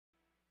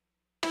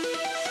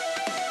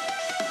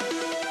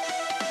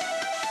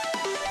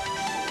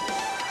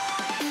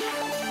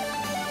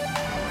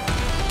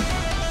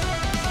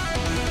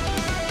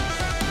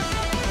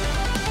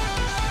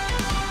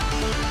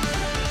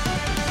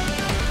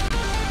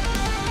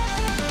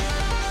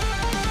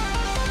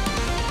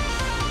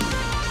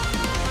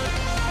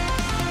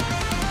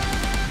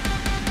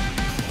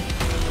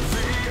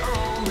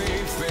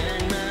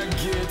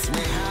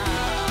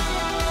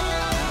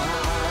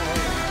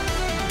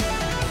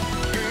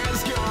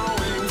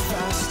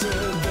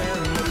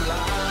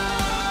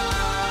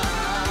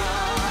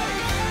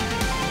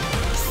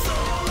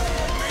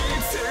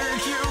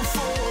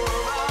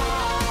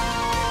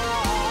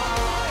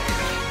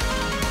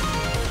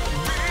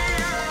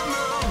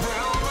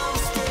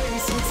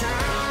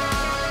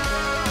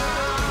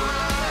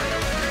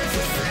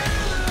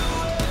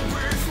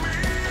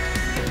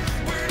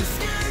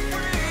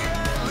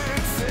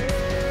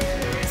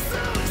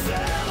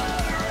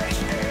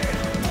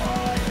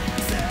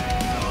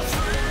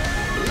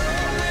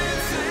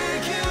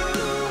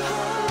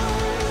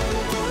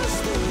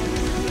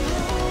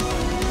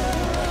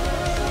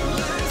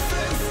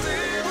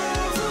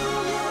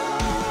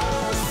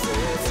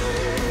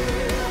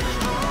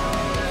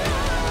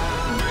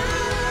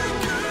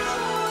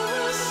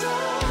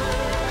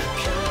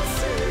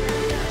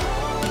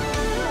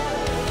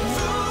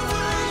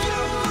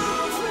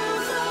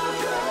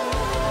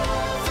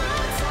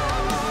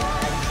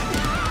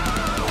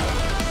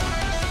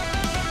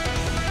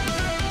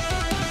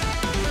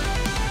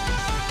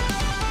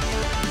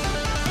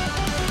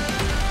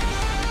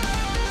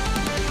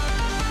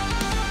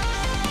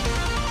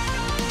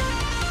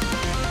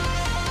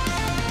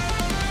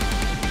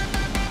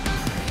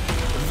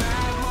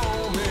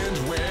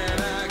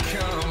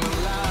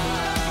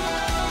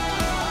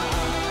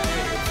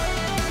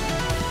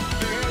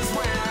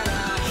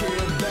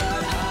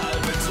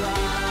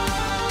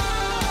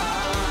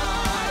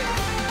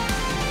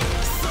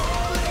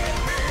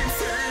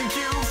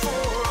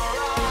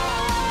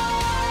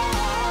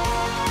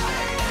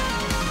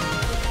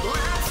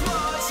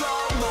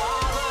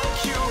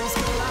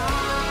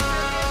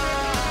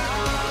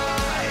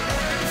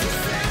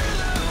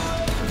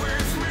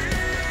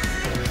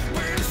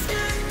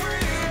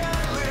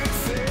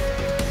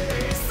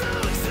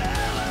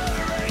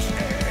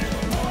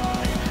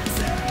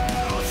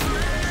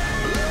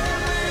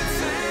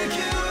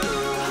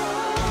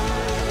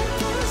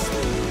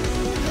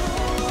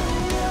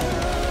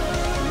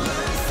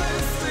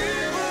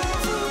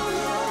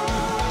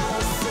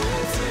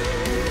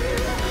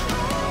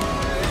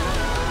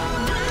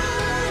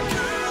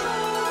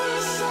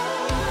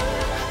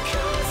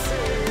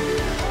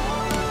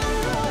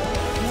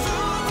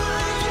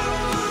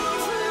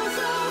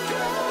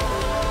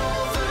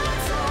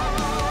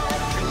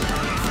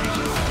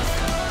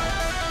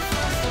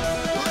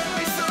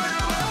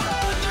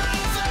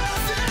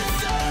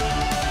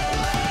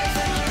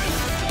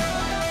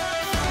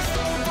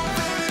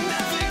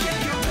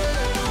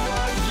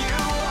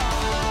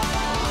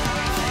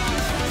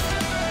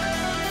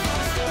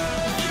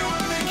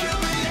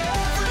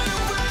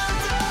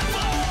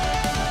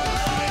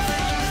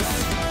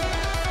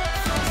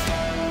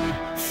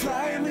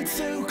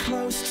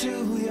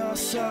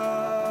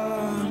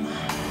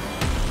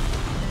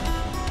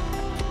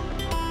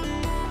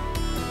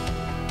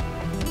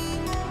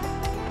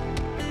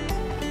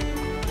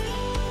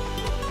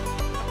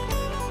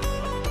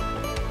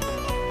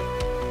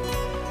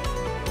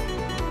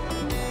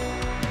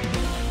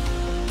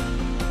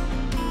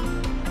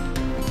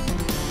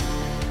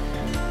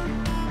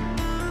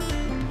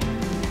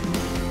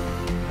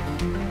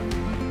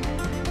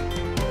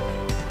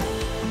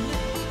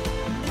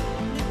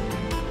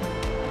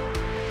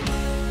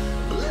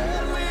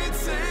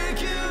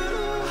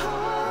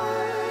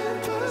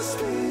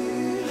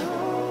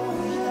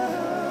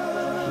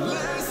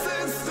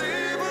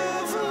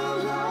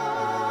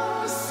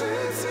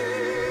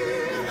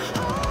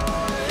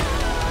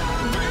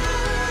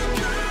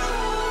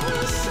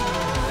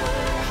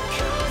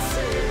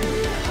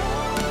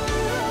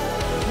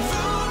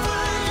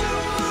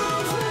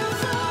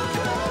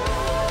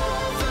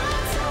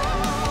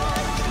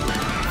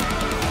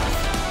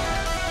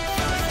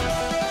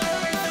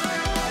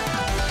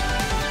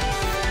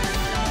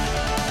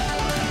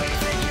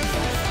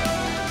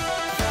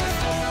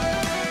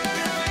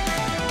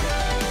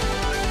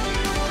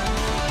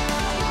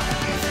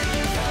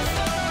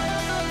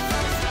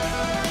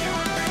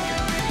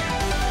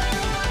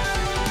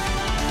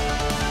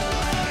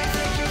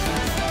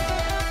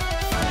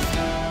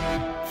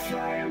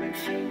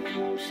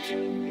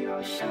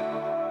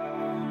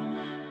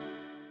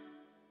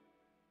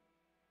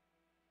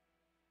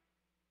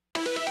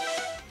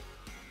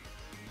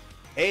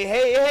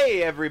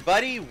Hey,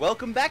 everybody!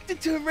 Welcome back to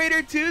Tomb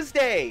Raider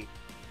Tuesday!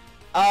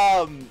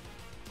 Oh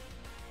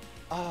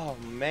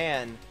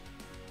man.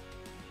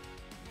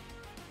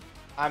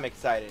 I'm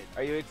excited.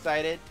 Are you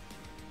excited?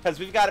 Because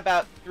we've got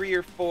about 3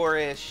 or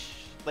 4-ish,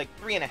 like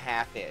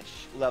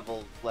 3.5-ish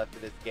levels left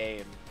of this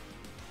game.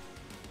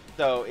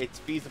 So it's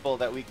feasible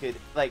that we could,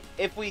 like,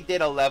 if we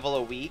did a level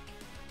a week,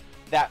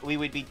 that we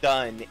would be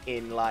done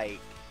in, like,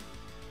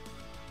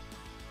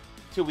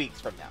 2 weeks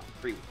from now.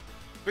 3 weeks.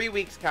 3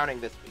 weeks counting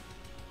this week.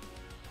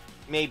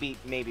 Maybe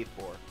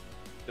 4.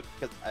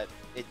 Because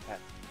it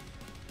depends.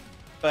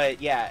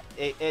 But yeah,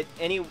 oh,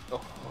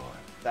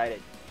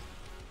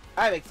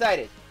 I'm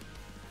excited.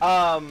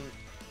 But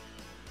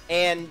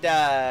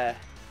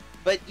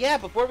yeah,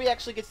 before we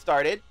actually get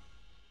started,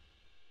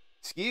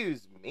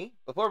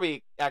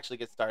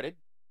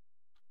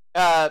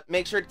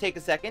 make sure to take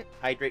a second,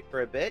 hydrate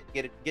for a bit,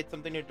 get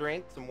something to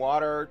drink, some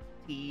water,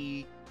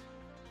 tea,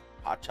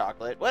 hot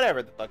chocolate,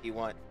 whatever the fuck you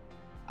want.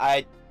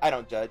 I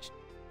don't judge,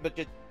 but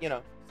just,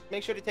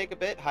 make sure to take a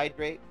bit,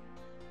 hydrate,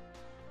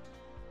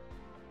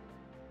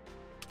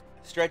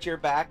 stretch your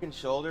back and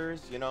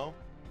shoulders,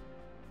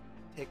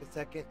 take a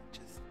second,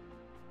 just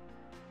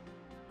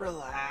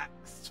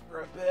relax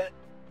for a bit.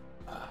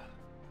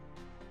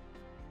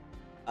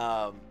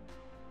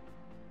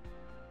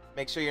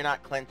 Make sure you're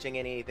not clenching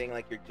anything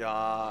like your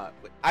jaw.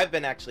 I've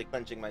been actually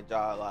clenching my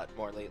jaw a lot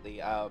more lately.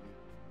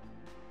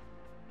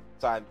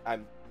 So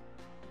I'm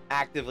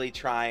actively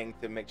trying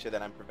to make sure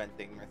that I'm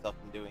preventing myself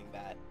from doing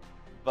that.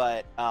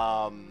 But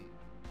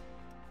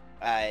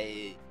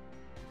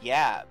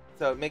yeah.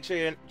 So make sure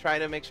you're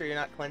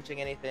not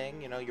clenching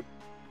anything. Just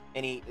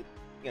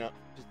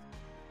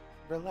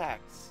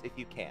relax if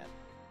you can.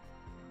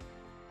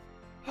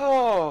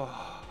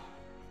 Oh.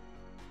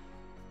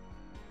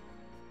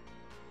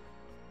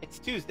 It's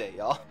Tuesday,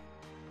 y'all.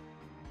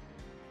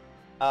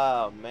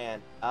 Oh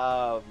man.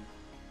 Oh,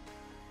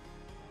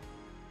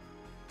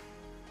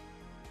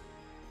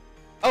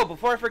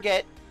 before I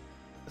forget,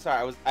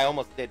 sorry, I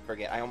almost did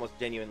forget. I almost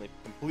genuinely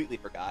completely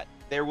forgot.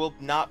 There will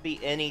not be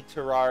any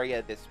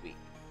Terraria this week.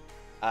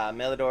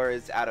 Melidor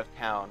is out of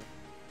town.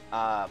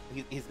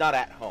 He's not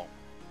at home,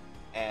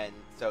 and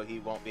so he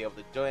won't be able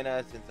to join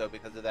us. And so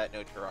because of that,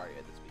 no Terraria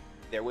this week.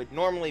 This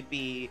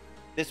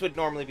would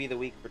normally be the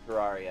week for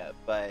Terraria,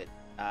 but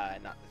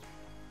not this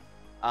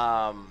week.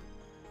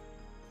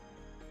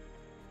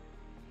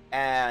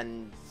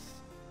 And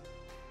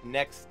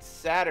this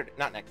Saturday,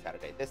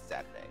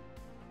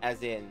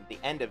 as in the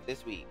end of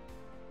this week,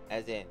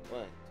 as in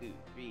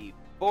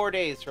 4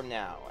 days from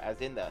now,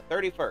 as in the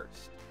 31st,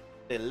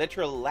 the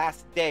literal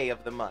last day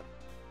of the month,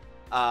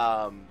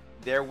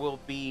 there will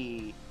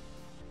be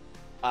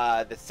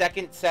the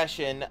second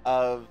session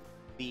of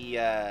the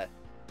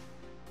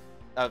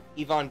of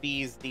Yvonne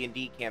B's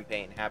D&D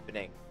campaign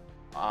happening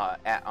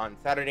on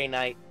Saturday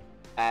night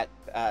at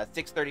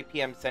 6:30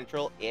 p.m.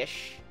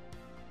 Central-ish,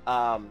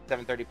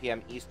 7:30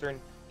 p.m.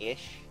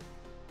 Eastern-ish.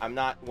 I'm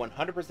not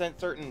 100%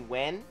 certain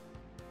when.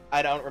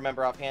 I don't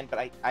remember offhand, but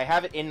I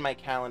have it in my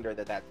calendar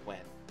that's when.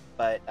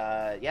 But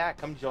yeah,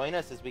 come join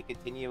us as we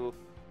continue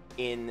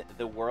in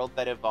the world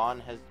that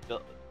Yvonne has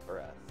built for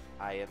us.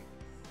 I am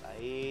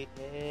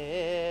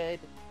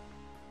excited.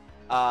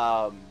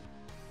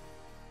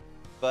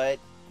 But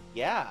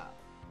yeah,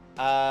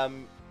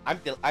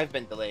 I've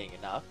been delaying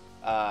enough.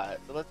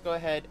 So let's go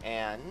ahead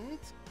and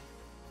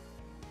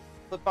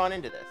flip on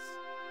into this.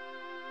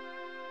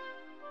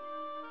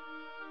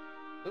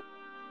 Oop,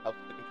 helps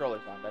with the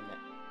controllers on, doesn't it?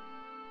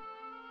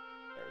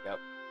 There we go.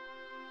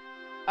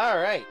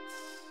 Alright.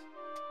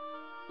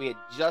 We had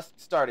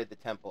just started the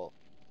temple.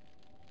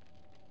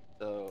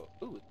 So,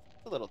 ooh,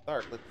 it's a little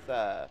dark.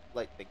 Let's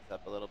light things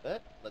up a little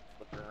bit. Let's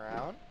look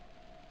around.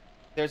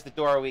 There's the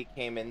door we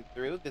came in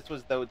through. This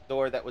was the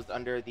door that was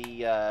under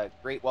the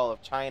Great Wall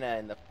of China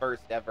in the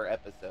first ever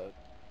episode.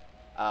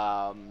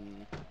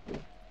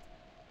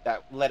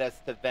 That led us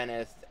to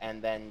Venice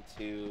and then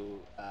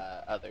to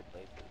other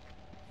places.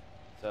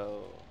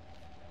 So,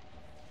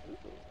 ooh.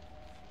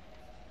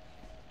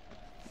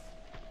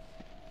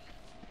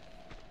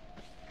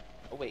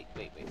 Oh, wait.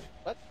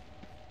 What?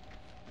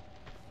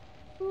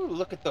 Ooh,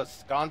 look at those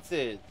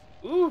sconces.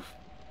 Oof.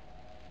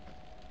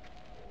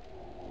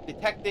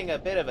 Detecting a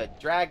bit of a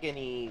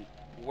dragony,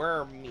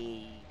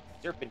 wormy,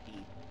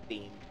 serpenty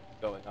theme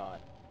going on.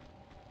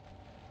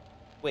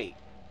 Wait.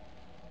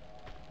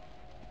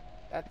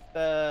 That's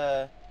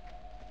the...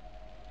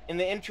 In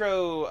the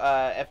intro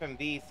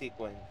FMV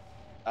sequence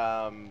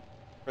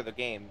for the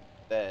game,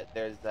 we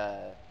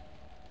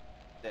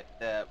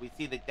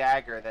see the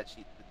dagger that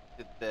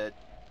the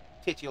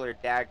titular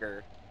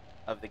dagger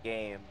of the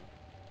game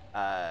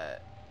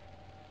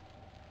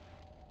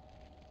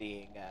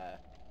being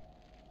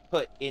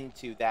put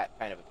into that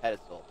kind of a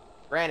pedestal.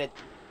 Granted,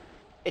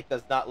 it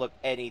does not look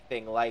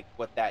anything like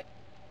what that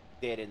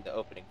did in the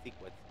opening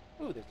sequence.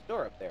 Ooh, there's a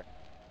door up there.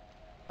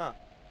 Huh.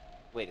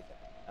 Wait a second.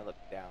 I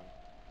looked down.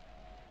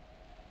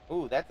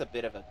 Ooh, that's a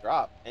bit of a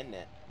drop, isn't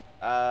it?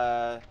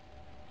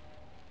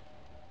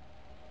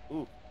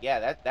 Ooh,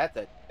 yeah, that's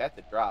a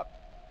drop.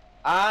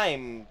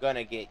 I'm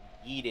gonna get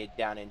yeeted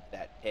down into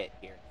that pit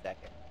here in a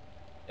second,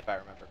 if I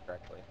remember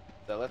correctly.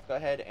 So let's go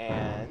ahead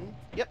and...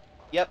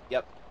 Yep.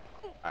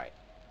 Alright.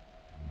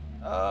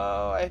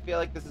 Oh, I feel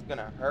like this is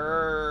gonna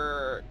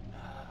hurt.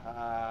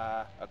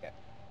 Okay.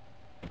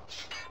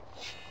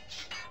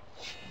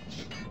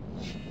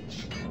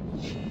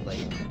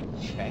 Blade.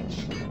 Okay.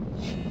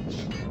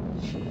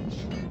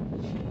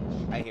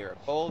 I hear a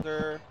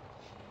boulder.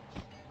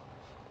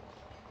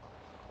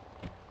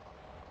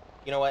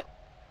 You know what?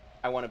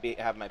 I want to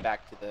have my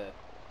back to the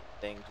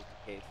thing just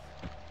in case,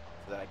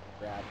 so that I can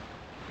grab.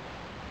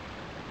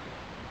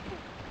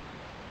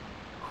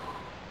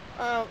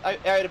 Well, I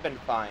would have been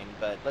fine,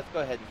 but let's go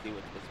ahead and see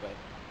what's this way.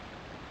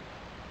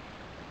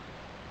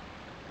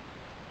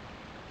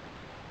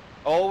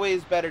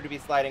 Always better to be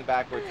sliding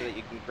backwards so that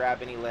you can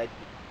grab any ledge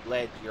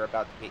you're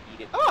about to get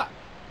eaten. Ah!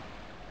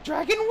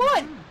 Dragon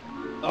 1!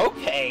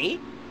 Okay!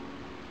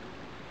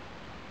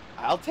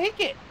 I'll take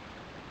it!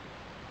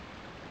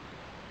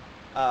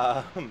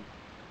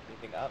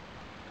 Anything up?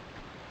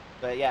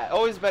 But yeah,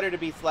 always better to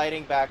be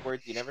sliding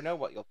backwards. You never know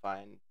what you'll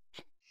find.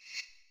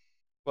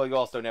 Well, you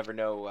also never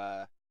know,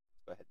 let's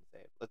go ahead and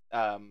say it.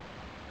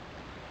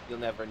 You'll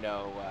never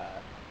know,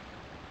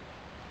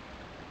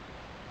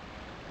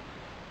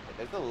 okay,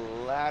 there's a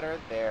ladder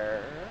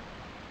there.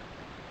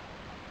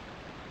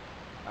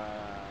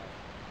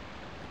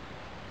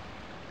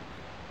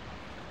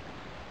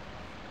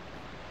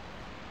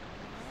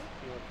 Might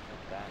be able to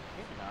put that.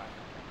 Maybe not.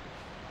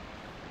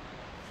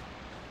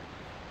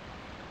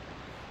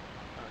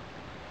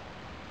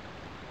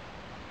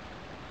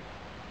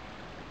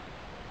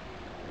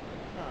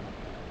 Huh.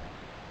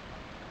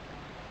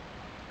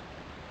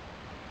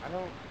 I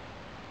don't...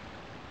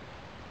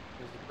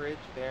 There's a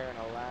bridge there and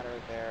a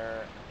ladder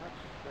there. I'm not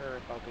sure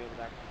if I'll be able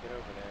to actually get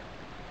over there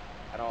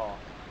at all.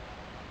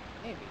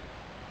 Maybe.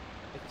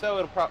 If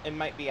so, it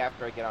might be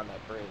after I get on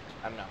that bridge.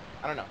 I don't know.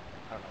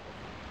 We'll see.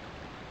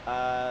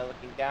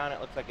 Looking down,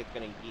 it looks like it's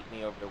gonna yeet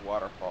me over the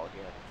waterfall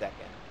here in a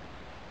second.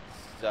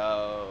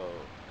 So,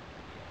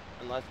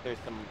 yeah, unless there's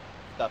some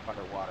stuff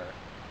underwater.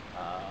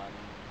 I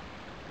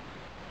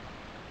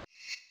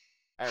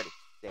already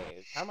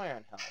saved. How am I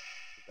on health?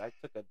 Because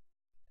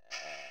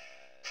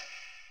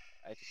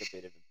I took a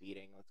bit of a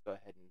beating. Let's go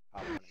ahead and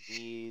pop one of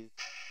these.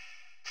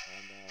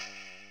 And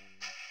then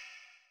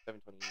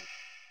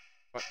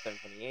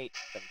 728,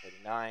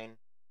 739,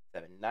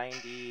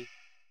 790,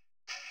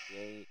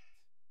 8,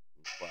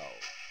 and 12.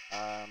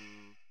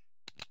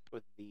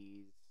 With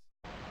these.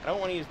 I don't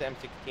want to use the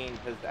M16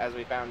 because, as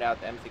we found out,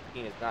 the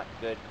M16 is not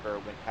good for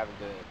when having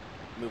to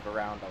move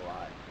around a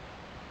lot.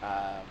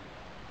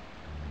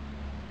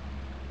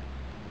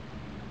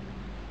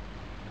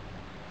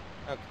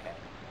 Okay.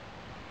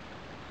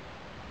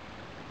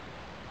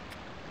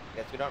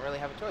 Guess we don't really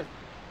have a choice.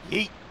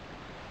 Yeet!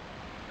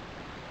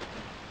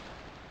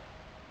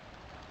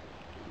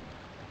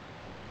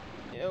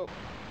 Nope.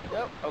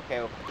 Okay,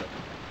 over the cliff.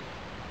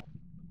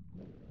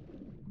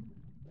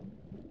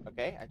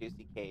 Okay, I do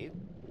see cave.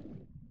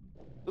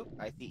 Oop,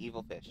 I see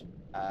evil fish.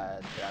 Get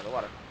out of the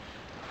water.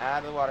 Out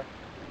of the water.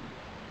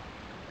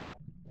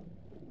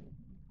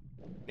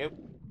 Nope.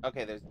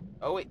 Okay, there's...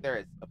 Oh, wait, there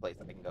is a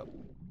place I can go.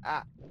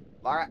 Ah!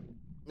 Lara!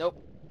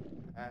 Nope.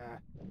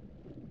 Lara!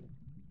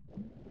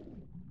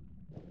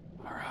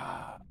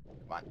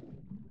 Come on.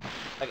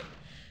 Okay.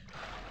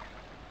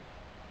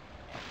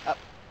 And up.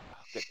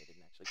 Oh, good, they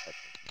didn't actually touch me.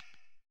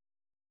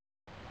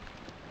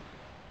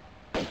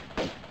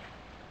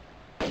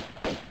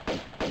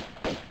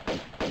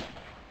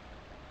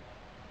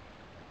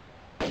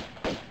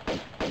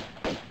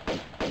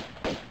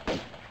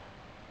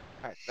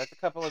 Alright, so that's a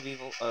couple of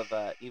evil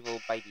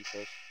bitey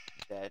fish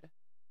dead.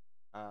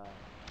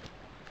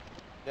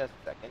 Just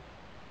a second.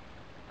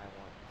 I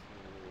want to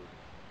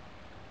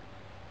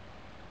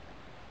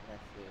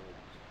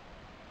message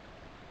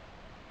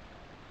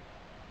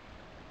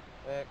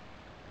quick.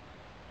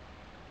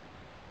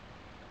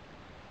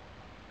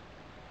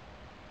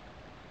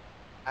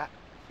 Ah,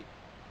 shoot.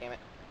 Damn it.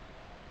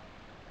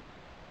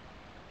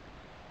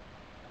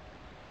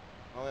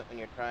 Moment when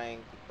you're trying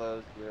to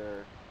close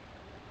your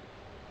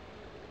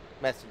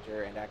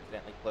messenger and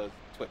accidentally close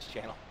the Twitch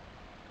channel.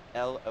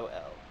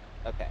 LOL.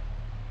 Okay.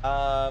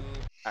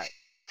 Alright.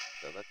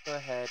 So let's go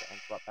ahead and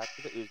swap back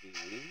to the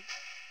Uzis.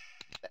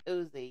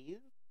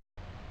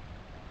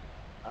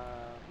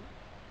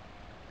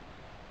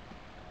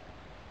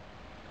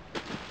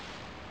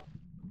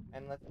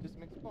 And let's do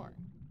some exploring.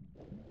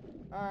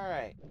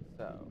 Alright,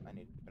 so I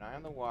need to keep an eye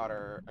on the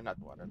water, not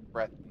the water, the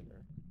breath meter.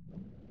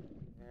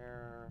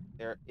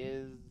 There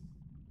is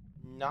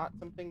not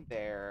something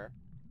there.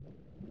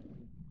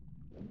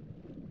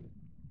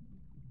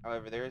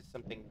 However, there is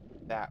something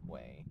that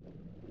way.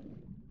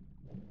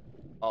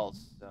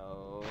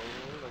 Also,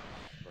 let's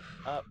look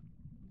up.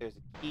 There's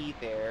a key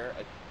there,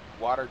 a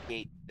water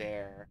gate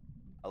there,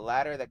 a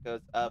ladder that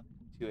goes up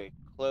to a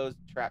closed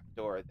trap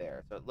door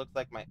there. So it looks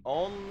like my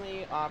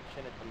only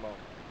option at the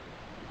moment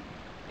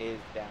is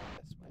down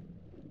this way.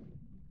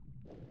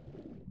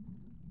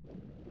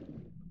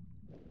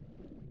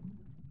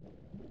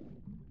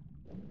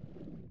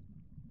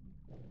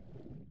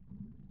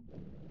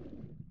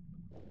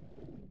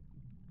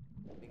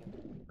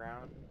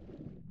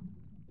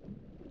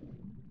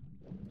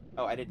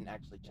 Oh, I didn't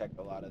actually check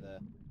a lot of the.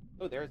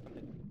 Oh, there is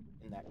something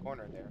in that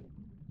corner there.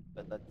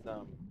 But let's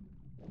because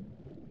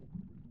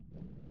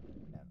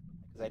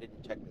I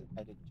didn't check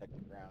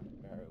the ground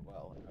very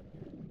well out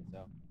here.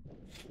 So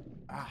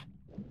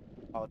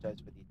apologize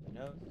for the itchy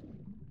nose.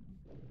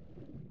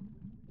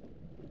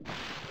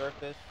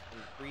 Surface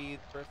and breathe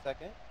for a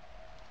second.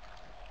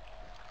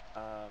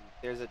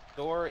 There's a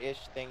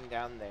door-ish thing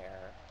down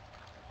there.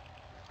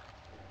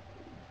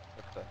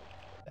 Let's go ahead and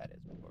see what that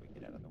is before we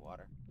get out of the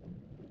water.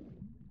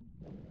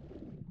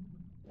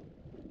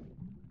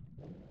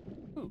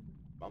 Ooh,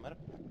 small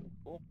medical pack.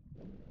 Cool.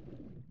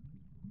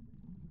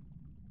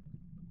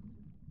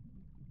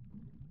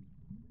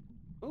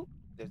 Ooh,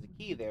 there's a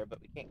key there,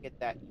 but we can't get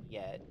that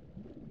yet.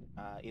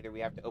 Either we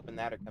have to open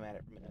that or come at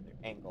it from another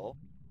angle.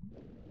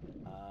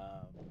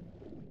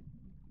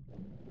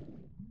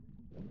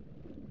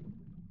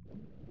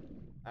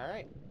 All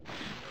right.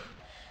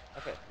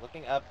 Okay,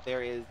 looking up,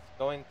 there is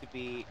going to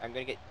be. I'm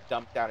going to get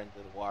dumped out into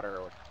the water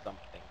or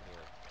something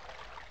here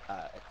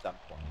at some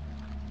point.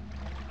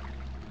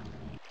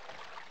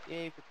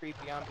 Yay for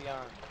creepy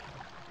ambiance.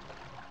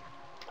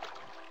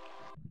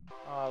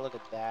 Oh, look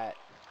at that.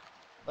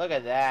 Look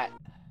at that.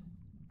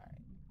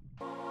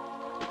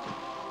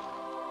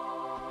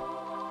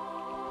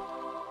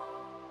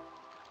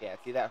 Yeah,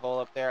 see that hole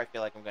up there? I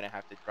feel like I'm going to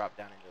have to drop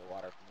down into the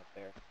water from up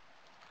there.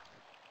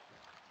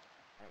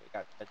 Alright, we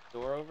got a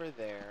door over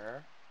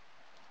there.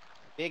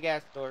 Big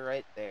ass door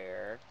right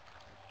there.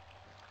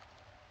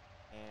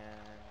 And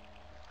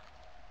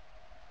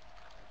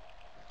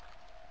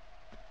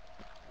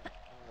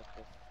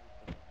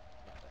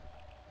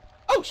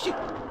oh shoot!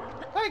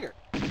 Tiger!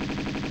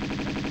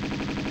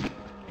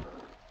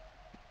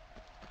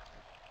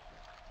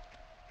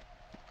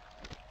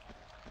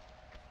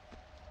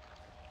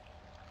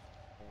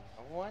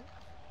 There's one?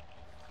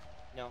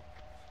 No.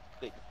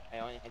 Good. I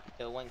only had to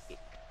kill one kid.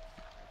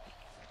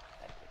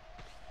 That's it.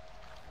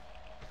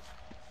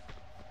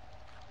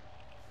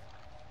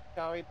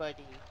 Sorry,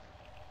 buddy.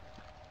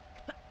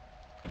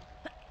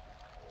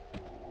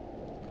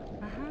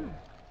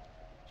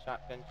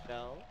 Shotgun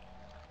shell.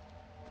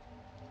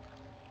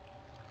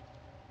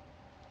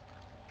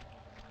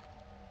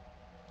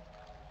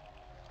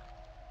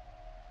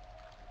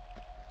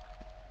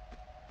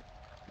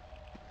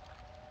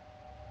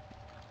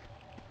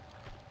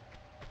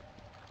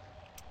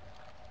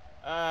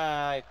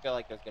 I feel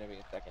like there's gonna be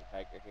a second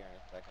tiger here in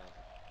a second.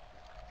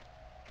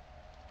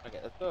 Okay,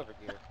 let's go over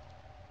here.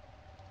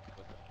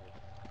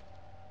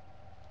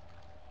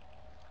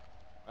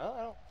 Well,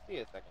 I don't see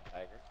a second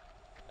tiger.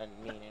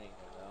 Doesn't mean anything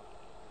though.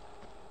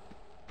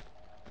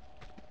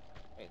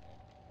 Wait a minute.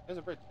 There's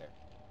a bridge there.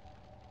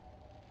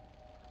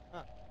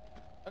 Huh.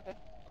 Okay.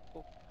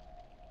 Cool.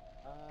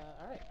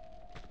 Alright.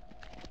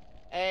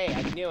 Hey,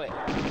 I knew it.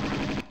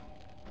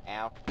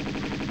 Ow.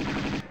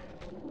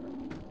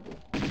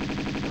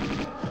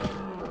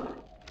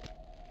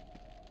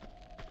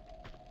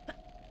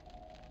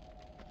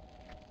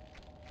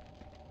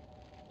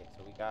 Okay,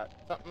 so we got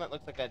something that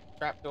looks like a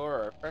trapdoor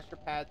or a pressure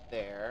pad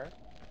there.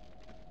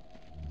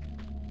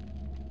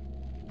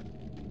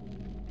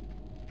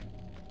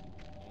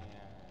 And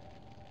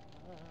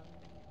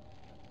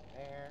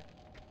there.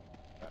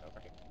 Got over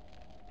here.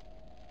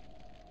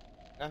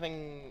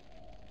 Nothing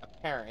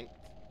apparent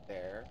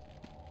there.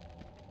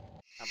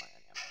 Come on,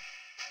 ammo.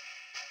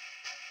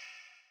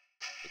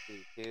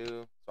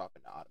 2, swap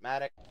into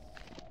automatic.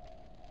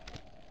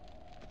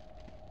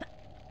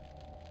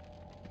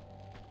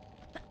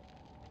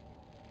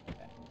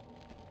 Okay.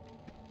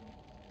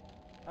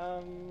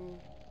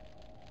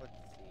 Let's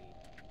see.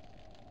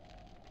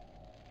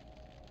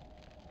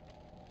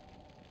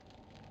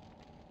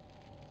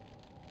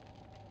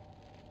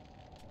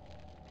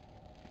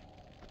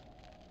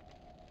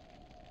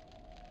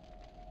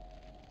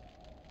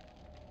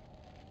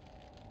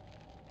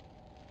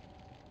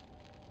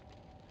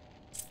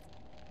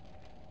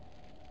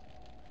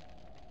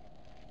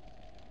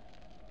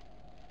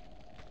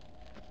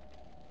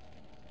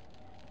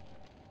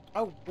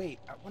 Oh, wait.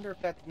 I wonder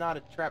if that's not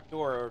a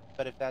trapdoor,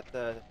 but if that's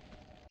a...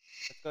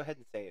 Let's go ahead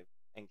and save,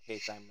 in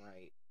case I'm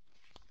right.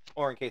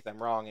 Or in case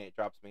I'm wrong and it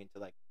drops me into,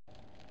 like,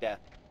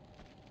 death.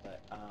 But,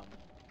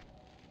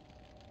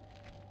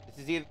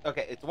 this is either...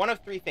 Okay, it's one of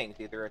three things.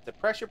 Either it's a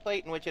pressure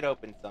plate in which it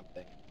opens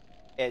something.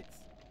 It's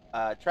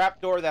a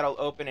trapdoor that'll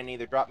open and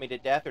either drop me to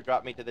death or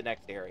drop me to the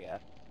next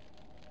area.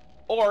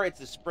 Or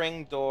it's a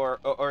spring door,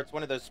 or it's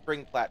one of those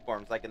spring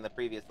platforms, like in the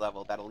previous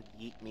level, that'll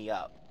yeet me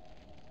up.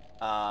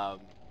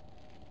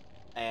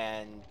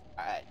 And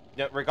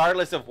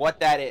regardless of what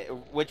that is,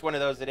 which one of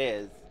those it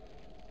is,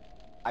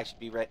 I should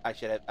be right. I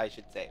should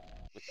save,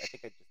 which I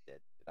think I just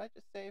did. Did I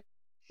just save?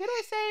 Did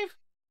I save?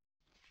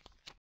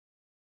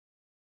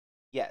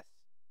 Yes,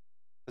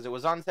 because it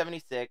was on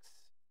 76.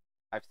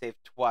 I've saved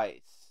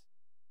twice.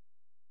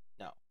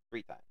 No,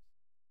 3 times.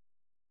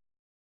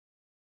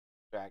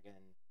 Dragon.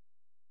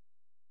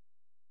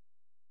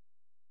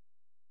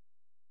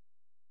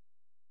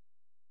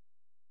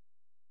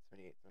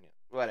 78, 78.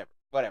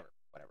 Whatever.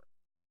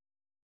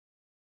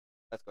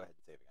 Let's go ahead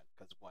and save again,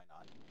 because why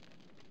not?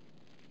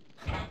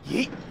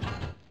 Yeet!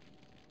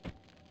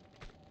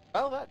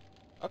 Well, that...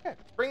 Okay.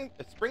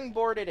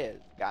 Springboard it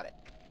is. Got it.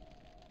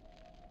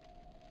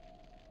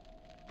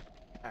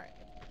 Alright,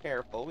 let's be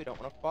careful. We don't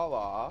want to fall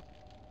off.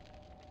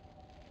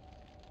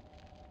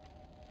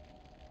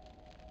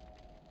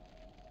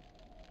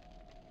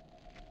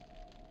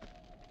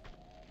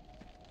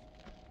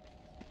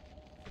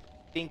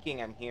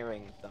 Thinking I'm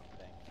hearing something.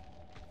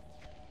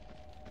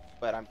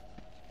 But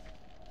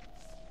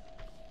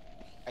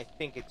I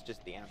think it's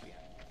just the ambient.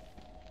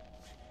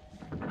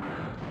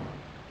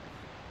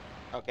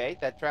 Okay,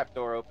 that trap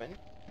door opened.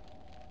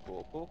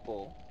 Cool, cool,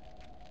 cool.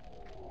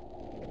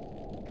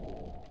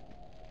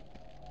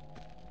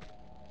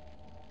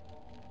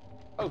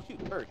 Oh,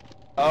 shoot, bird.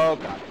 Oh,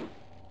 God.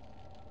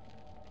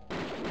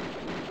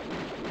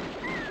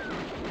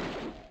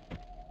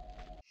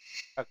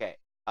 Okay,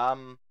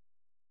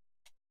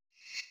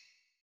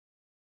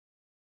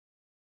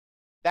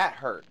 that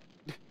hurt.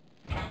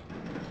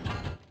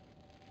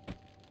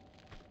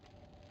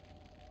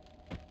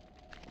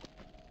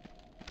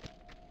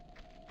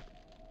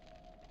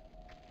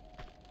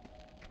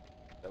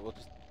 So we'll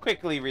just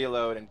quickly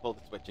reload and pull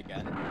the switch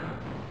again.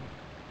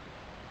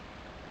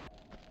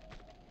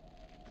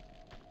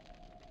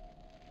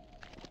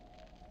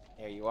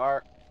 There you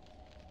are.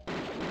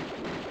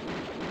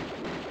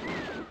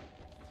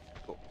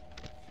 Cool.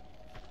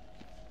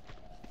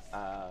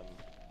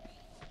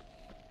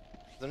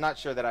 I'm not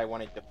sure that I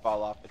wanted to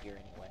fall off of here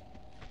anyway.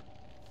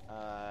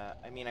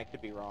 I mean, I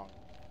could be wrong,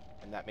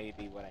 and that may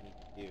be what I need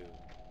to do.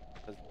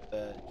 Because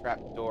the trap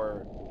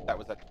door that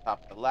was at the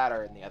top of the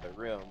ladder in the other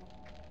room,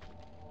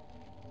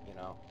 you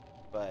know,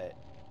 but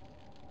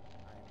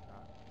I'm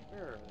not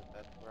sure that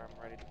that's where I'm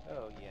ready to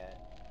go yet.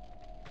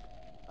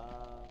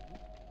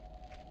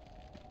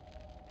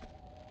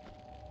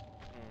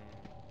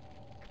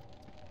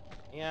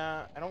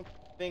 Yeah, I don't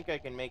think I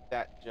can make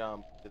that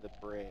jump to the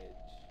bridge.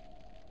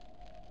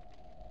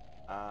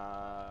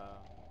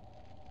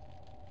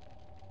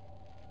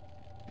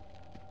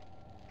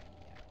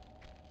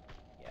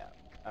 Yeah.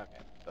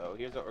 Okay, so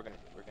here's what we're gonna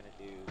do. We're gonna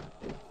do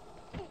this.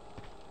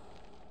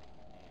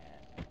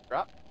 And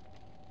drop.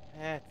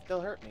 It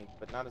still hurt me,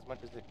 but not as much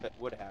as it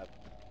would have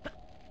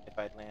if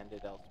I'd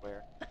landed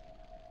elsewhere.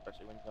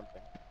 Especially when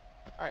jumping.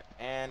 Alright,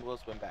 and we'll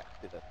swim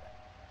back to the thing.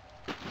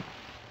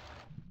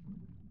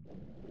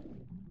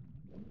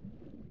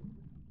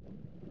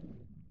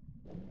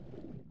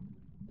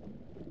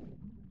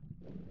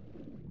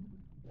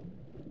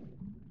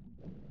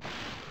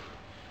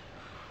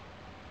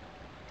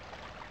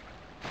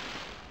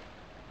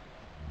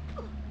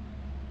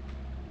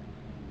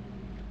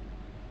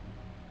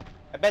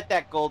 I bet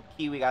that gold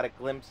key we got a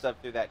glimpse of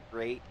through that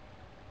grate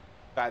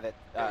by that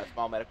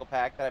small medical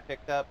pack that I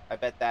picked up. I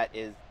bet that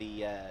is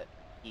the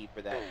key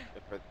for that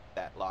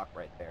lock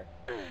right there.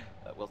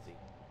 But we'll see.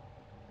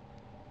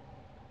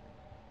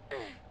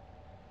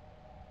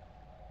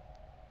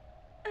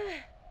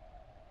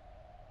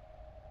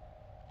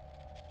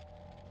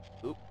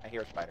 Oop, I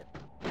hear a spider.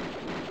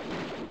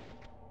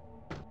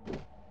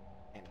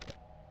 And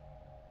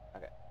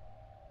okay.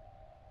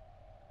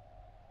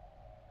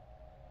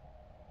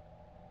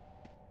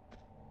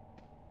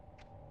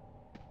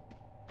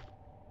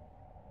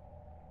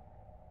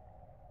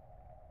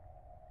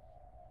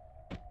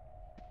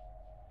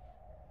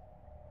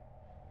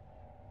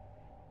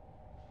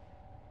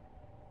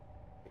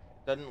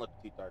 It doesn't look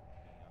too dark to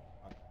me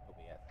on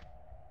OBS.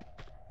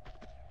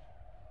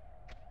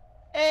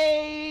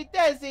 Hey,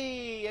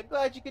 Desi! I'm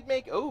glad you could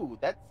make... Oh,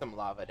 that's some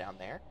lava down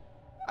there.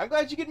 I'm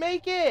glad you could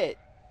make it!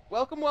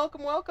 Welcome,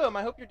 welcome, welcome!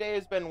 I hope your day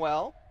has been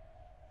well.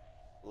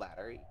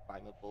 Ladder,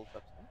 flammable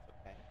substance,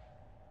 okay.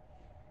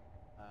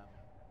 Alright.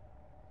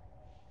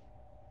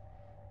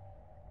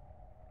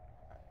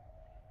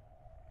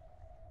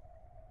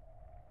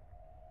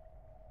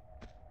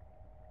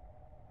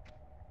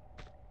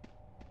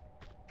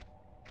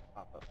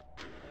 Pop up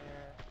there.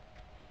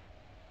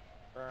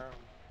 Confirm.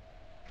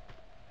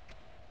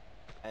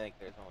 I think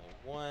there's only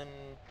one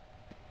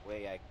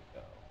way I could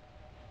go.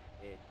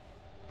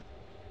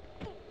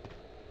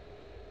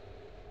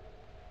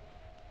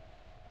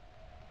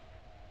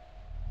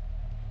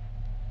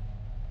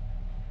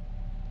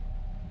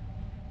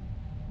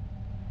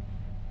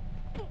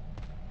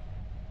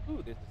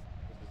 Ooh, there's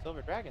a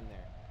silver dragon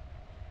there.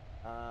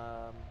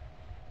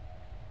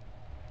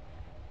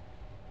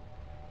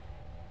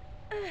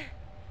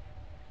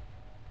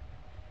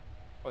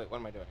 Wait, what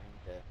am I doing? I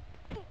need to...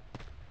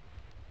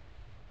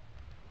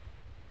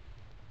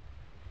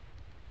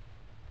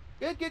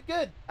 Good, good,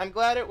 good. I'm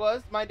glad it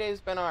was. My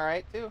day's been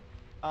alright, too.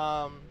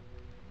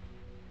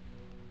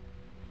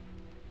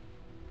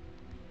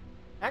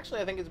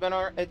 Actually, I think it's been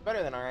it's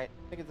better than alright.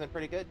 I think it's been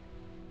pretty good.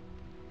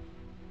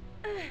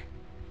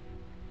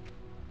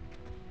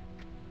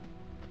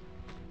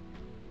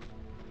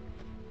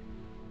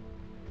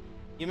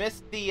 You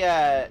missed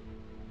the,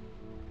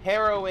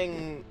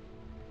 harrowing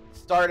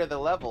start of the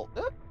level.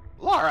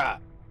 Laura!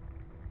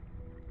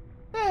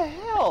 The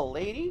hell,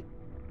 lady?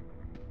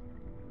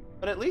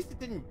 But at least it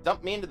didn't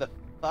dump me into the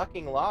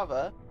fucking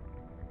lava.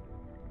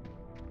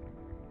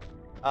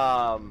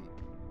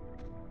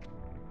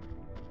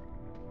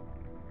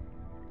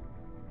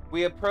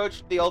 We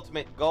approached the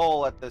ultimate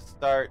goal at the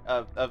start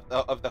of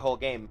the whole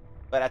game,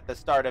 but at the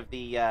start of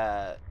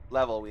the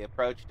level, we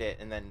approached it,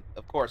 and then,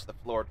 of course, the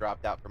floor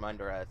dropped out from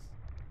under us.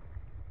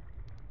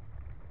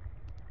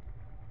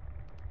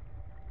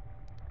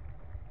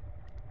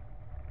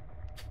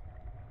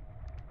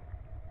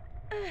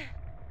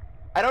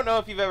 I don't know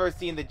if you've ever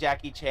seen the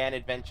Jackie Chan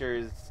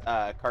Adventures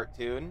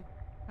cartoon,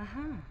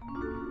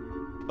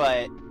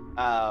 but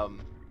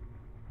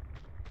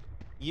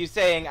you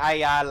saying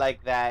 "aya"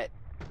 like that,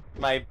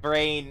 my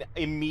brain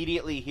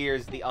immediately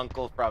hears the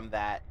uncle from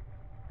that.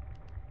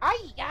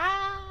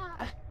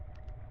 "Aya."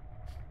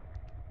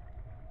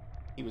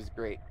 He was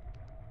great,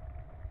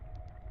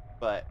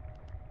 but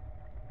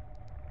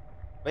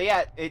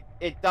yeah,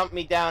 it dumped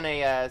me down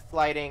a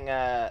sliding.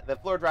 The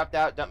floor dropped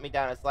out, dumped me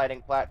down a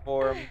sliding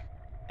platform,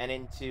 and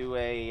into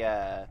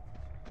a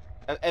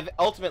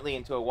ultimately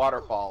into a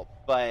waterfall.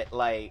 But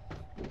like,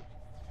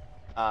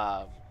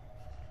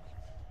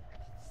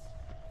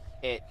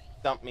 it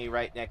dumped me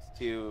right next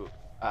to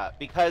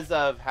because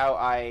of how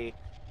I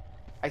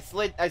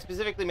slid. I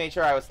specifically made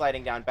sure I was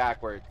sliding down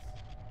backwards.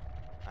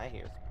 I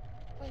hear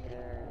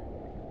spider.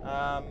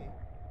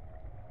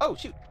 Oh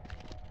shoot.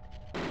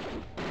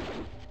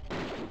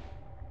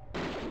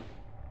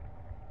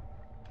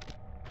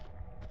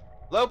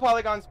 Low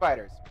polygon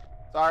spiders.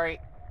 Sorry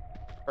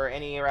for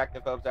any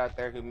arachnophobes out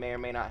there who may or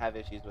may not have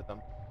issues with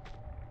them.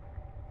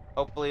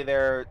 Hopefully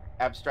they're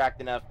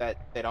abstract enough that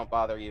they don't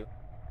bother you.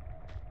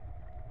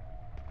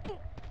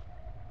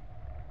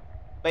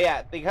 But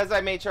yeah, because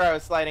I made sure I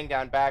was sliding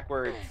down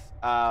backwards,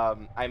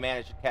 I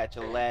managed to catch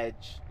a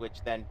ledge,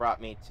 which then brought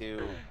me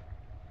to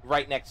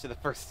right next to the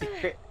first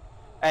secret.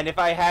 And if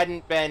I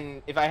hadn't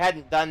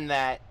done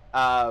that,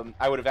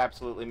 I would have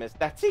absolutely missed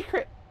that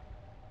secret.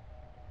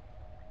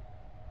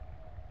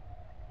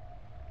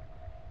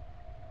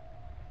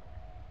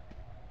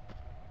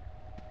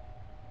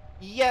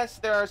 Yes,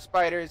 there are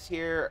spiders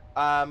here.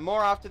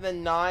 More often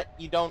than not,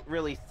 you don't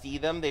really see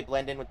them. They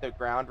blend in with the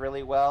ground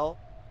really well.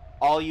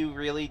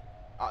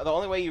 The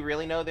only way you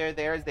really know they're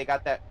there is they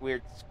got that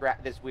weird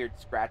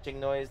scratching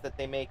noise that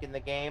they make in the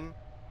game.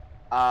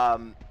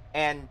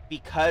 And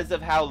because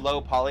of how low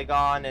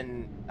polygon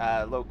and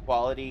low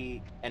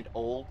quality and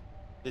old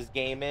this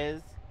game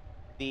is,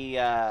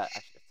 I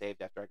should have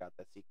saved after I got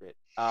that secret.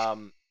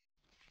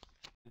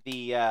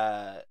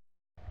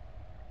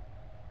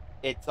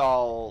 It's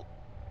all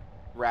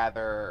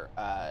rather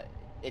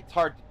it's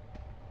hard.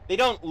 They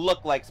don't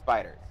look like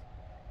spiders,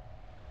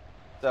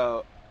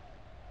 so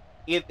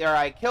either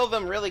I kill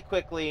them really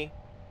quickly,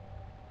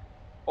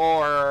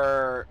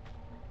 or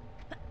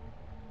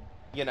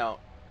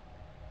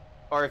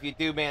or if you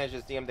do manage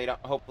to see them, they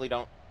hopefully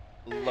don't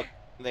look.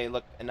 They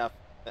look enough.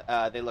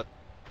 They look.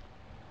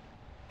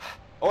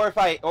 Or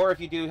if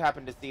you do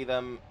happen to see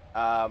them,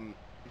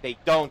 they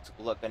don't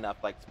look enough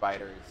like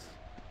spiders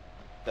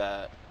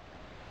to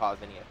cause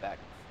any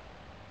effects.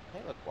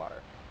 Hey, look,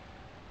 water.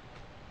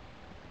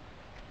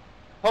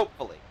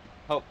 Hopefully.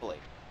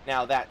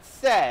 Now that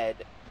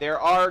said, there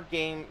are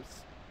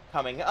games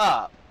coming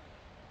up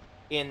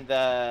in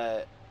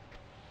the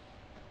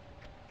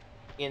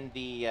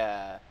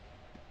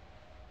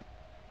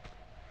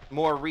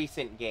more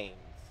recent games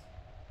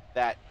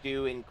that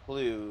do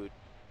include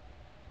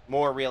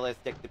more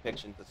realistic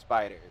depictions of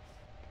spiders.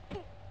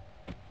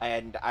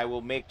 And I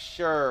will make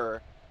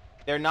sure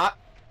they're not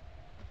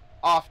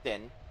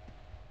often,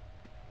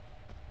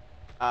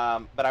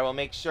 but I will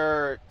make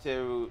sure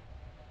to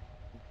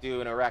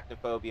do an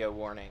arachnophobia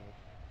warning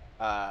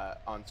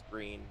on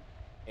screen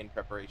in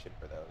preparation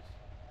for those.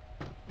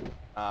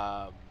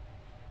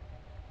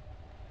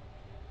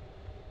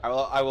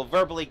 I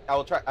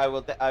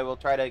will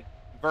try to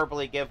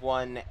verbally give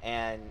one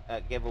and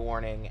give a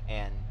warning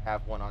and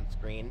have one on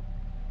screen.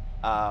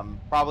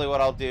 Probably what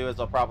I'll do is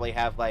I'll probably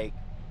have like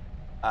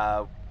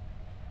a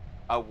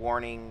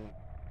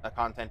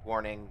content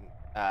warning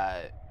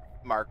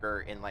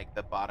marker in like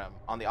the bottom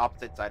on the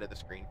opposite side of the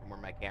screen from where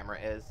my camera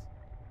is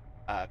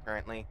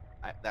currently.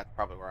 That's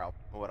probably where I'll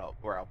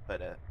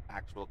put a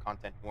actual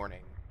content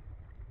warning,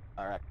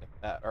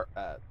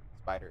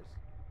 spiders,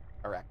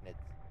 arachnids,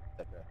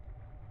 etc.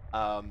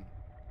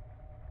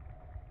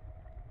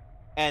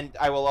 And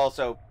I will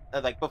also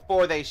like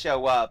before they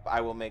show up,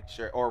 I will make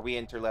sure, or we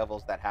enter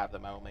levels that have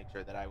them, I will make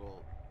sure that I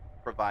will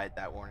provide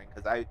that warning,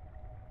 because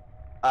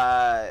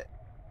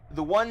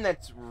the one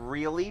that's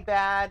really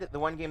bad, the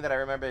one game that I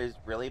remember is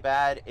really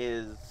bad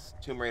is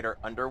Tomb Raider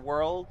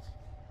Underworld,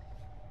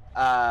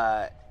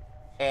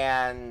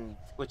 and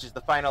which is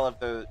the final of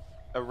the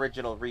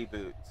original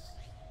reboots,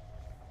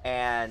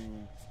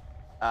 and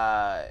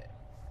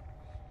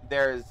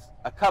there's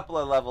a couple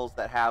of levels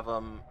that have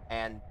them,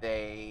 and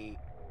they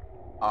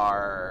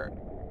are.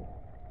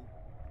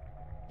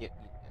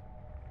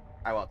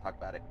 I won't talk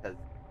about it because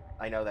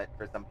I know that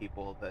for some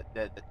people, the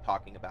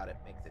talking about it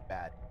makes it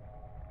bad.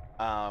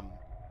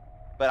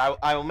 But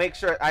I will make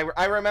sure.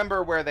 I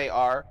remember where they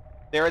are.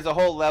 there is a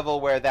whole level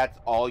where that's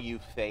all you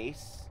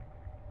face,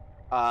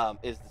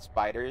 is the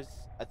spiders.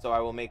 And so I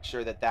will make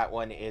sure that that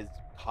one is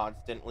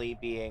constantly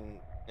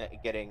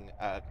getting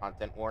a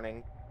content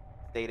warning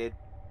stated.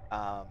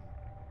 And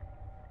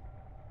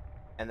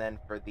then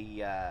for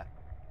the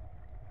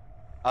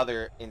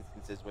other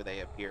instances where they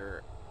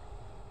appear,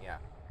 yeah.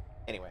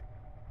 Anyway,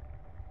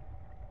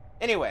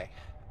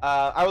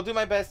 I will do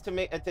my best to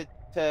make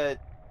to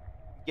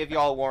give you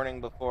all a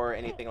warning before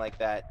anything like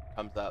that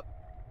comes up.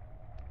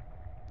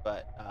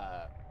 But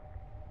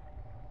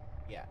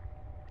yeah.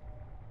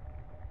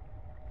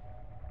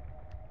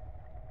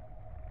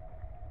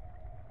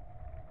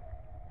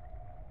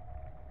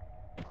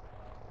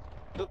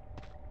 Oop,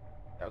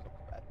 that was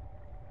almost bad.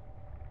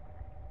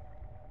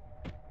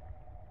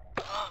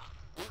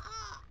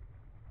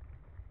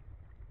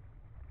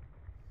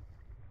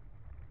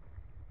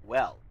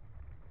 Well,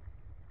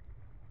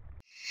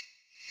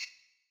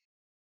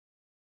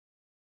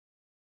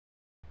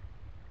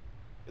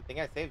 good thing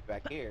I saved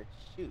back here.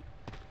 Shoot.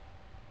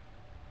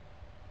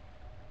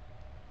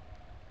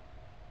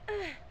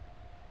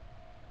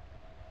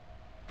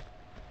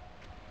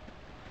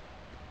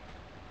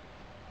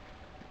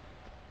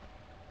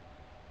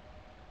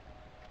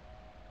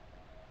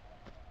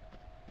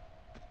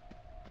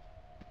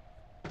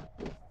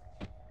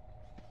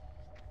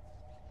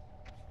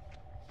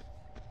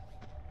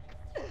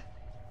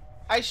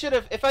 I should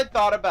have, if I'd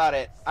thought about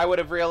it, I would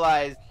have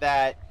realized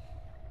that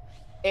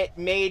it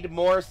made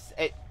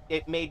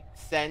it made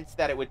sense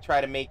that it would try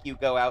to make you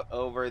go out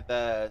over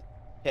the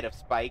pit of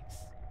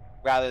spikes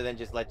rather than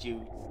just let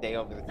you stay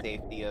over the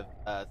safety of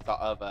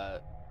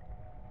a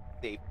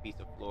safe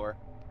piece of floor.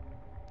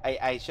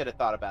 I should have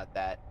thought about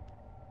that.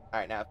 All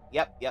right, now,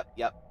 yep.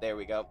 There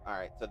we go. All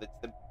right, so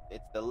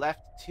it's the left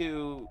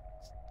two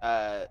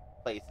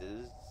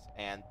places,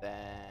 and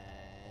then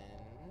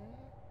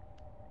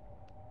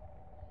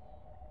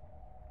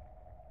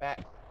back,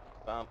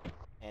 bump,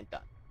 and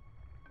done.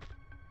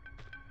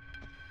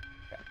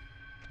 Okay.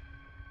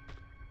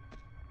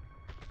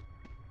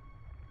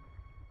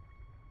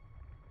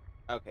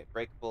 Okay,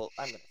 breakable.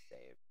 I'm gonna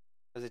save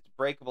because it's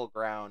breakable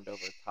ground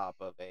over top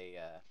of a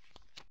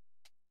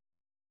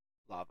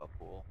lava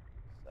pool.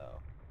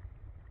 So,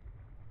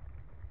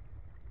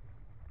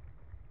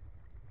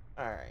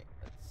 all right,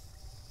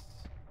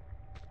 let's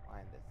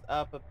line this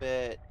up a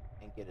bit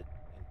and get a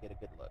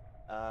good look.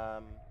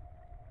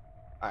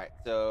 All right,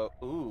 so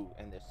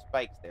and there's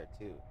spikes there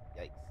too.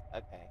 Yikes.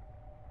 Okay.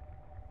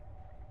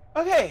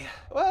 Okay,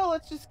 well,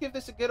 let's just give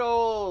this a good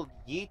old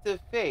yeet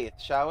of faith,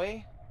 shall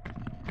we?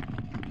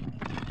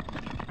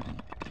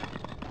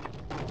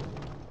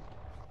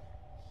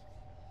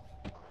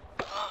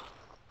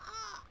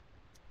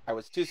 I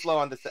was too slow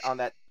on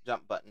that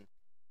jump button.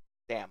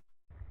 Damn.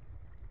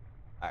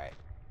 All right.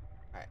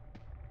 All right.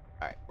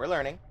 All right. We're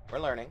learning.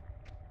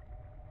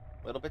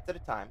 Little bits at a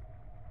time.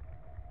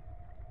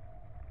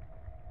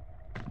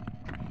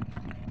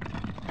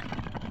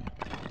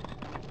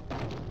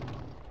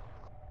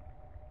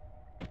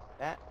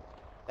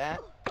 That.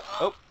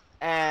 Oh,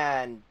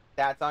 and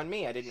that's on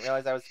me. I didn't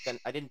realize I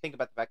didn't think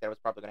about the fact that I was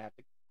probably gonna have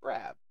to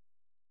grab.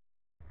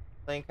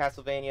 Playing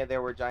Castlevania,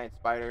 there were giant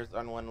spiders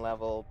on one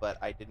level, but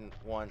I didn't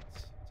want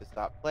to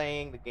stop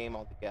playing the game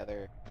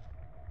altogether.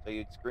 So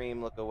you'd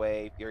scream, look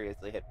away,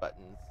 furiously hit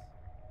buttons,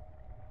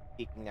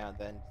 peeking now and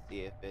then to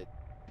see if it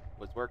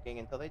was working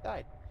until they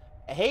died.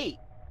 Hey,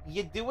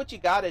 you do what you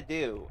gotta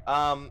do.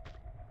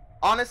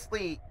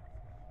 Honestly,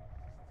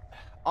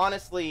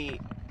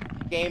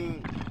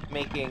 game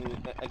making,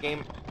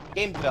 game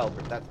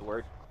developers, that's the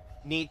word,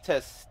 need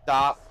to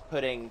stop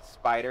putting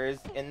spiders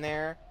in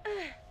there.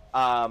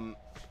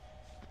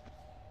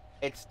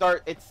 It's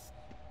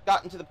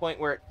gotten to the point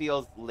where it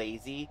feels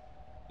lazy,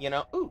 you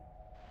know. Ooh,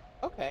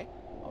 okay,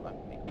 hold on.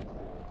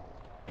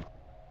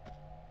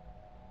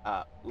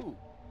 Ooh,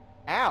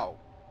 ow,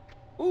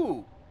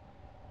 ooh,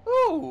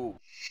 ooh.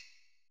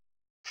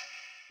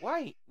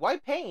 Why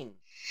pain?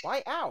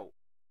 Why ow?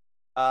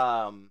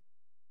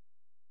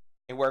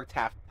 It worked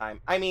half the time.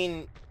 I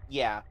mean,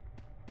 yeah,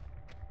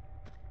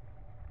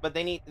 but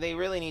they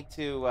really need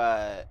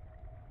to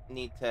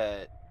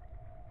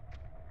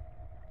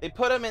they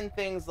put them in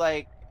things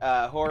like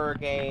horror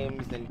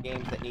games and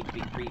games that need to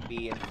be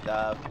creepy and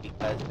stuff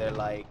because they're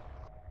like,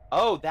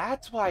 oh,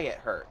 that's why it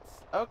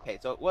hurts. Okay,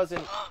 so it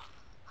wasn't.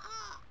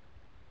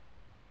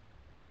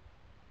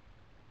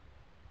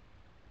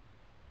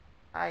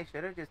 I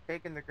should have just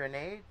taken the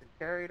grenades and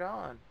carried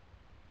on.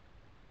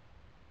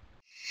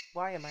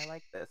 Why am I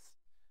like this?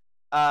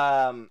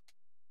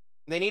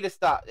 They need to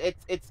stop.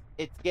 It's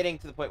getting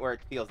to the point where it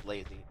feels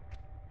lazy.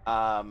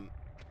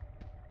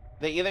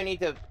 They either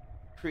need to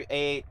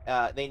create.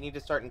 They need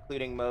to start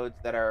including modes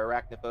that are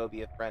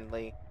arachnophobia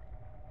friendly,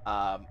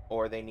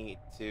 or they need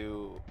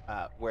to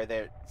where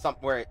it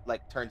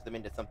like turns them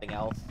into something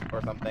else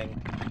or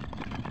something.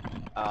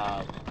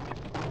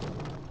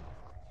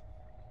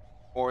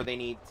 Or they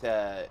need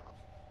to.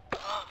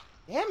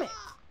 Damn it!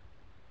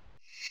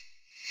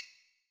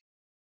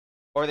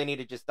 Or they need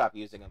to just stop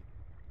using them,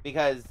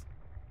 because,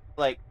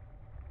 like,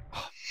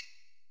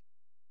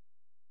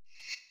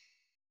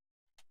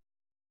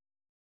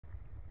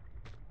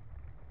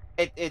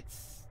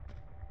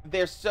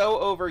 they're so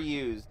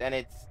overused, and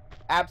it's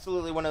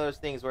absolutely one of those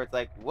things where it's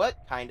like, what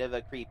kind of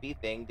a creepy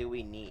thing do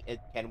we need?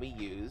 Can we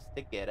use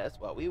to get us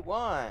what we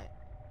want?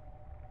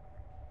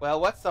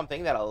 Well, what's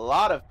something that a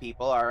lot of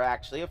people are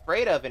actually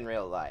afraid of in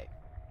real life?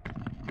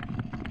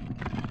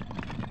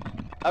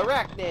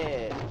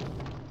 Arachnids!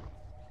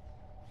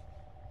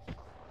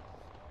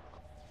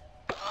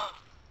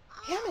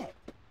 Damn it!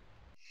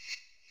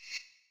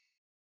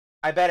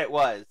 I bet it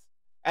was.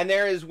 And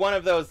there is one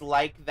of those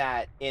like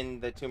that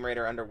in the Tomb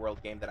Raider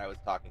Underworld game that I was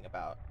talking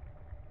about.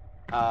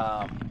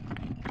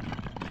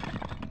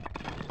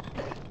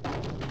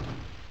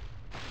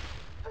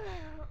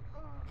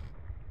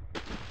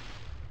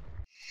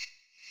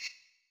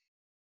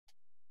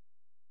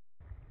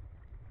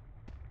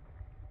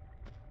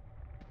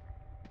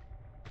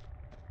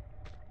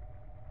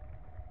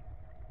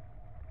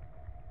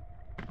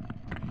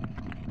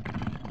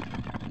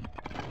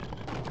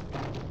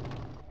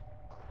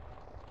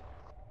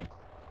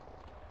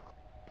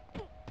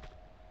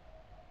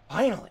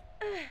 Finally!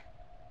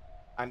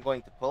 I'm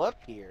going to pull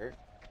up here.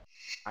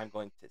 I'm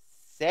going to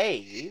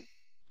save.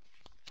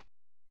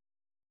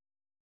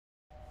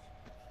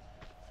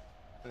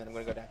 And then I'm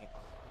going to go down here.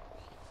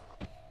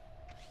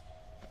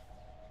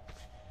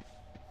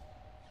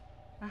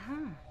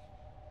 Uh-huh.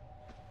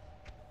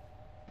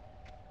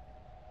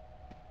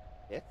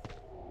 This.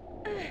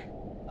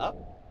 Up.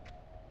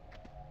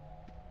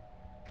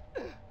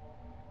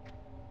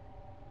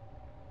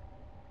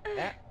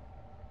 That.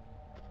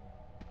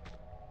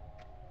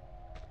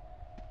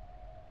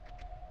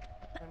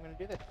 I'm going to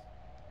do this.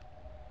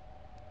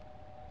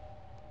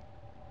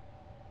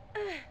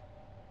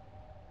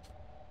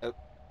 Oh,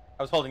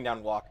 I was holding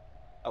down walk.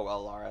 Oh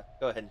well, Laura.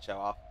 Go ahead and show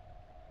off.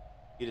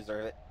 You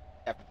deserve it.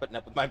 After putting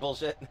up with my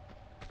bullshit.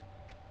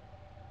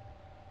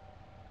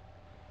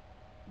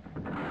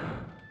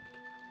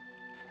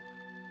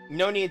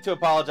 No need to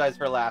apologize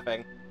for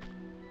laughing.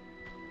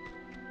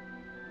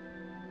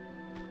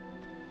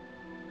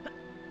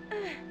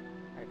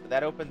 Alright, so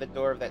that opened the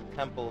door of that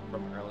temple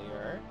from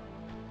earlier.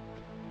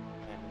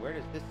 And where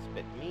does this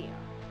spit me out?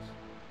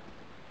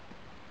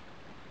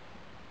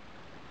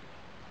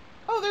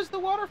 Oh, there's the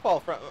waterfall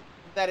from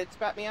that it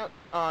spat me out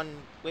on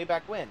way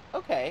back when.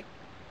 Okay.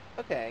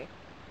 Okay.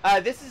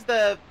 This is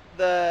the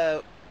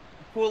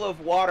pool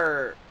of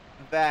water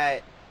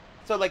that...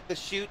 So, like, the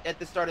chute at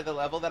the start of the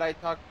level that I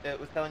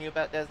was telling you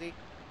about, Desi?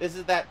 This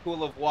is that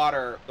pool of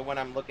water, the one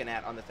I'm looking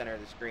at on the center of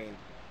the screen.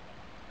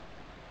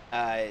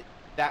 That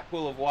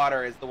pool of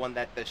water is the one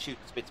that the chute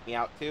spits me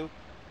out to.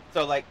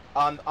 So, like,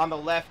 on the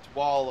left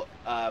wall,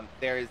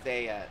 there is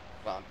a...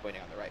 well, I'm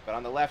pointing on the right, but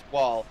on the left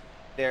wall,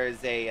 there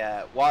is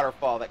a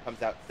waterfall that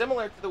comes out,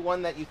 similar to the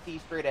one that you see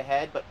straight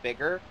ahead, but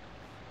bigger,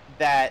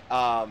 that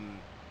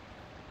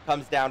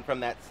comes down from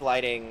that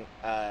sliding...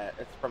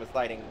 from a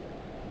sliding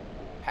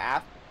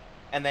path.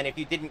 And then if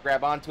you didn't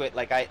grab onto it,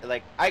 like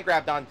I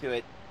grabbed onto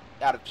it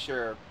out of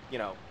sheer, you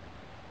know,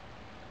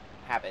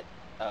 habit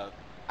of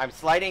I'm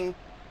sliding,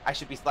 I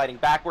should be sliding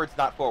backwards,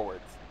 not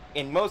forwards.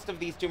 In most of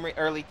these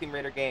early Tomb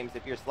Raider games,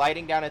 if you're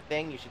sliding down a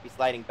thing, you should be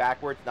sliding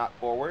backwards, not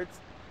forwards,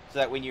 so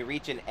that when you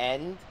reach an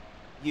end,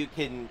 you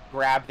can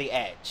grab the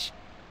edge.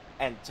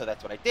 And so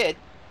that's what I did.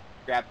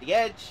 Grabbed the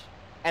edge,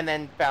 and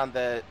then found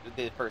the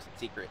first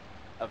secret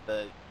of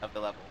the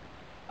level.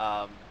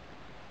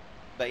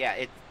 But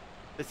yeah,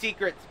 the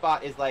secret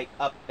spot is, like,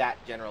 up that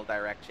general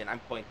direction. I'm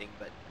pointing,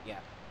 but, yeah.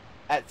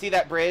 See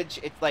that bridge?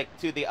 It's, like,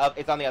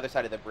 it's on the other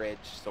side of the bridge,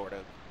 sort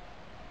of.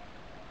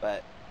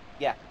 But,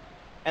 yeah.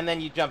 And then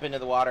you jump into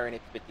the water, and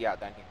it spits you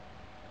out down here.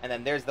 And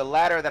then there's the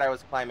ladder that I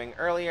was climbing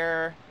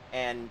earlier,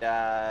 and,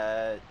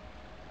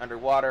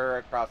 underwater,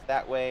 across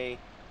that way.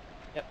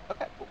 Yep,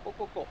 okay,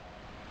 cool.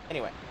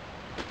 Anyway,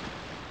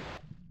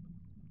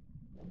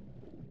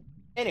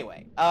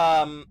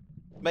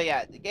 but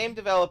yeah, the game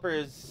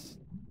developers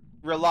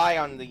rely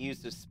on the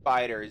use of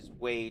spiders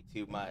way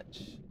too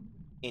much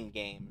in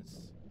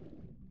games.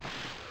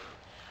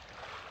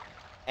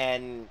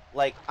 And,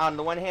 like, on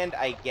the one hand,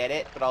 I get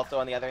it, but also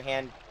on the other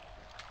hand,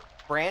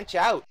 branch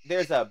out.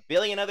 There's a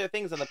billion other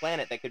things on the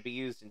planet that could be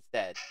used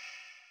instead.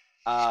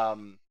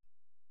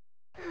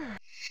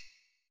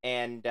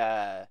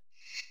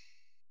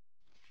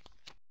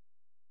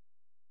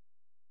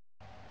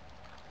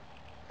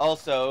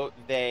 Also,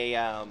 they,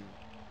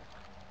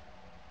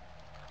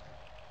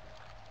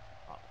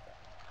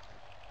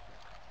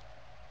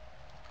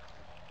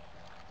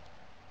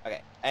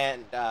 okay,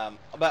 and,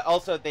 but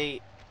also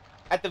they,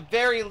 at the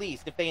very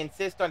least, if they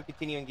insist on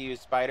continuing to use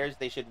spiders,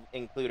 they should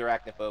include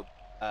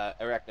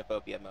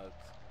arachnophobia modes.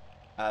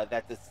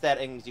 That's the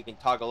settings you can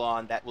toggle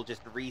on that will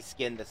just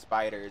reskin the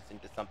spiders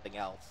into something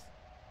else.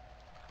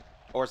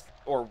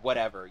 Or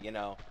whatever, you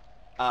know.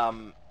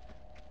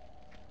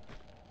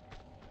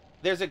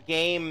 There's a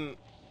game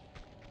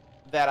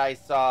that I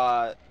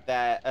saw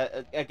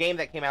that, a game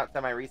that came out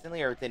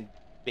semi-recently, or it's in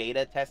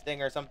beta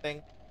testing or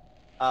something,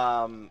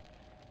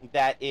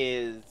 that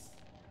is,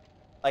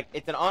 like,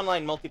 it's an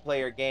online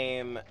multiplayer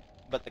game,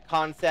 but the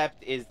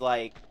concept is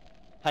like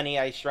Honey,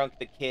 I Shrunk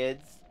the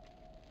Kids.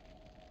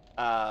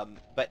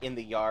 but in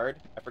the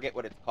yard. I forget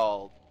what it's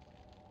called.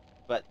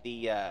 But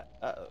the,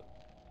 uh-oh.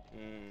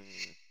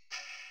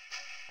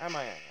 Am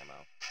I on ammo?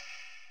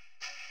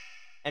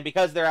 And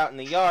because they're out in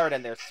the yard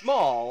and they're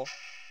small,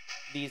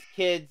 these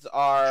kids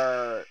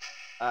are,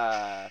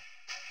 I'm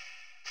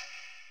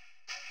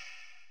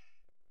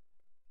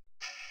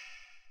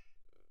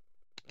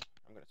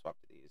gonna swap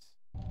to these.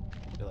 I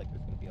feel like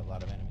there's gonna be a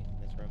lot of enemies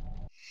in this room.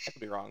 I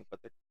could be wrong, but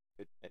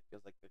it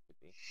feels like there could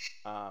be.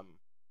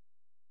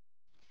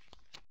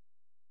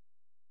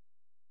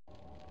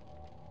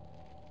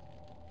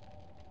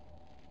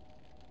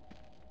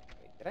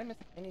 Wait, did I miss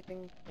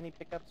anything? Any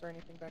pickups or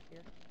anything back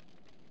here?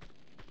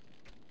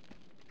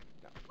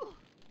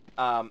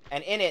 No.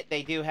 And in it,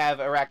 they do have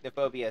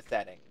arachnophobia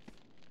settings,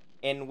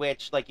 in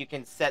which, like, you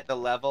can set the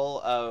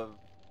level of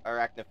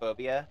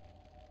arachnophobia,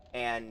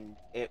 and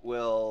it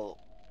will,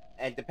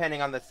 and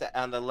depending on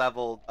the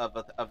level of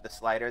the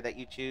slider that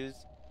you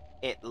choose,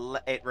 it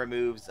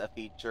removes a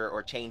feature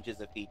or changes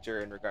a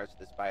feature in regards to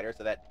the spider,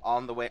 so that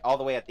all the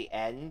way at the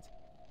end,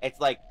 it's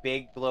like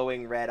big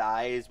glowing red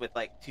eyes with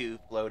like two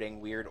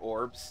floating weird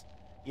orbs,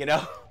 you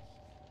know.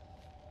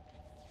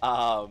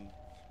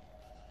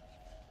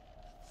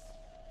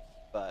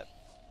 But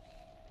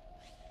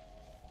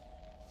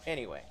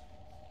anyway,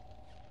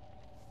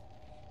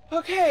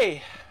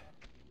 okay.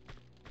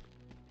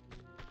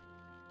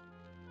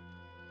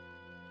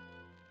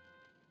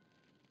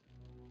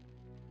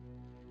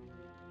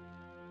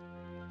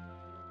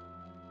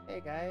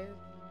 Hey guys,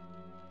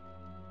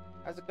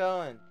 how's it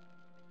going?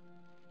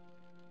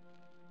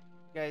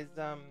 You guys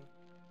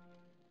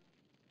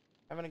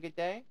having a good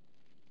day?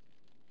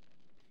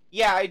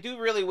 Yeah, I do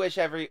really wish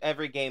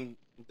every game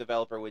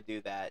developer would do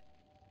that.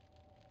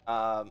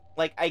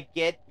 Like, I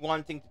get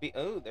wanting to be.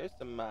 Oh, there's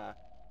some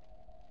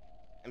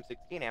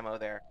M16 ammo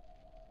there.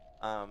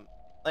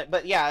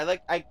 But yeah,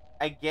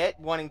 I get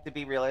wanting to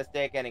be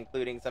realistic and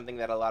including something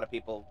that a lot of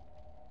people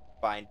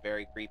find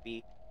very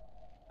creepy,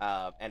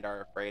 and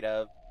are afraid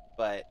of.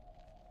 But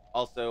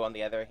also, on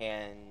the other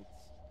hand,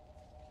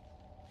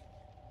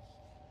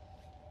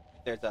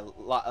 there's a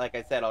lot. Like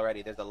I said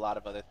already, there's a lot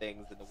of other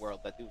things in the world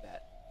that do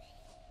that.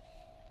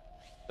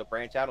 So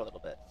branch out a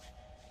little bit.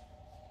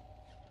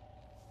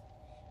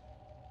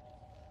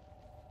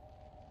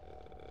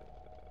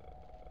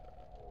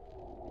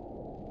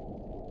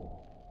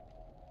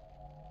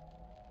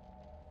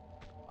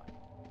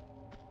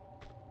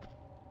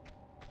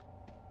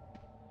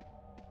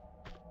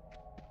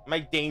 My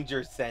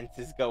danger sense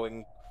is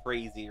going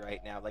crazy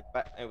right now. Like,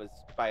 it was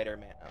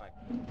Spider-Man. I'm like,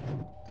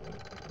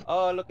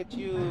 oh, look at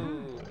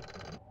you.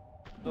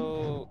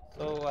 So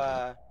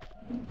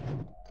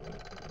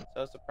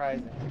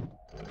surprising.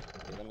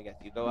 Okay, let me guess.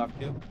 You go off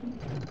too?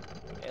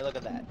 Hey, look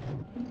at that.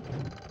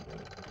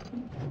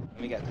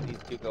 Let me guess. These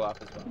two go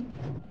off as well.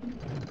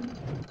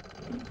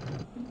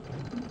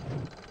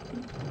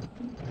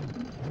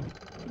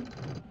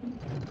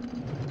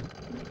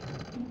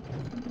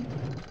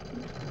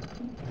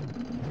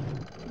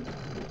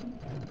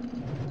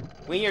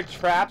 When your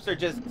traps are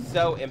just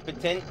so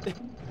impotent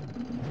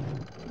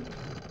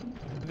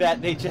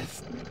that they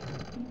just...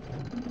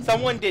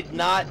 Someone did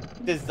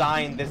not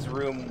design this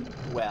room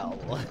well.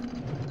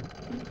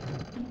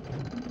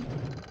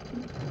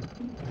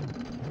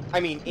 I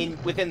mean,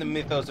 within the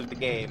mythos of the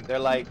game, they're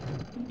like,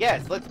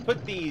 yes, let's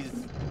put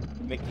these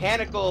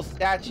mechanical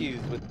statues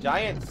with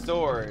giant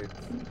swords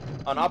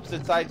on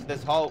opposite sides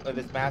of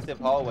this massive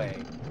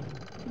hallway,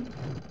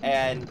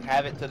 and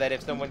have it so that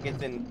if someone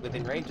gets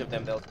within range of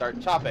them, they'll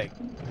start chopping.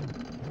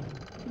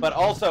 But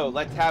also,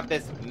 let's have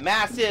this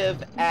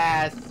massive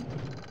ass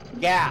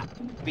gap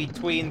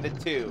between the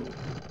two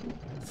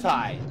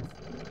sides,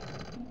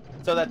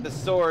 so that the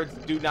swords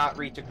do not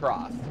reach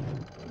across.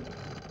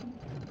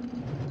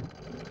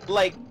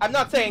 Like, I'm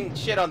not saying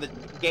shit on the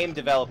game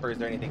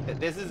developers or anything.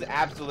 This is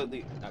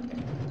absolutely...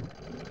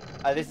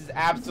 Okay. This is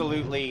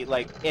absolutely,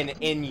 like, an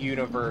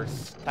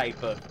in-universe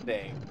type of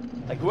thing.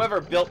 Like, whoever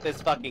built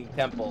this fucking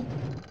temple...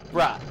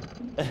 Bruh.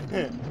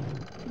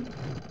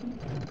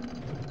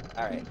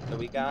 Alright, so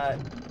we got...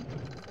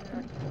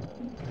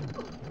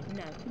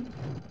 No.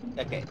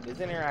 Okay, this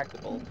is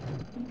interactable.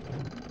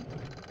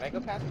 Can I go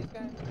past these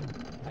guys?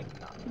 I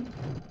cannot.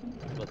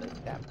 Will they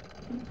stab me?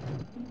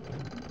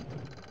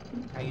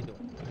 How you doing?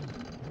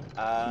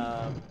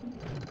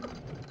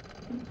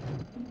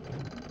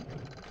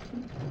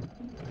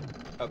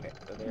 Okay,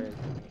 so there is...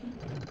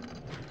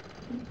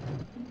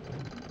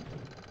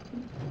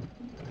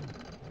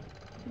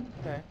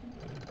 Okay.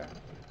 Okay.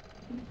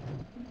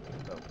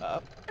 Go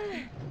up.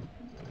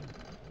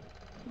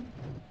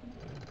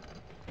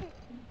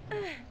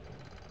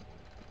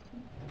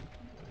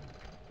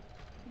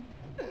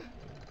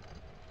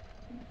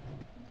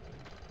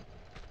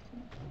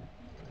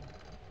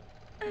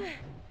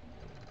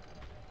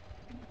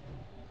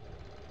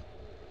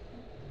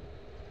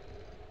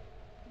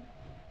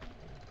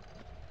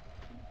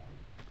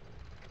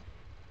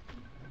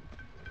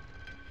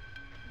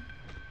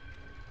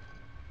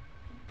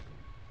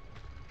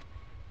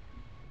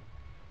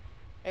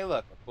 Hey,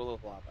 look, a pool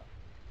of lava.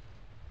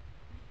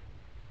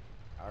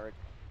 Alright.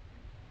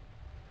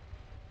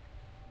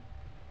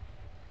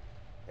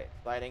 Okay,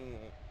 sliding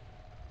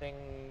thing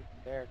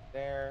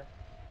there.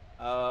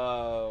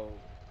 Oh,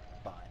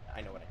 fine.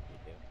 I know what I need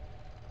to do.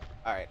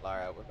 Alright,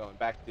 Lara, we're going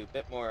back to a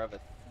bit more of a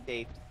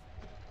safe,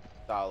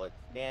 solid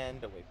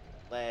stand away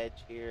from the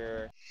ledge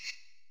here.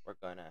 We're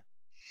gonna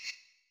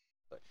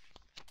push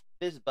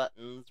fizz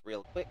buttons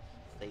real quick.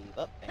 Save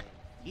up and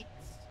yeet.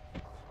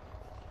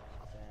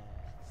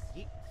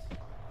 Yeet.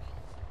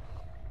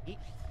 Yeet.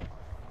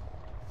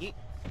 Yeet.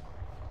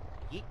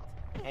 Yeet.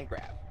 And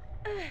grab.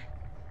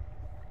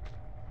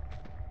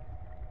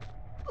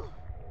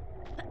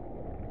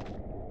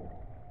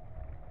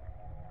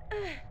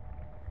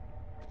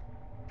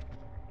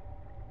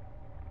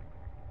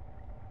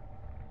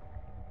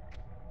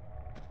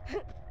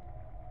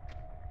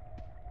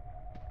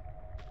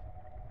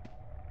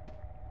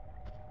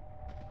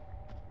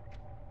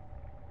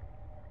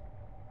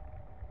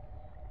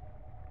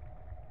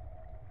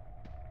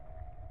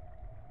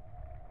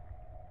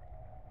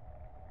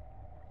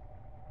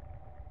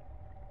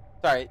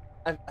 Sorry,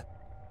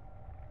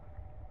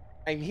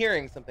 I'm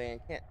hearing something. I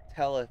can't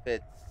tell if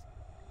it's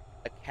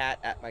a cat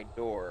at my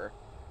door.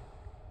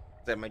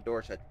 Because I have my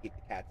door shut to keep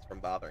the cats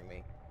from bothering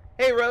me.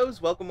 Hey,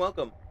 Rose, welcome,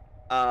 welcome.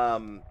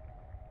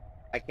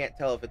 I can't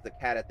tell if it's a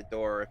cat at the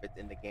door or if it's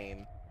in the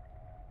game.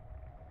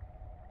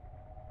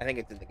 I think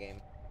it's in the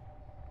game.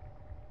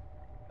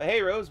 But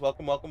hey, Rose,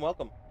 welcome, welcome,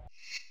 welcome.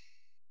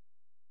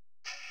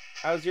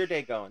 How's your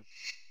day going?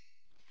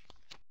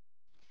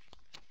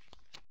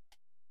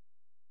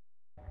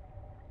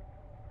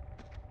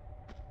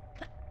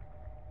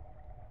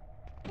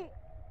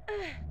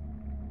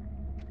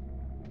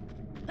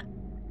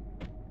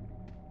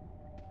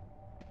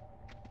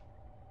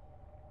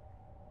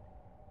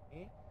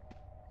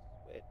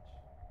 Switch.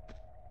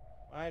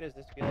 Why does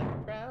this feel like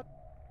a trap?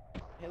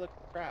 Hey, look,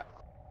 a trap.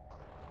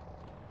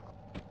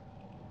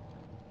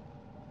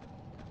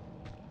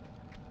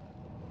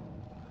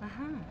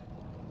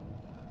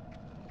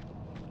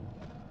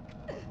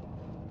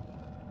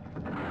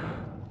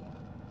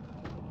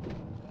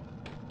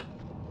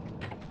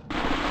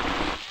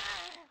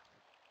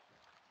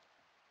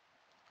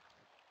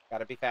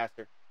 Gotta be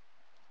faster.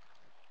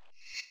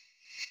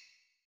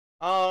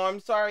 Oh, I'm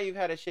sorry you've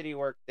had a shitty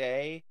work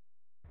day.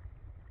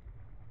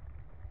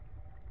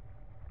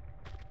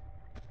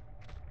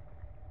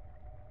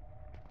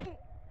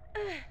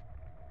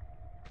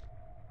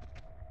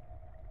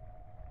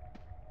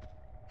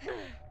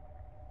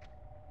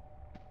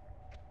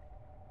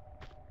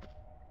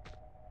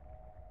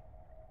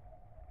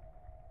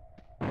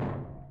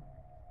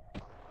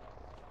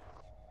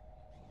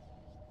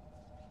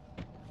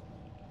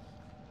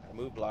 Gotta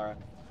move, Lara.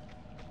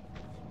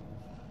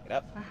 Get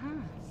up.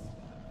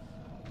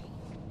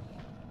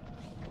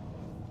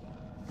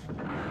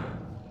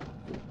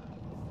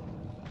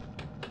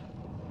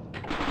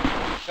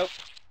 Nope.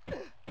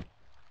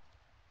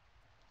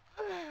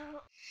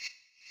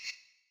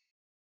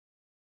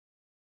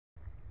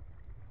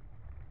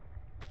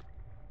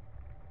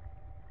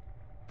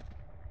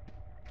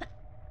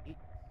 Eat.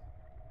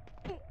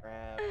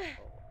 Grab.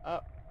 Pull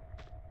up.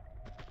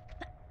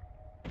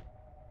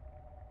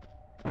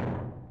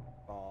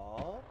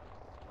 Fall.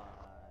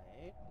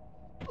 Slide.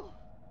 Oops.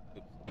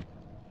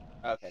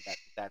 Okay,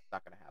 that's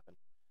not gonna happen.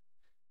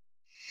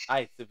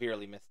 I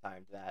severely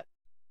mistimed that.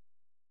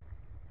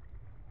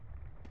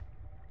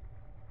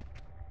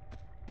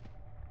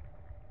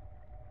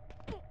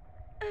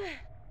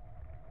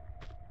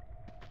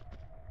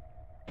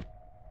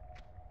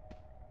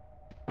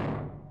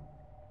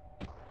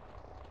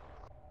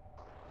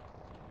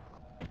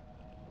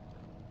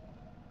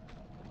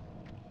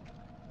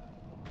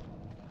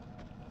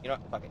 You know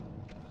what? Fuck it.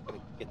 I'm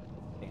gonna get this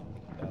damn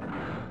thing going.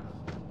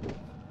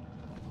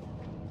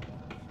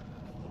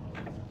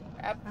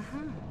 Grab.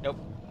 Nope.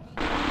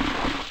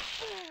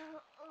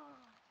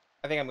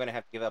 I think I'm gonna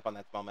have to give up on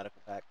that small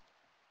medical pack.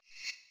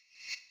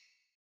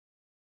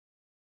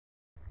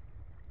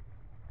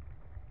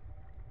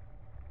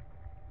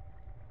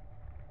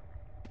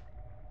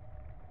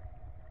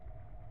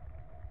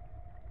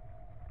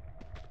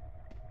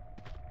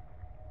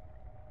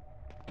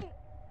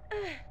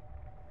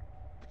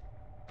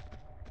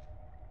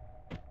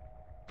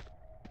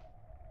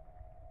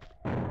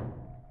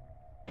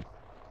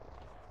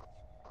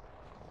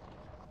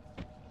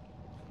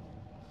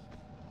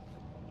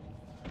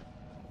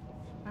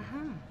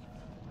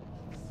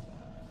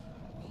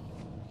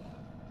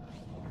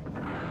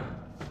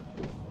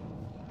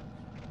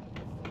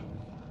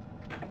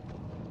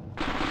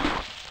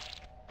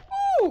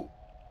 Woo!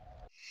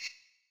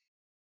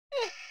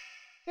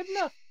 Good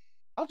enough.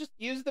 I'll just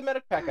use the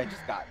medic pack I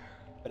just got.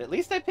 But at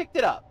least I picked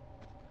it up.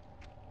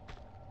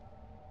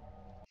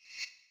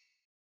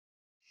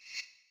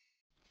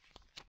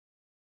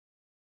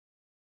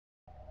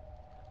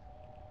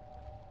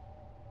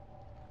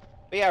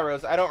 But yeah,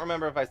 Rose, I don't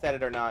remember if I said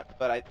it or not,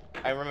 but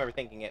I remember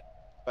thinking it.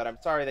 But I'm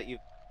sorry that you've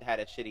had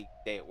a shitty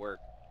day at work.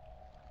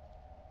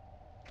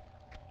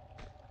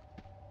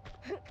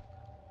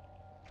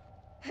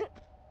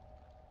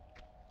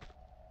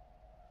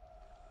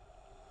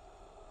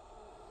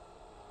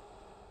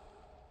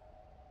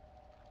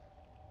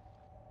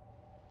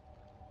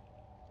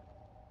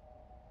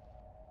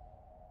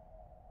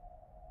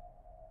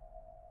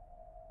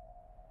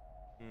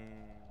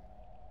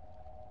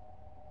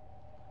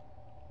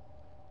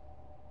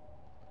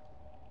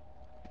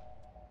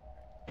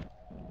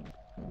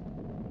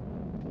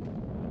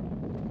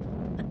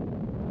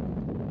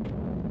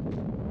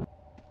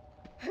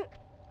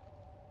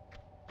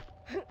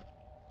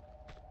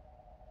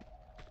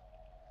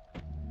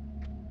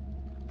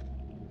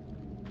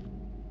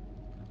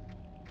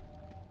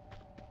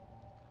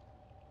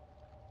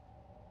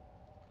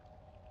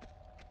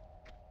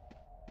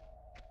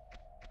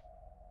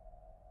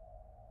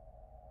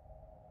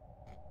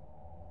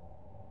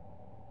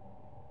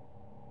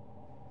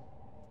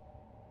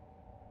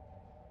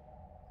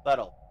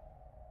 Subtle.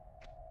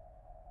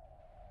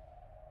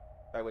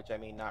 By which I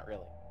mean not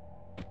really.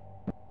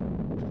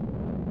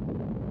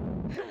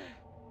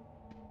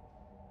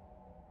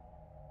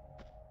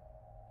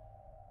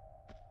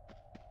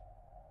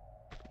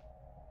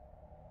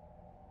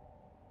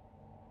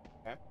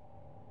 Okay.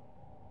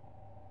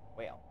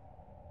 Well.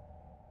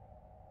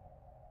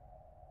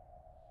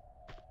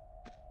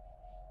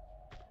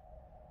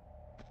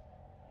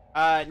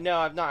 No,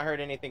 I've not heard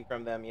anything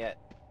from them yet.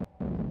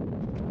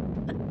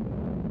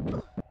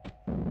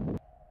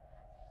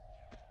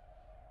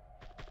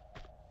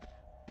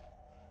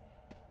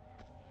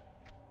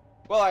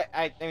 Well,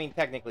 I mean,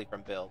 technically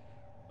from Bill,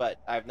 but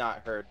I've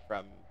not heard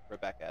from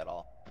Rebecca at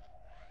all.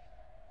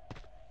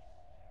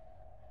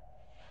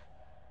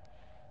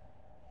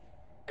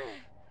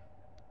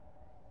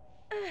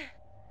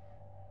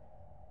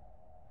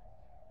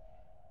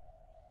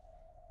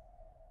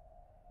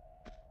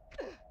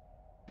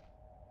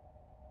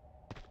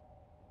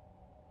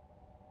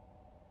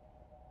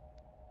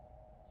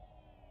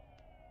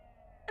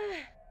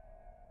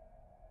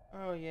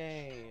 Oh,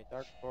 yay.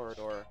 Dark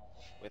corridor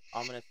with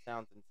ominous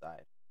sounds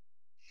inside.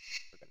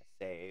 We're gonna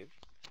save.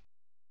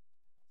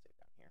 Save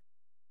down here.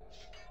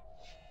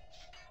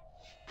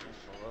 And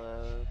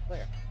we'll,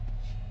 Claire.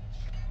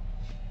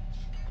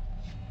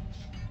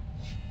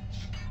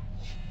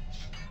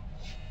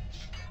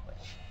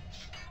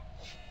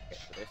 Okay,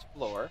 so there's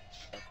floor.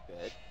 That's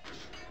good.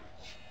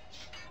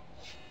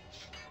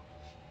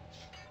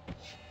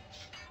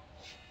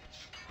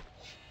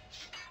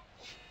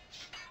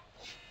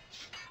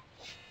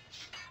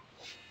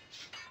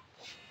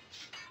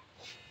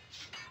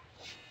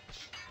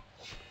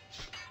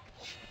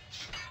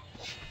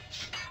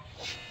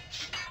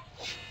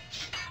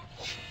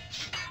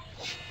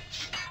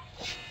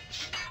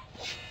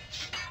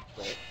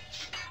 Switch.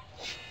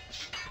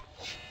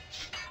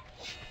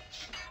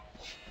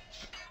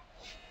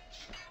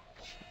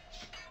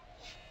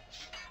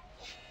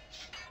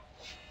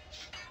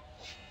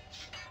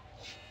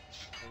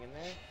 Anything in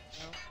there?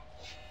 No?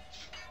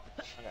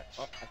 Okay,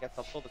 well, I guess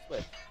I'll pull the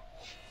switch.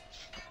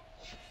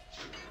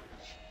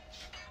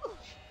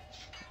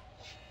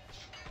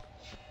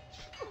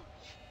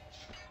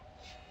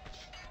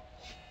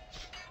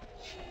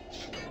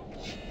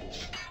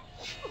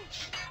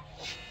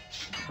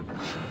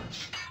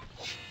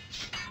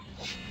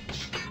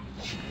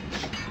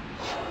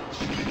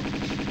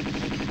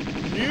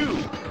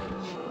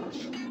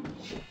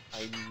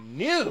 I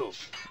knew!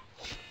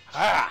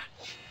 Ha!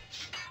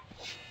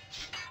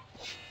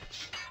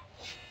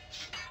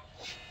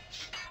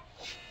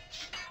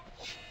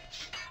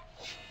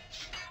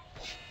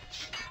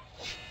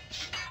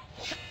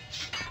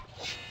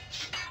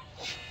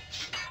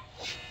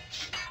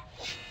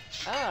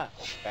 Ah,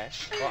 okay.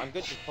 Well, I'm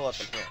good to pull up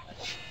in here then.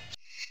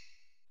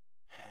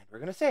 And we're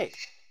gonna save,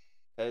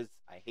 because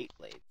I hate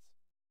blades.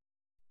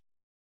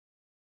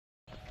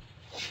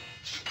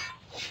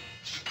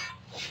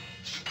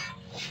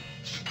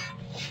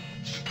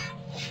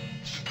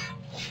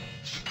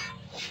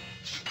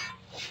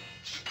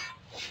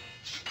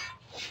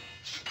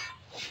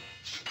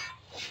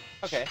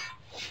 Okay.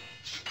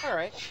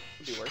 Alright.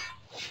 Could be worse.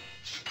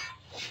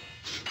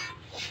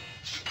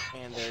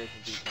 And there is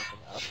indeed something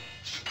up.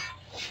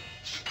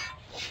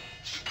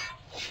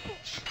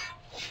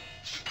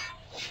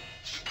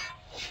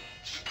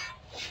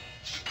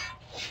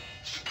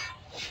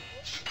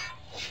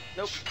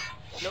 Nope.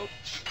 Nope.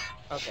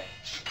 Okay.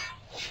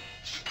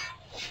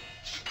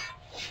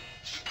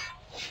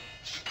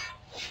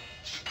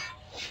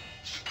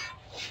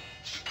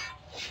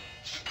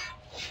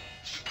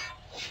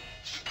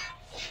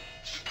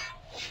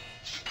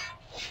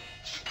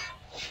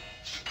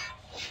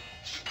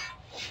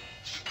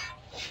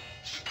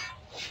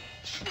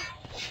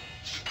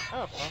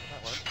 Oh, well,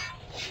 that worked.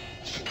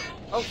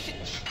 Oh, shit!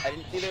 I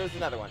didn't see there was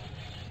another one.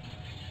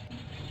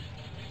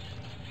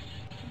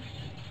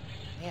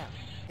 Damn.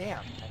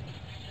 Damn.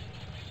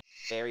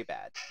 Very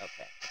bad.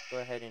 Okay, let's go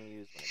ahead and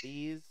use one of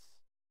these.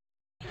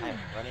 I'm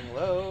running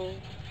low.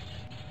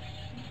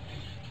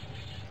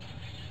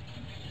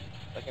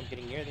 Like I'm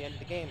getting near the end of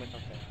the game or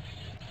something.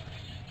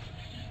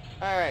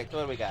 Alright, so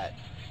what do we got?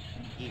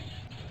 Eat.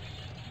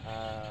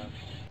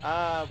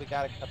 We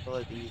got a couple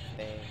of these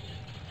things.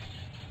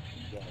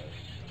 Yay.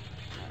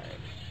 Alright.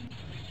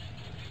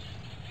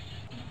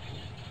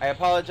 I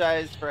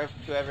apologize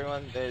to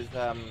everyone. There's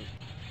some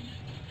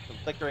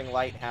flickering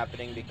light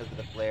happening because of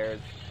the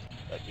flares,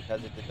 but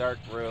because it's a dark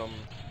room,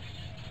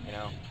 You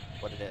know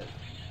what it is.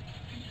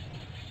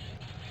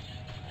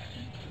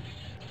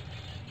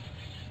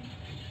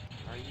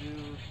 Are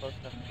you close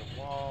enough to the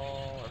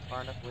wall or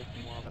far enough away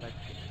from the wall that I can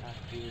get past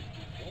you and be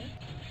safe?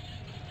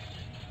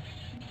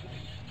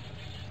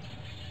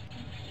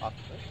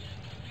 Possibly.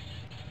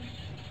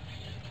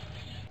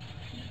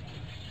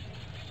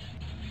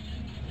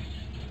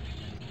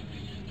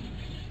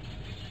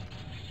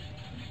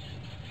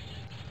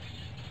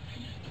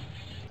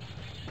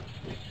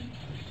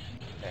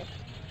 Okay.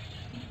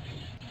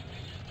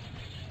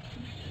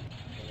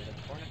 Into the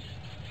corner.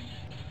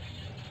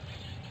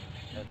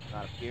 Does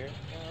not appear, so.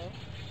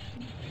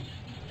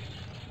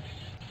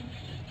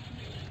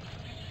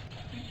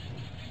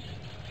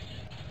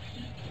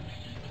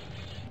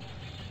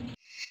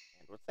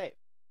 And we'll save.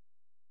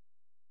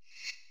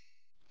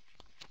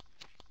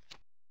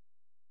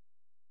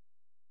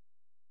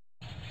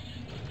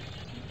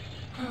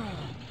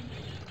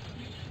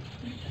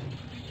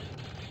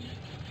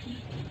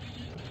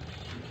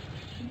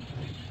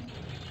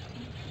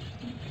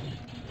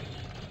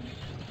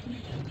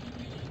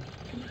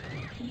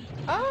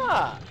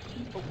 Ah!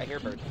 Oh, I hear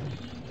birds.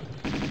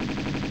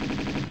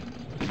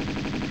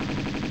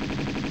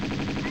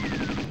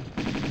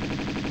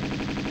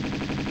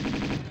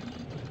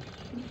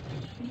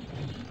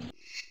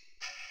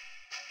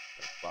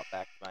 Swap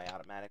back to my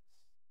automatics.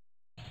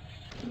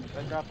 Did I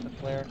drop the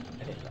flare?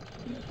 I didn't drop the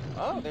flare.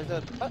 Oh, there's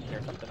a button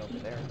or something over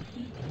there.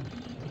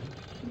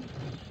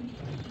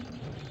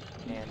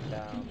 And,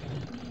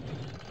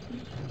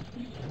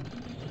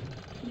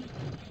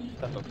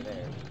 stuff over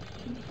there.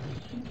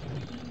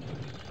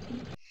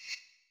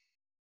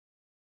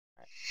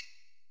 Alright.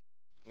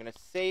 I'm gonna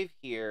save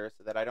here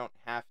so that I don't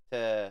have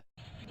to...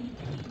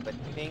 But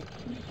I think...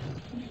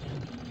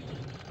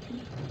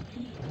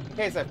 In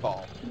case I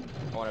fall,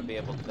 I want to be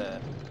able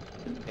to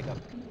just pick up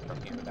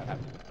from here without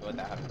having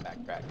to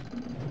backtrack.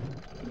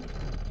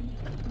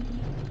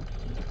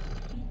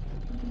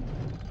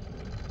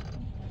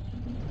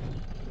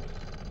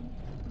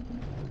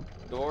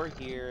 Door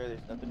here,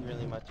 there's nothing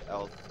really much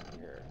else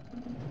here.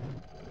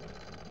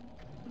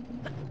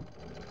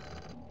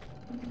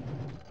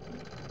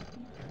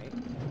 Alright.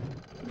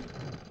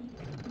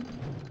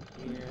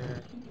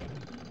 Here.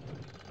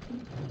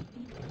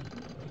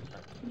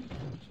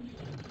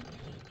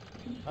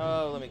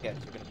 Oh, let me guess,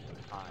 you're gonna be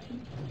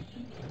behind.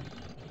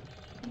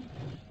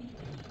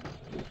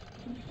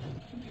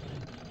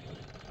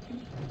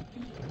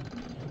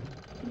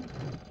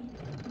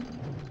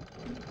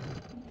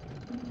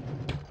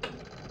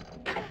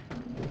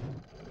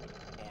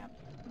 Damn.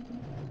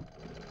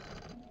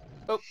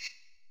 Oh,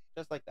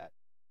 just like that.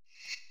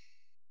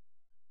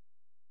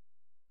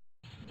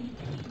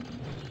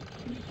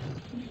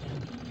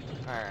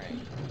 Alright,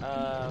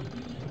 I'm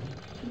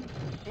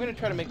gonna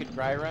try to make a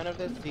dry run of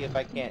this, see if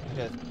I can't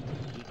just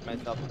eat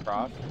myself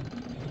across.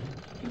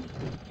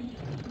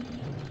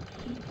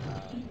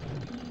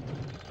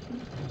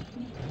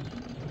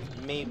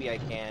 Maybe I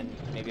can.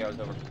 Maybe I was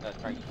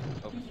trying to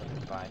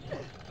oversimplify.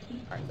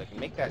 Alright, so I can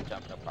make that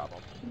jump, no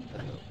problem.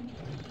 Let's go.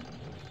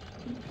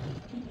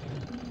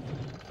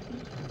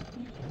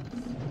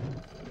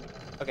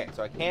 Okay,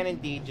 so I can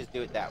indeed just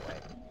do it that way.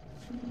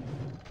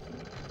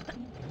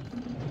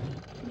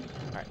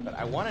 Alright, but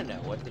I want to know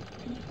what's in here.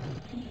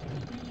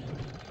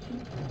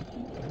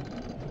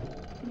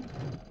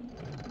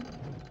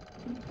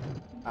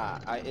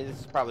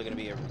 This is probably going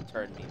to be a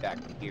return me back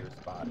to here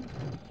spot.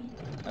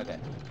 Okay.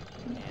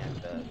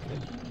 And, switch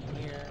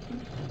here.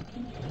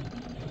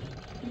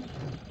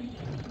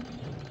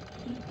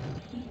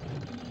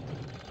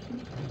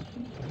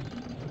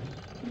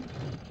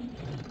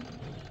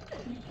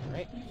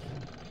 Alright.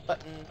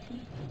 Button.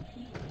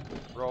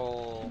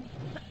 Roll.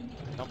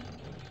 Jump.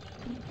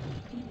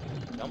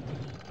 Jump.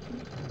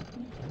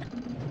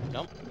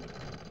 Jump.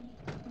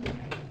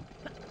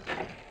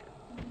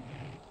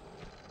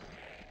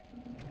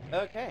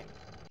 Okay.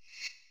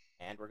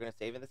 And we're going to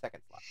save in the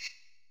second slot.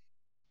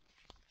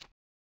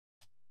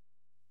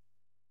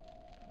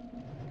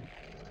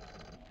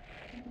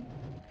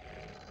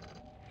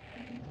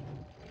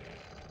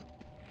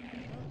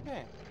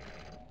 Okay.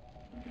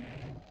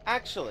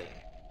 Actually,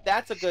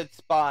 that's a good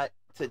spot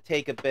to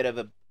take a bit of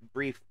a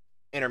brief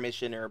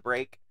intermission or a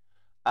break.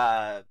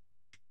 I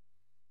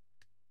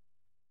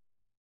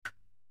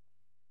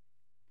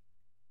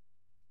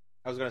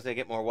was going to say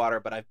get more water,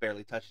 but I've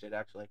barely touched it,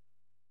 actually.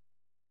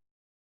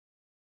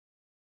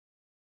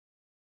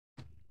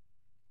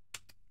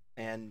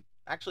 And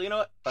actually, you know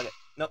what? Fuck it.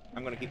 Nope,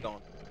 I'm going to keep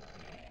going.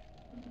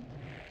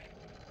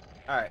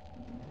 Alright,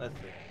 let's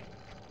see.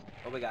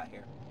 What we got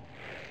here?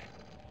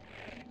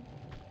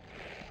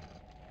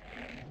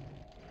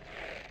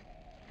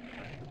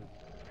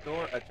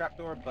 Door, a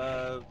trapdoor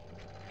above.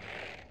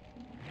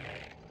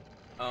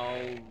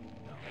 Oh no.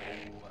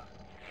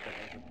 That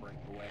doesn't break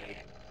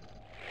away.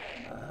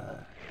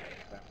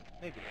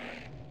 Maybe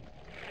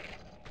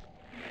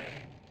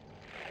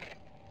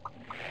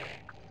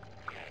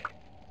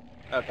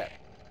not. Okay.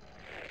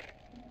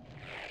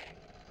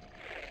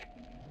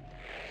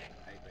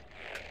 I agree.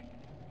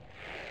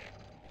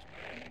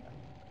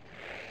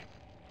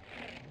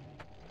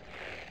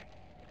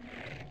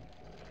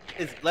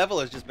 His level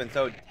has just been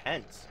so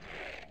intense.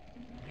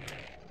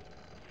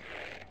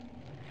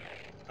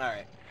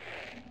 Alright.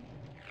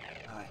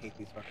 Oh, I hate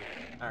these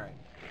fuckers. Alright.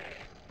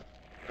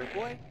 Brick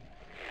boy?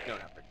 No,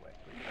 not brick boy.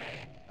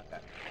 Okay.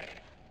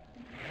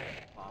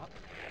 Pop.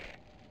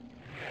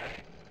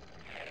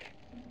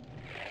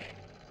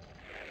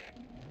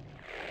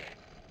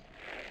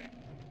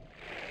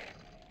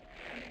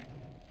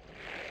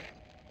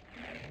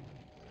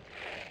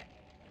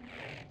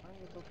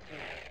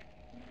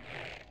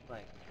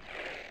 Like.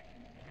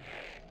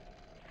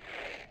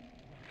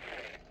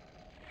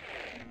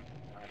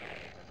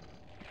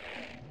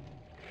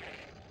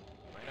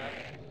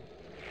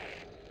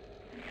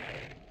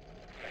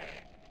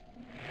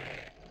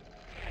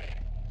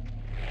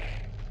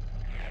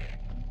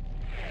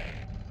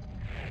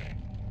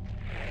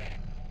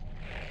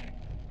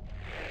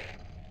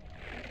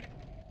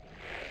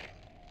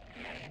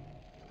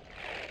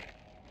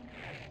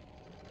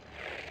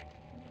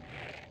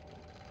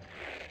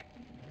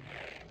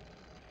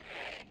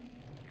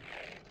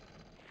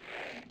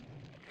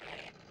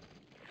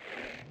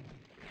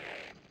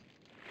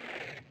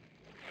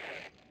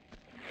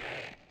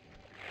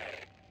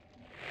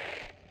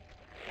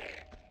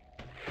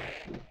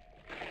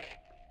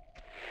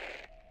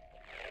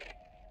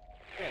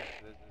 Okay,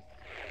 so this is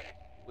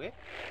switch.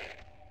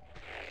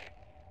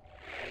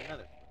 And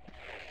another switch.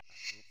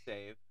 Let me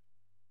save.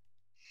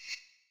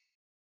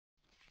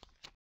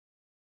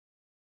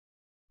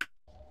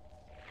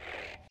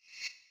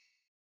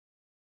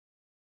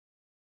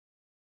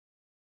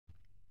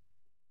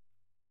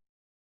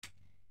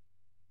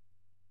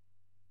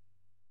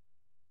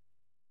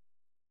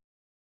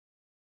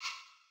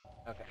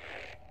 Okay.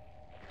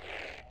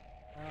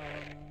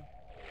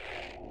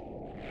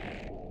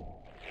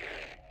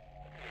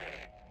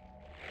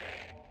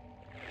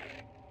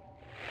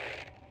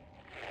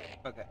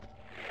 Okay.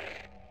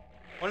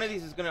 One of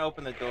these is going to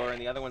open the door, and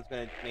the other one's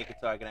going to make it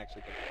so I can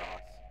actually get across.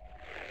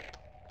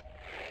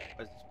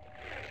 What is this?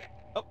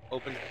 Oh,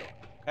 opens the door.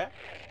 Okay.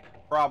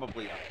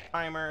 Probably on a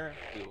timer.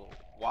 We will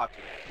watch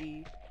and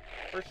see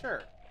for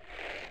sure.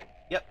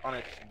 Yep, on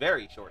a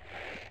very short timer.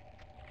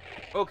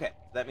 Okay,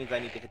 so that means I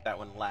need to hit that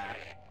one last.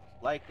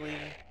 Most likely.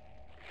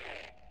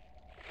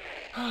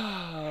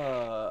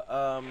 Let's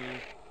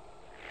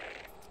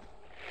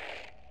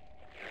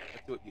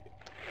see what you do.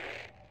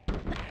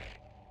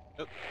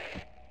 Nope.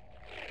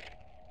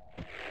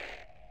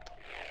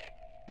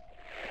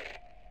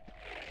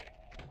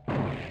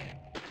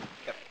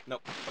 Yep,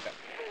 nope, okay.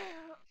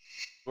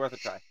 Worth a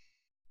try.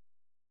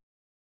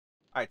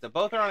 Alright, so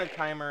both are on a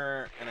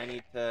timer, and I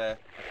need to...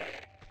 Okay.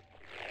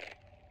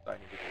 So I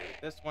need to do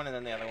this one, and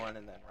then the other one,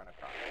 and then run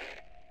across.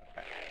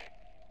 Okay.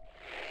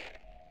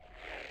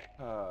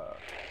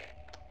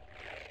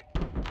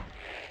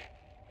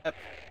 Yep.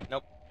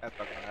 Nope, that's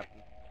not gonna happen.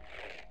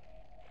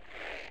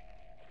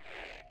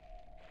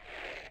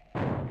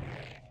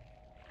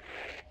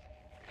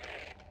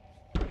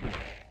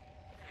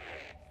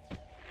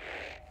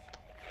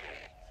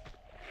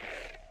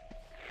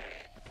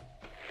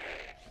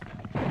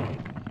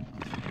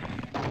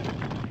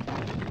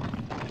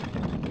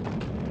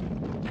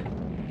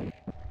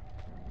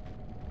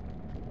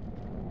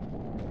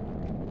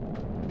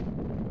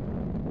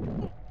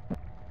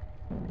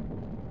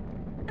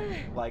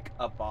 Like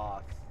a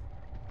boss.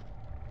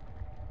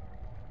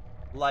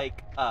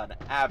 Like an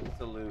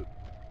absolute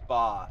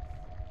boss.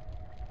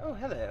 Oh,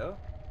 hello.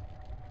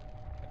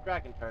 A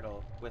dragon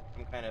turtle with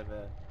some kind of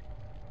a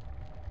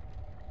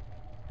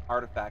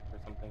artifact or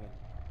something in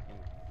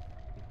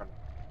front of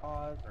its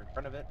paws, or in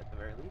front of it at the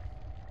very least.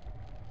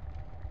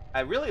 I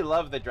really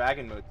love the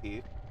dragon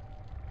motif.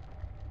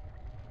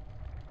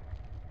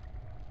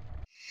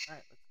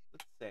 Alright,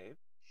 let's save.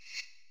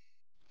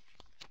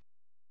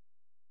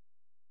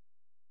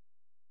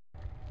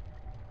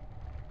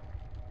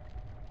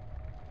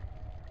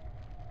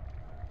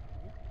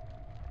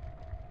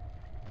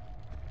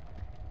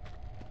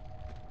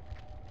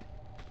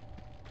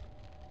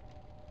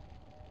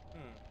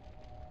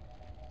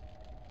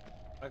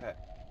 Okay.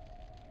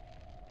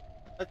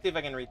 Let's see if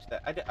I can reach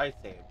that. I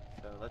saved,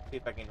 so let's see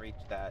if I can reach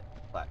that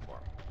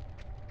platform.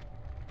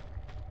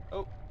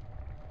 Oh.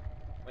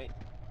 Wait.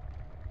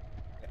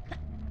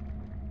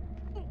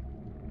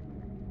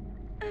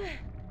 Okay.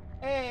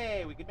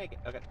 Hey, we can make it.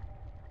 Okay.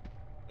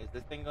 Is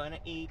this thing going to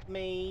eat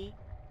me?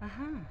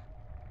 Uh-huh.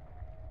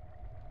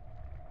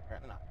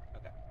 Apparently not.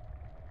 Okay.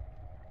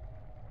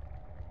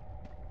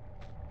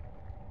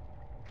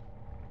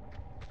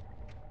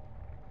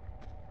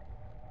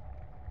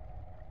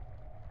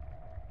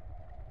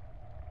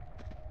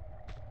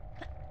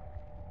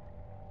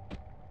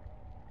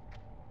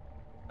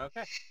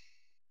 Okay.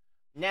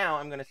 Now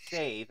I'm going to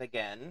save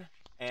again,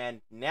 and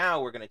now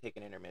we're going to take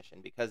an intermission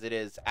because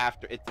it's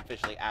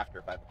officially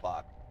after 5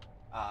 o'clock.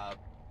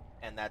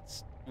 And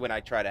that's when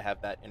I try to have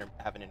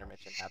an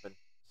intermission happen.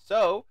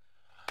 So,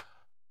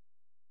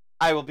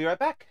 I will be right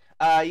back.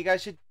 You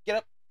guys should get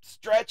up,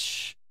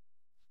 stretch,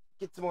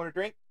 get some more to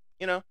drink,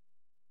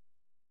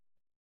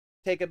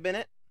 take a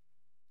minute,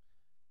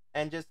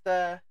 and just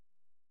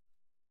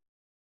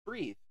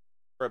breathe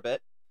for a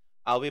bit.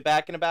 I'll be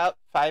back in about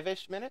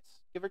 5-ish minutes,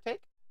 give or take.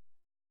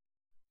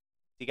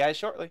 See you guys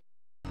shortly.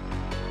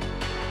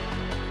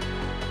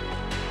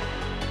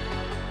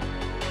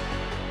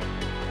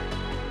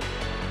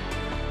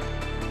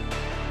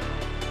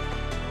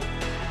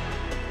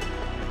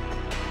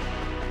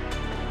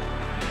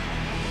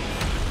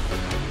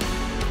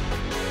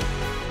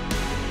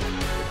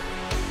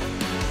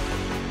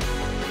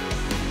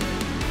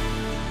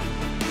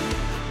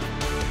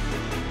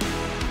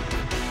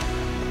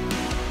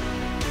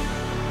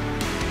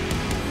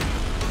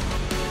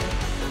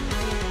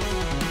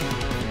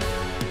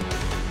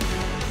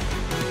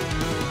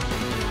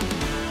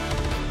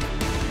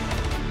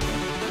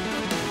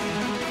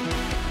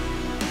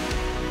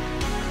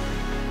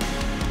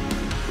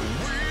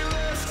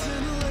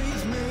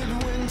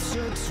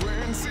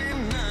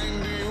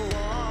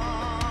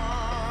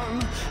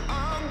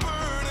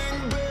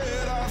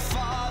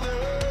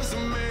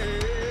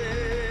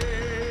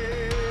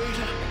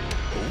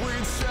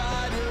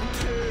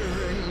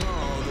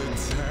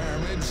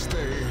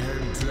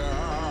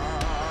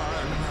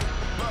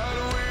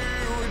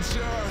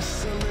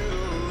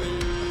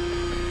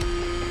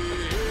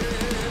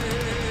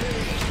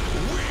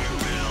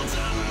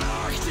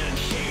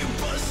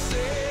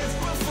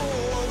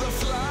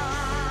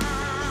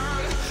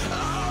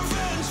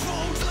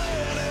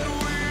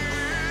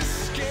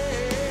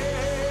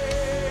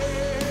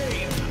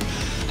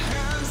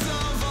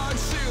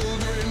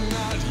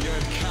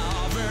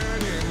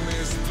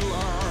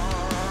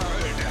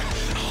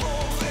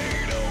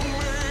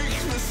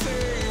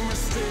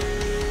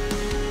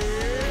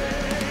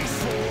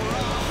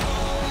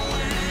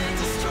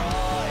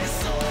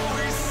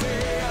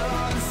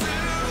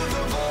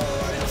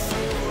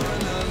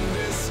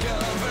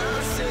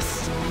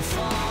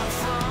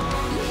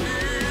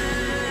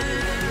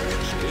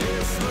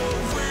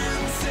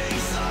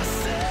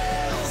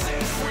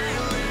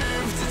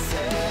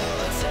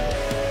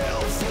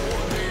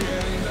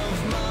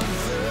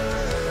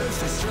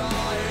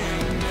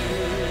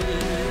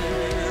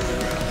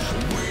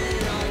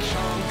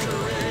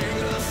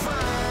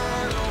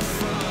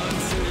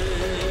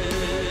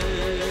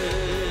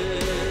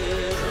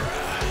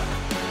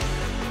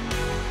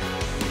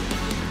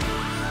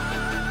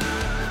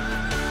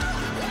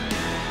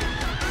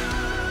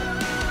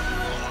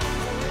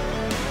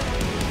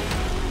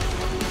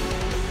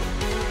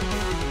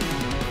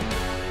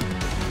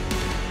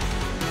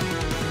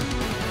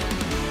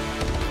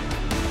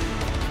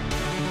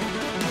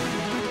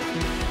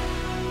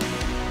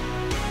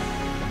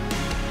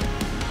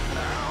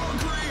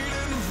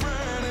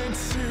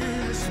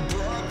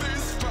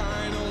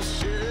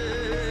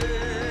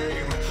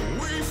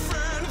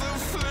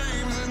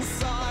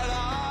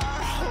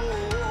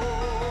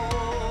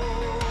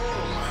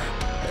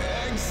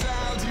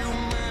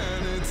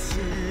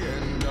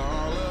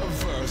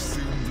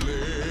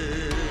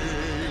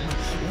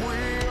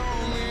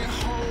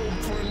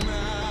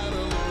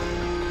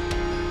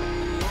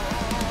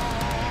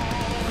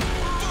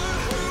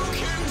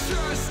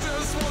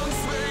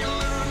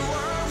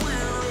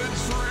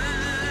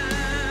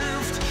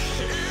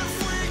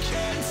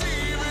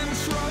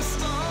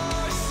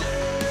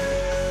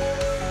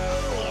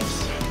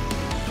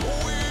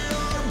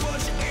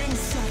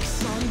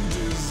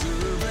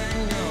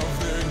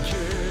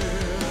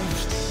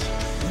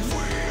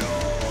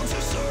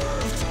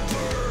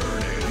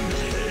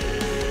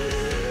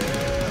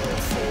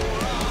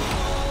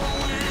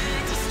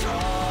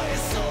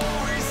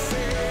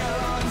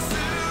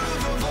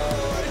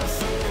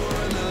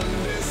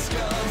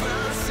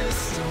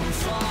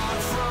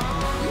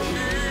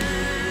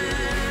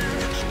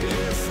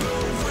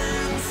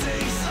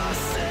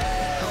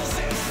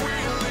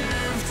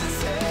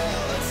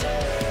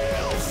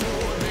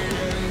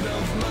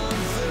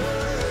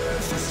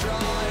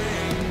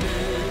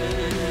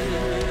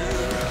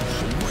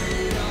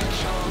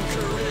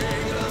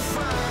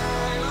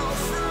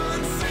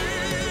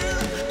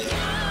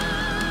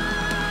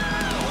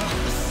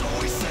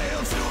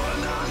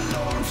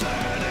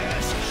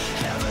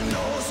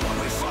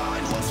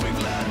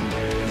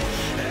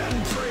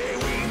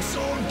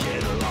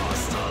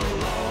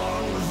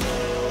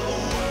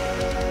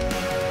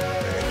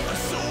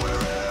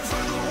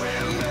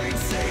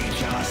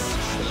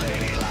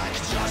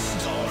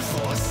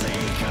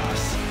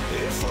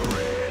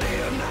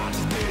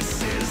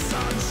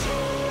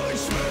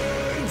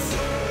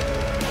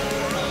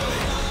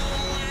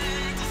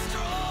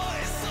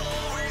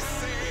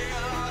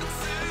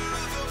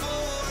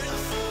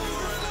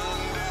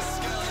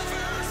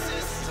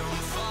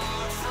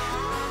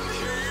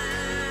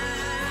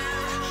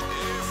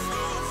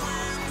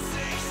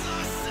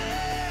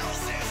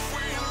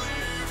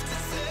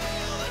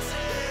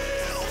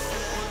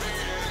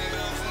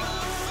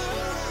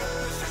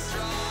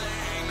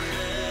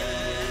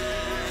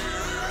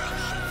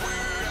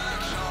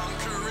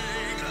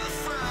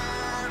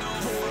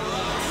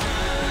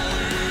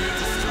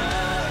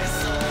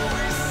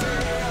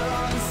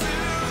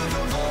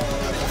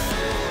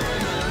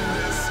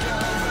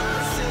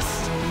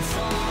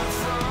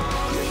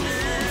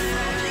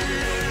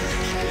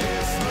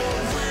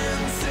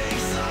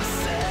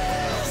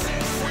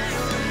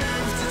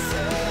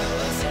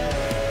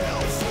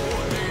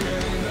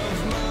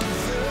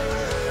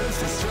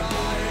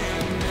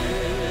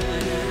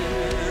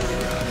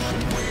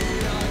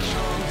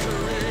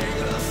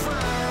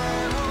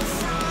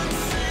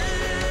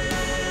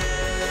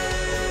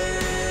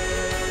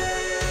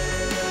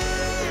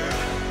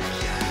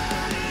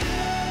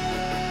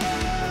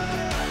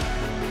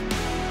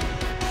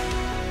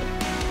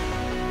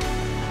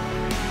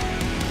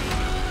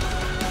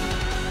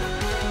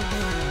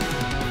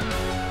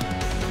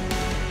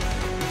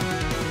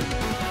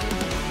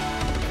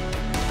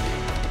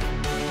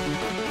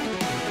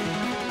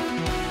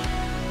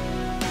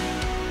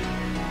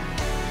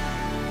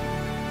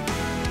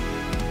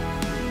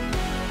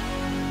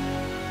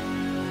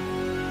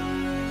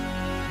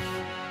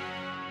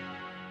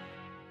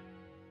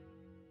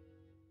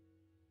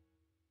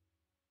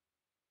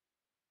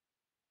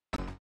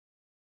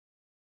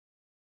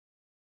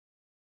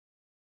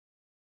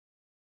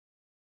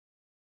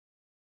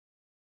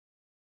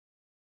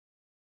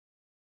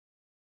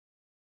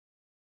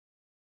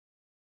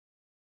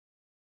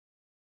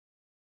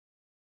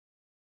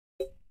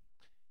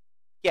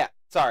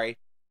 Sorry.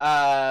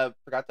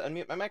 Forgot to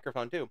unmute my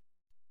microphone too.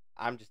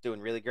 I'm just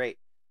doing really great.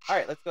 All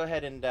right, let's go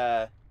ahead and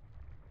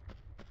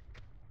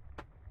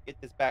get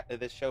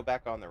this show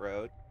back on the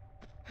road.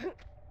 Oops.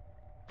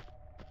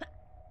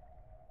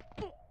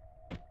 Do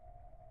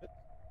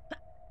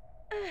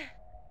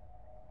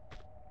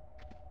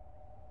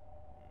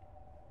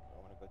I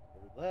want to go to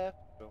the left?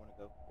 Do I want to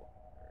go forward?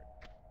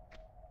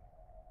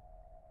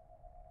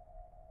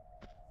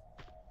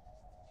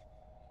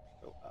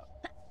 Go up.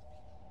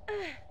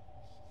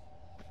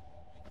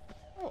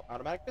 Oh,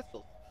 automatic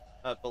pistols.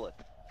 Bullets.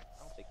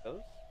 I'll take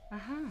those.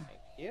 Thank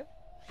you.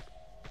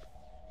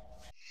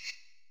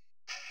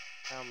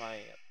 How am I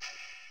up?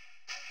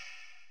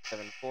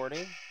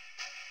 740.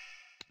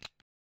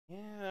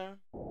 Yeah.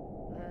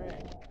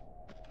 Alright.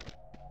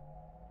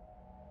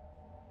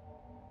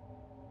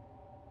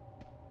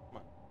 Come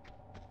on.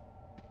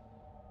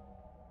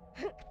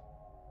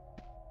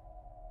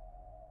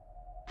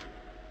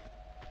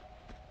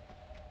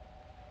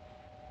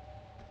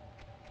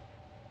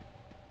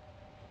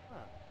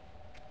 Huh.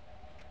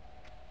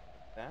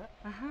 Like that.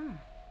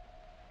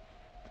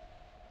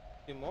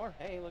 Two more.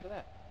 Hey, look at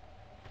that.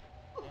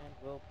 And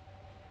we'll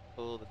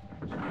pull the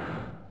switch.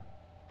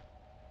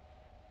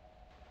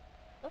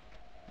 Oh,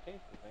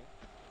 change the thing.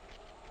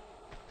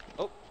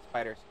 Oh,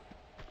 spiders.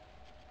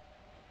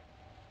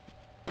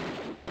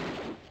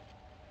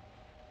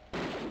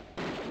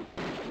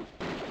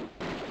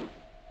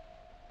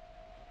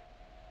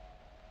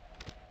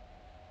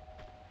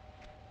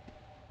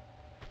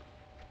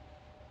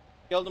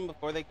 Killed them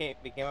before they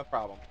became a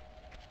problem.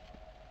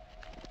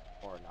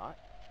 Or not.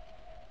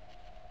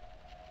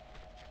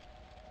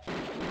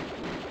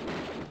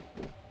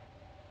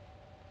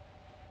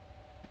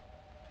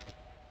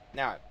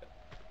 Now I've killed.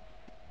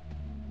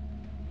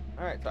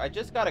 Alright, so I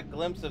just got a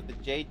glimpse of the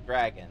Jade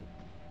Dragon.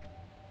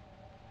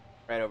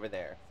 Right over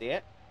there. See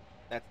it?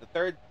 That's the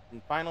third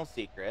and final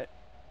secret.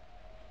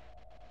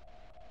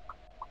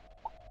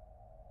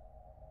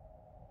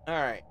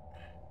 Alright.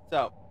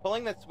 So,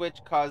 pulling the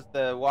switch caused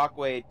the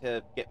walkway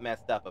to get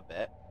messed up a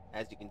bit,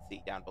 as you can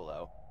see down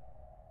below.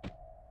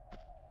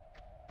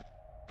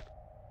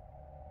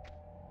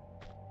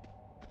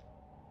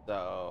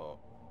 So,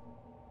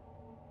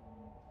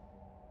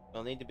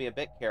 we'll need to be a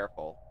bit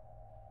careful.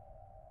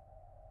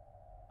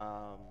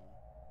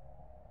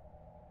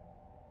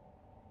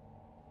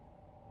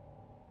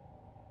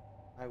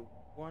 I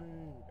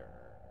wonder...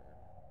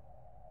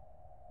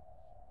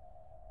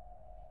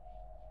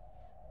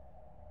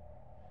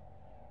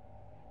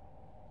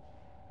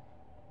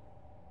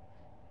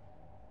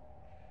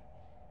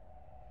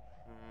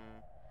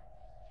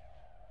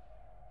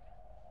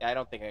 Yeah, I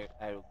don't think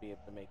I will be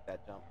able to make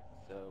that jump,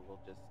 so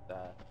we'll just,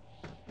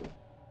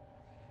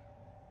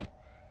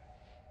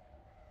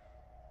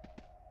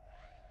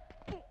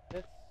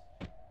 this...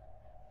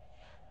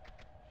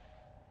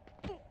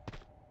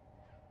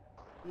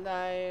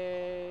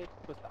 Light...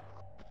 Twist off.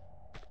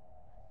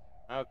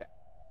 Okay.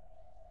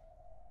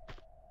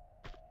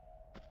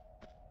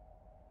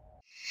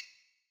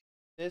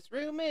 This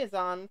room is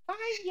on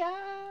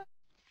fire!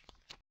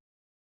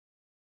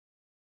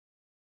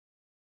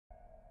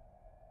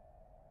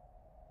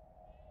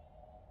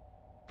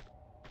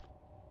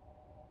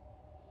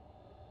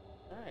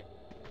 Alright.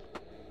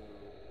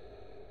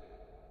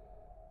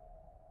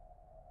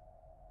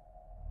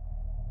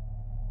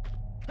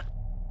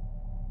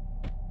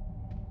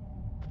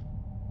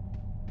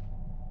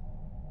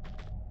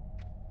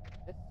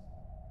 This.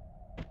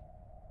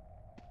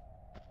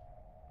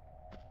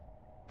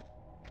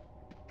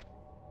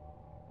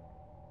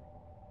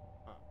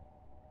 Huh.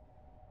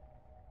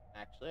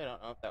 Actually, I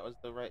don't know if that was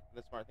the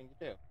smart thing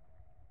to do.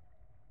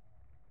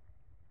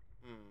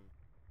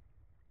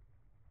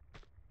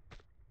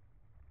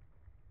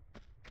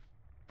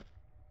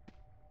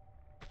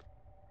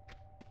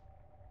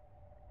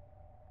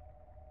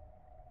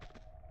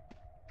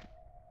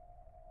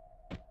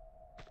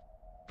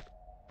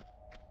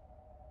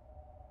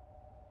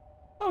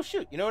 Oh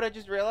shoot, you know what I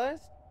just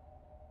realized?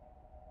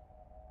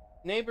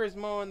 Neighbors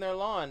mowing their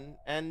lawn,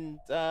 and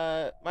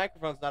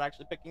microphone's not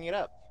actually picking it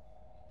up.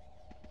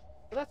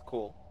 So that's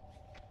cool.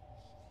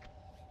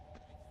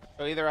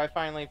 So either I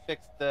finally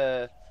fixed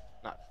the...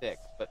 Not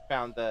fixed, but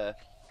found the...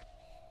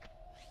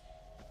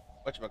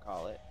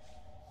 Whatchamacallit.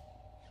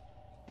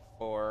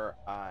 Or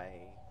I...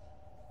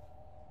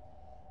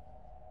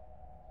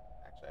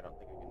 Actually, I don't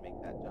think I can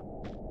make that jump.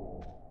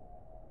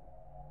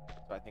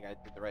 So I think I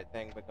did the right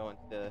thing by going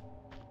to the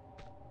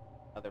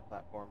other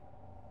platform.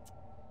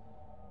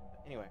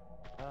 But anyway,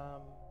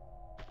 alright.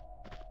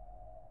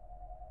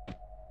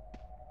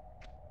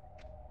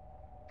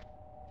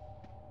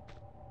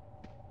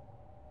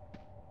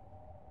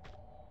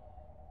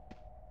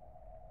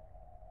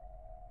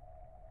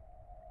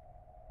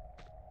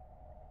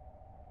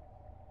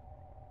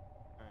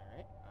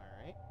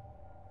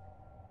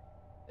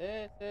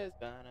 This is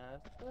gonna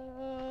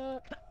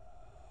suck.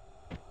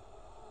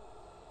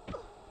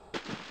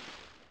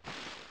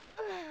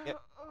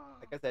 Yep,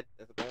 like I said,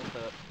 it's going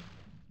to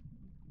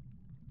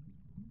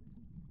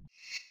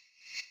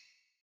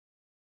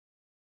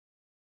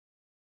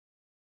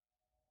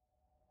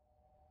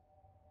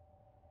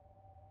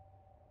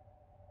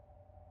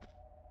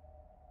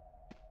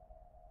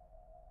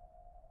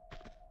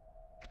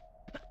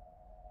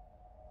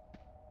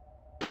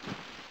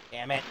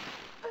Damn it.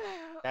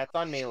 That's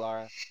on me,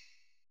 Laura.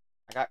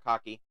 I got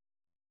cocky.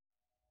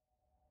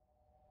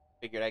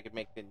 Figured I could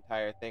make the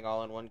entire thing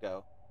all in one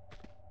go.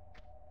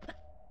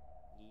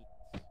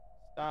 Yeet.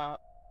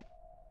 Stop.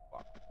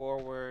 Walk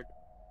forward.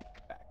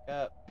 Back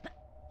up.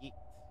 Yeet.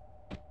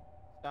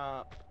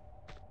 Stop.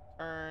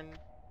 Turn.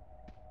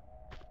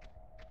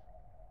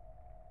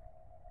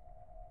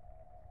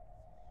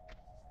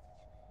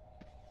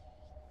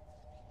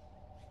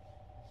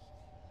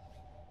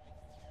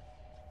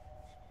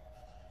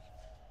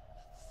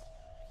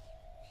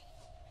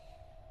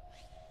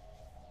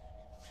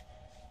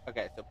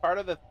 Okay, so part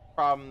of the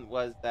problem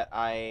was that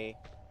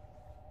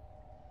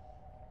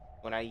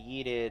when I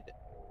yeeted,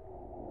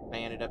 I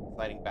ended up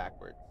sliding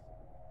backwards.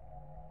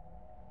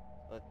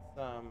 Let's,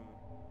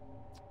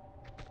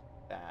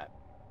 that.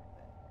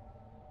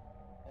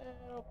 A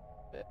little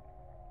bit.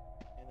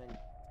 And then...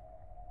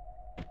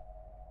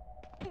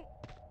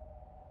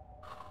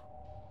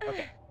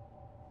 Okay.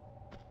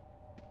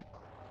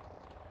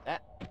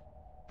 That.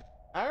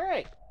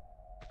 Alright.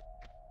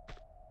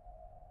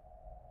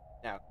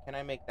 Now, can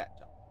I make that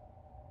jump?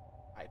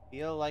 I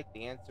feel like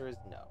the answer is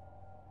no.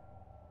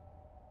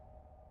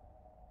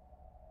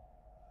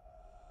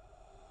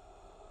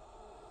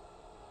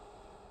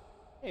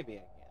 Maybe I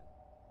can.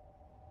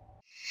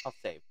 I'll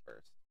save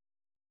first.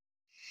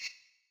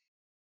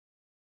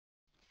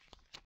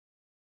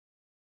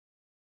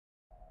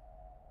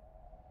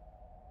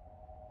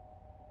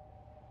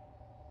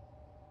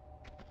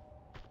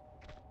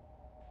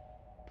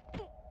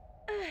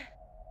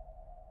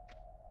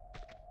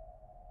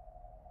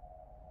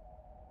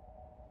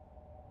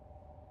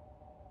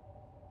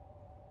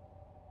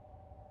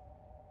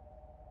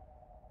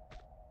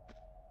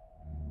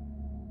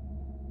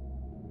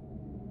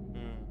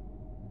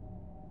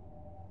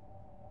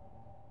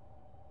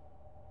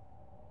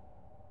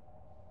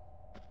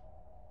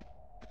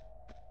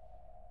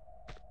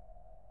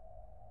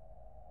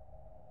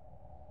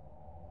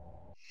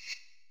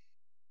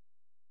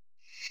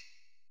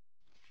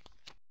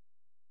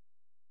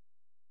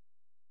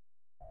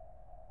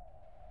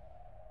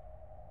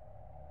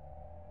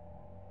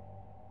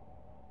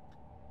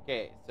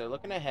 Okay, so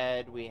looking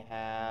ahead, we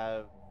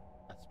have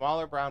a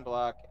smaller brown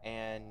block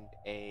and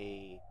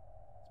a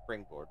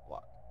springboard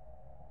block.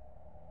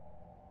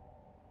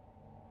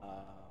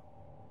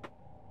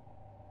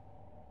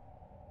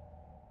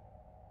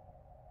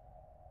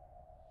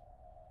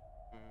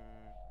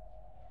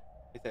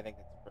 At least I think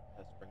it's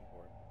a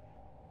springboard.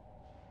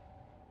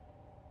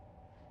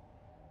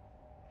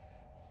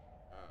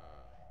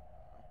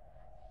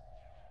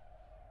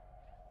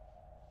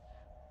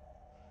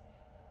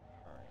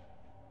 Alright.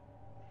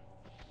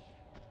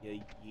 Yeah,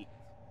 yeet.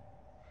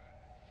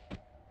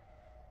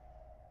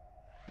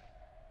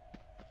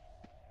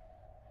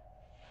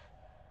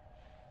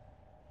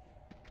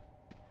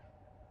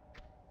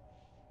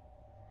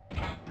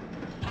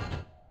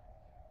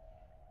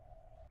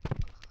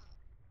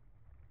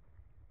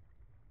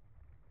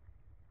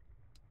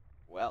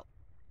 Well.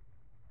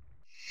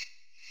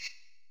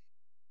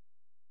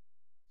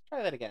 Let's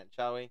try that again,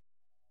 shall we?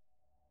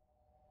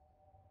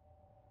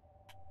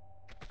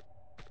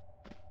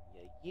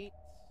 Yeah, yeet.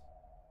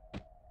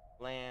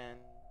 Land.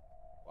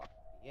 Walk to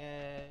the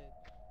edge.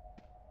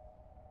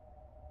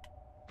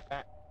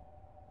 Back.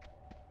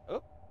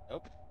 Oh,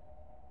 nope.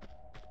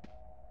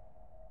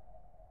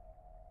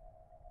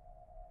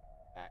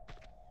 Back.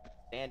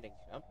 Standing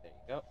jump. There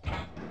you go.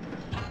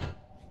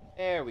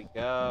 There we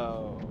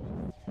go.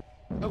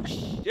 Oh,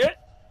 shit!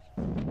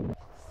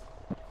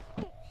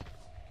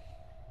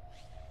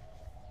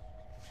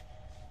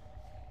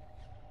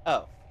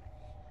 Oh.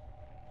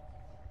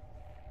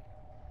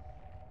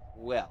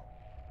 Well.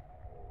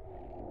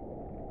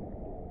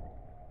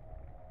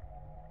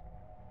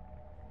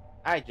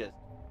 I just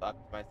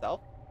fucked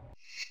myself.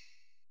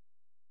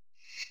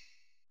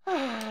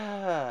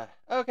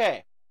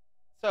 Okay.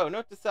 So,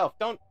 note to self,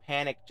 don't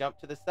panic jump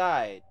to the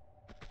side.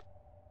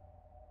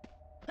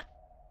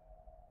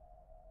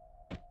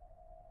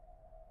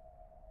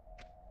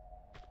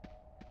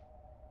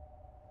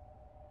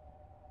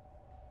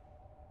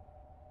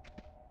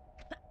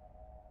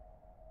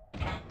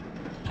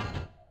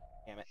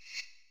 Damn it.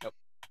 Nope.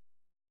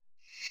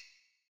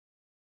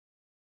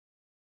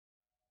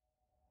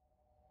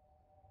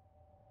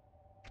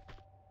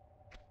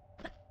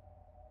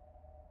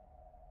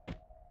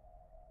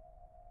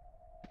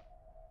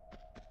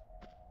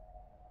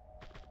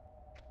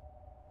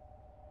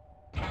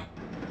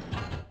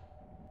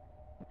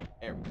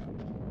 There we go.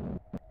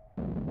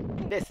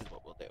 This is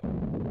what we'll do.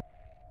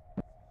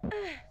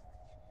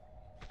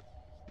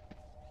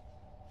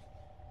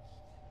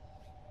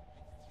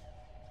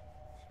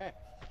 Okay.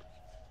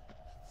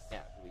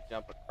 Now, do we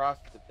jump across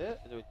to this?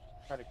 Or do we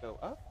just try to go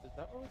up? Is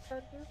that what we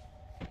try to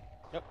do?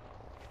 Nope.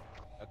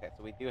 Okay,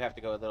 so we do have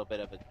to go a little bit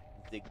of a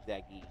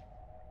zigzaggy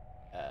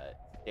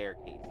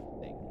staircase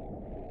thing here.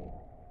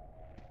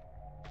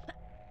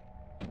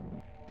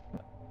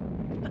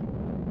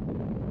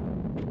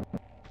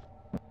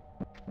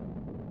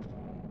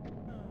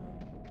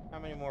 How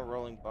many more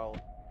rolling balls?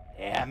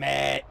 Damn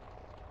it!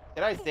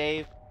 Did I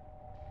save?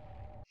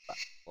 Fuck,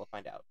 we'll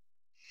find out.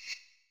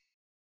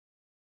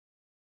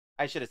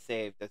 I should have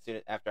saved as soon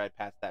as after I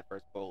passed that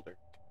first boulder.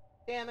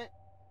 Damn it.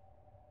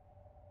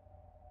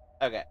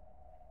 Okay.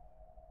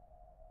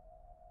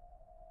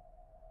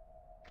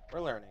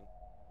 We're learning.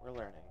 We're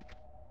learning.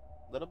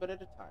 A little bit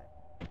at a time.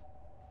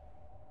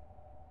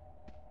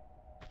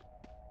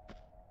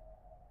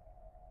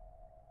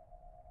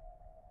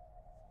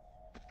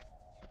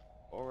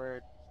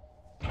 Forward.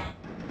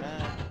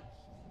 Back.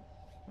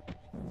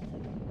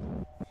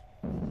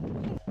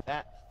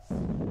 That.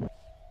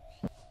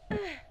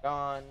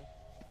 Gone.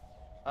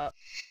 Up.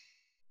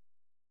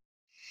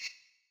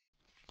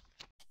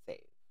 Save.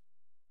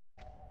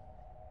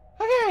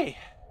 Okay.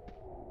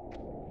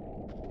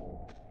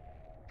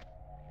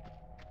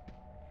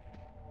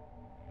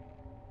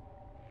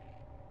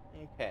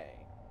 Okay.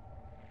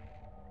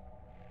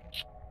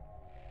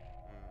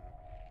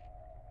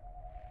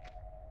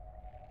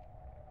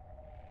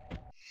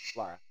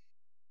 Lara.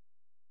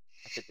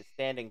 I said the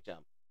standing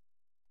jump.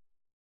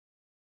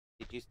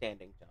 Did you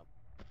standing jump?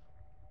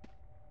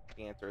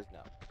 The answer is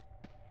no.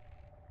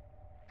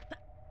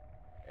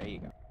 There you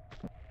go.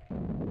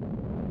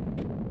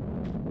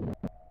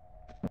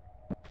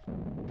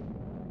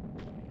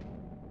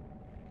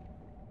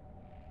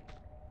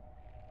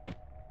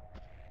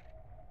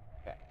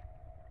 Okay.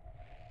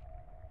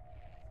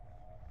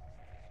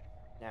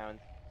 Now, in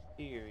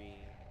theory,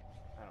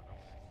 I don't know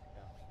where I need to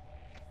go.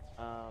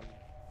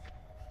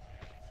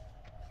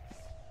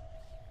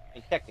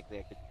 And technically,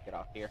 I could just get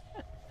off here.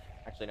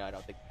 Actually, no, I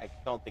don't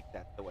think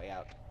that's the way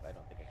out. I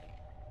don't think I can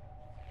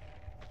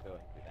go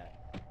and do that.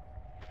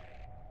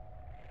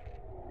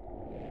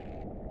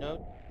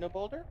 No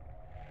boulder?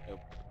 Nope.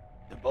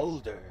 The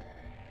boulder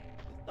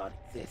does not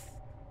exist.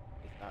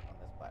 It's not on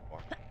this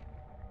platform.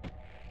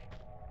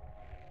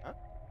 Huh?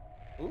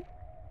 Ooh?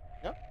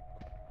 No?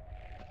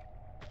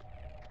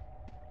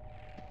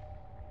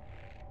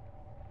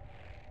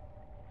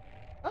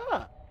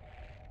 Ah!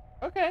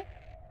 Okay.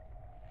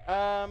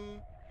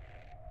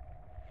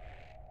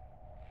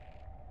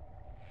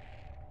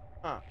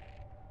 Huh.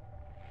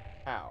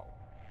 How?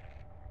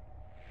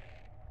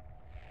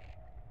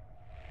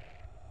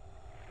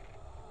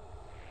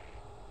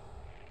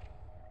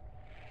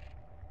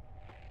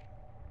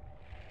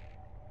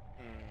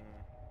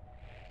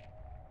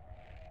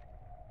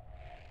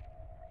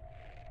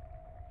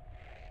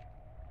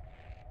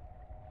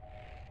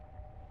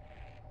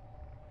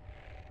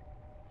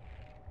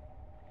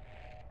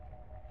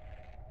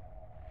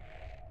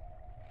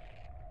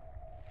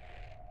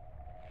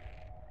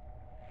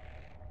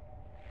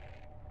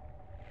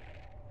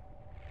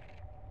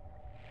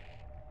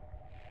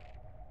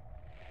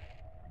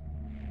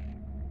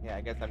 Yeah,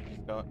 I guess I'm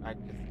just going.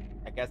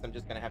 I guess I'm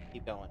just gonna have to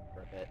keep going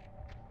for a bit.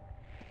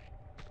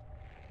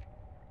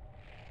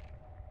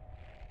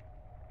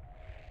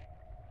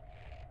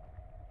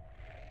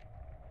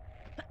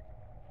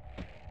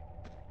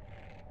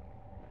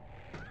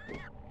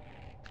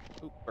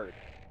 Oop, bird.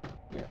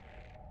 Where?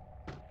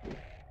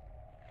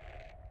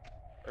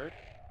 Bird?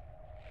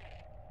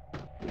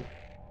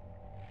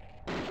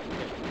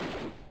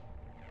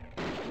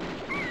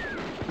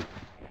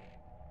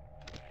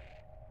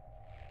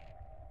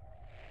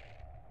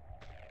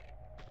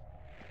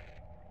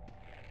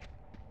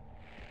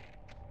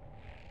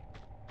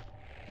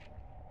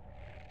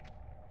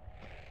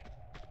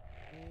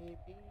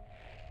 Maybe.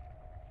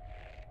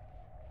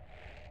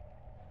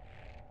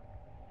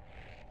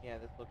 Yeah,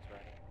 this looks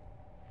right.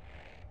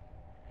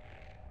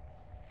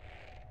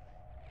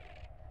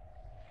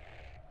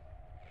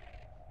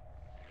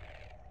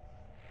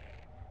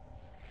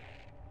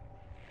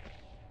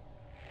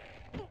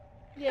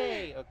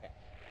 Yay! Okay.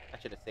 I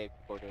should have saved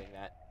before doing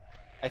that.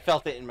 I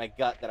felt it in my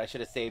gut that I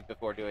should have saved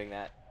before doing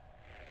that.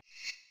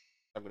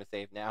 I'm gonna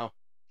save now.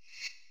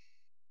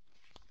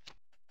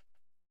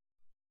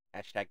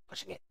 Hashtag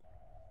pushing it.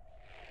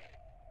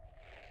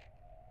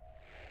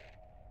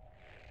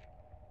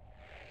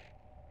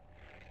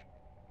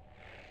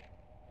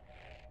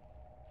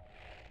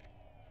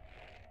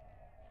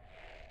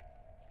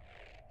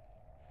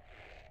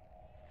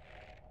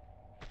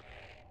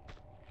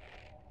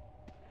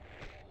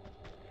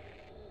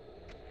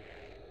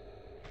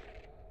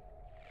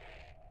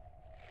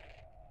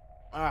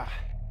 Ah.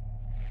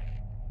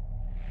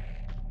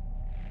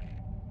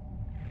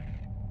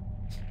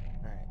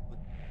 Alright.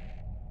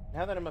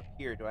 Now that I'm up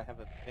here, do I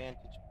have a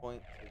vantage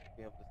point to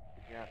be able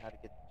to figure out how to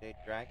get the Jade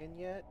Dragon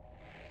yet?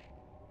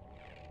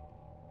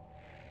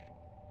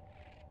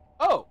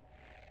 Oh!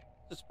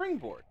 It's a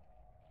springboard.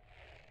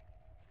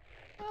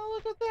 Oh,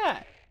 look at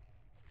that!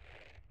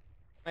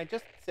 I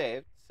just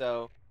saved,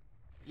 so...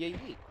 Yay!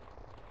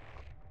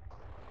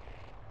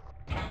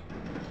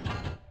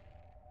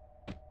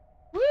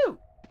 Woo!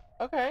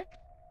 Okay.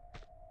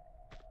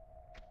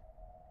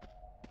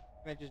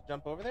 Can I just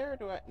jump over there, or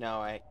do I?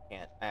 No, I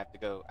can't. I have to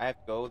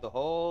go the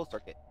whole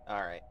circuit.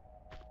 Alright.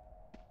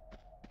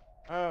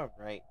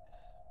 Alright.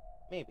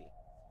 Maybe.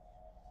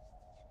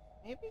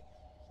 Maybe?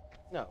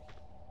 No.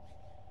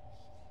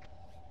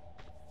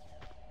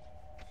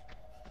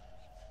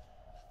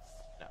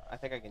 I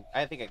think I can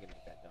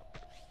make that jump.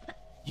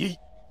 Yeet.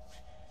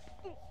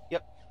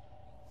 Yep.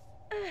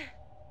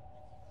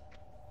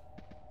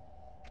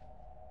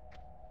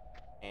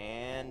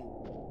 And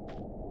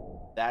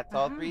that's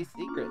all 3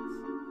 secrets.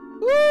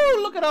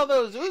 Woo! Look at all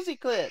those Uzi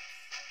clips.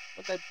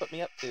 What'd that put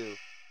me up to?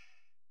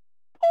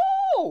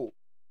 Oh!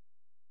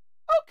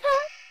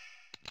 Okay.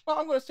 Well,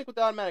 I'm gonna stick with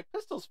the automatic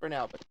pistols for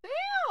now, but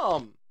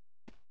damn!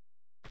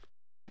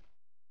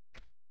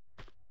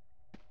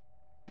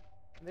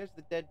 And there's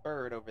the dead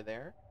bird over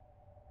there.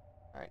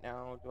 Alright,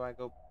 now do I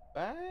go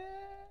back?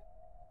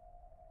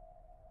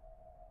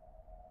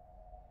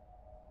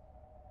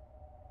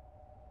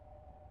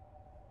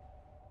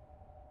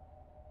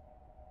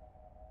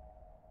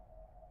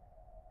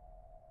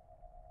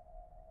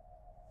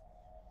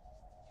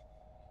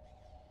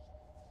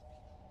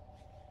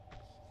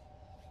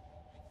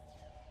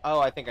 Oh,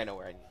 I think I know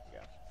where I need to go.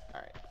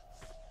 Alright.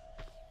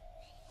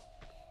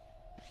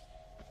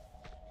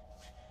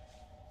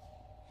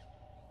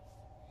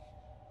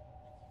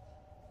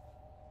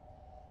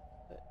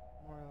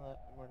 More left,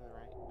 more to the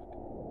right.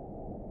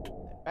 Okay.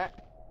 Then back.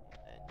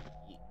 And then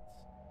yeet.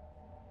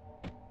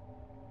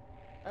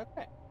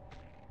 Okay.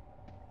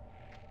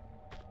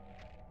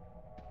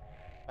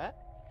 Back.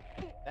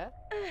 That.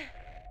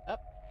 Up.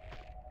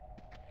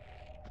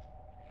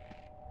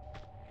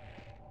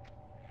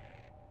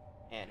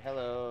 And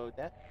hello,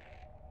 death.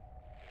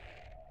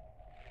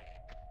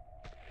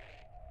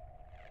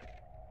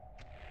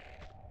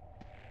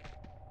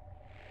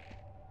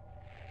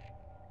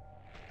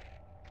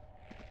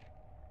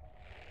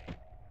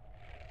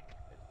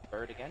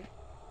 Bird again.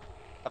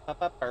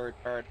 Up, bird,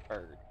 bird,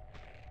 bird.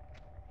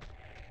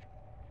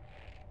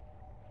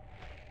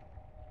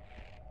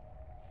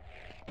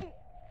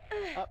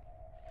 Up.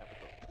 That was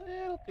a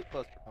little too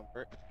close for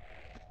comfort.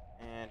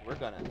 And we're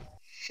gonna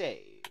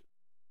save.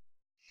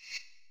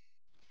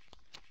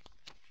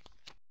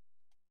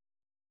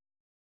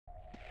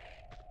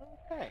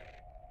 Okay.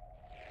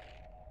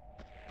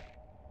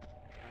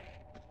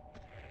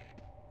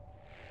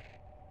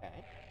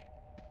 Okay.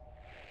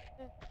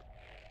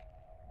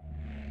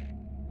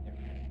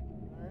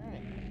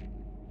 Alright.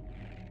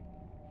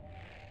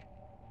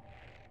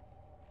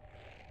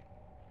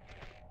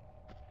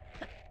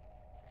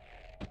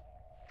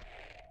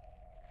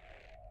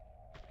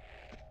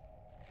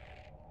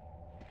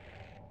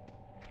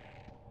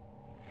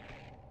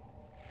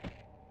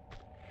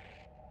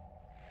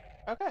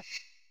 Okay.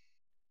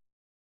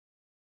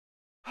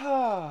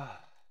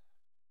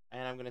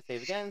 And I'm gonna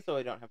save again so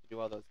I don't have to do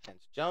all those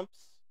tense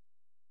jumps.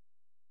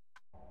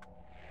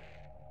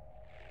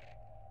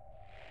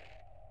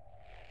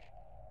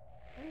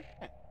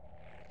 Okay.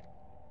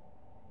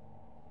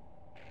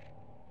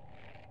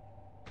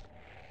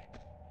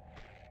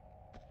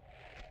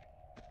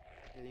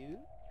 Hello?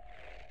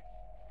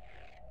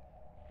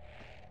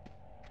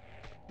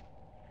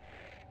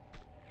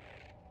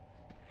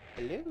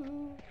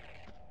 Hello?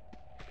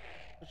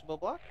 Pushable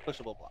block?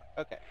 Pushable block.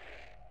 Okay.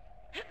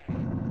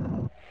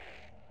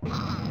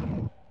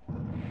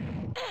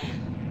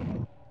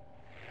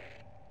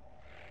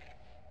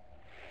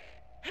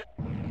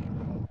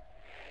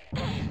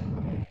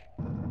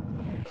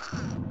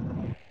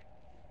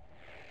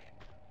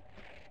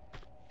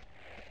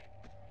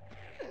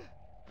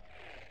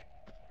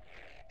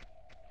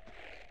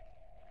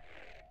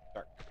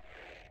 Dark.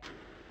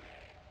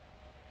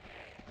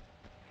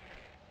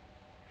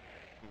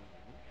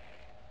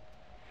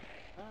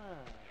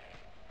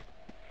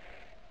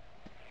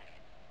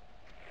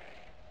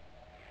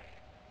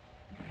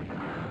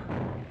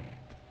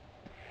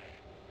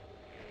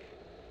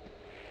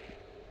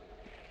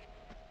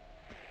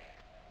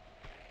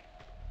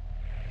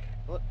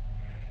 Look.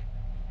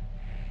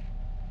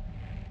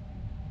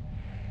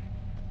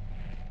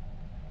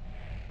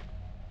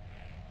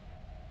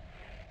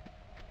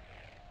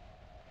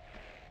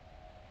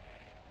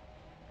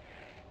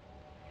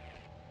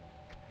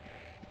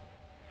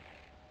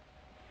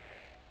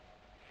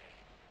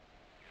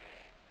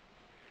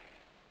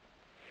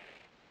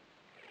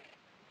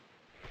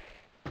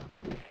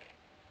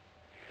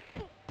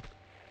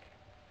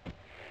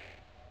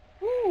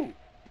 Woo!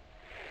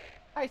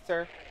 Hi,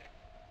 sir.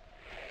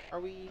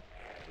 Are we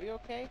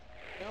okay?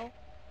 No?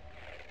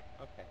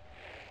 Okay.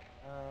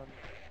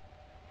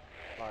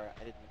 Lara,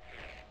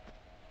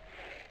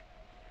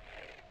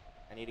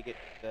 I need to get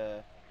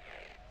the...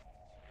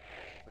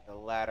 like a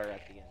ladder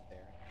at the end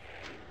there.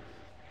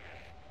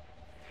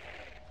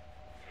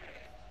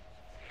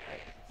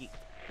 Alright, yeet.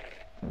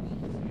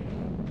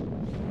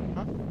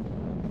 Huh?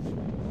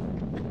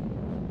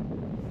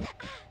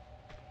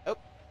 Oh,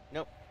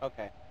 nope,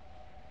 okay.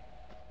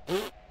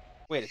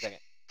 Wait a second.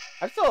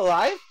 I'm still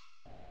alive?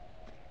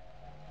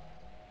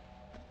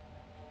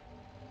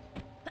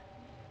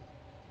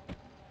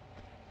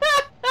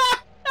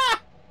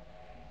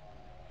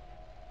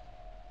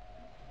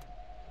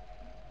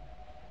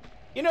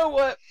 You know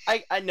what?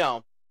 I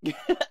know.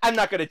 I'm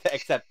not gonna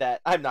accept that.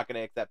 I'm not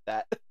gonna accept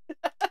that.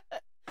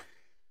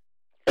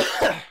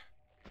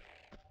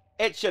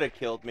 It should have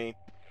killed me.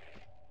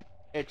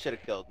 It should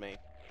have killed me.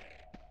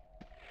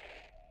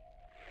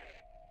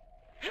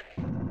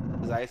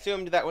 Because I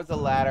assumed that was a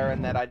ladder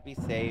and that I'd be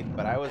safe,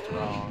 but I was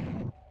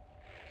wrong.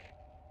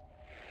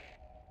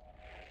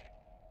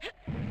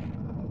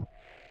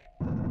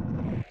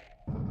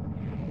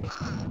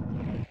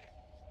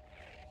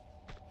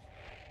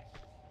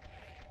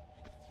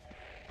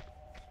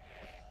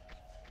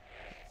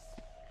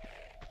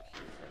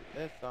 Turn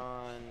this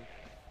on.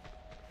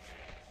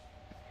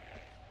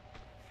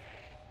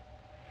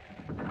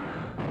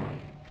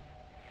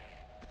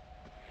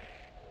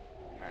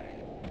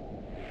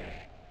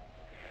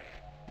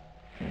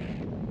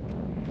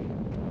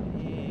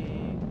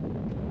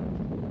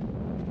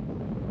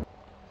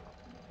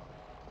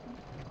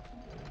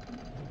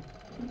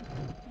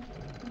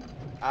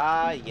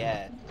 Ah,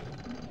 yes.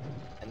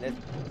 And this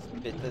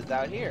spits us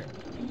out here.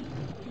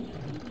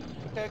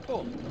 Okay,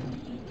 cool.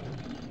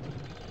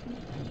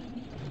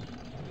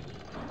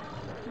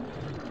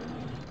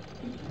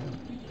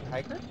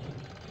 Hiker?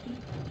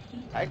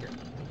 Tiger.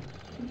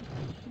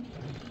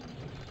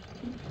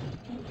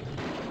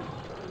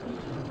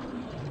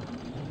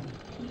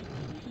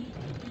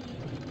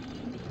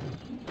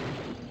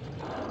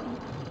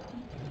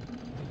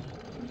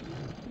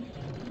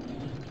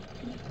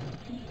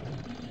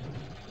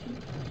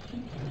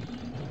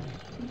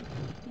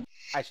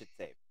 I should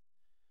save.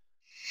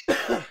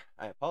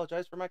 I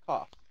apologize for my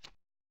cough.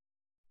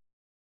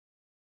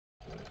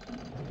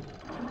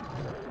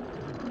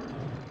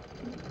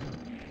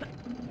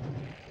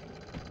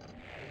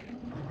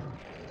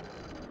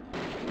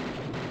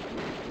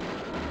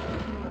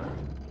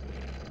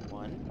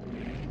 One.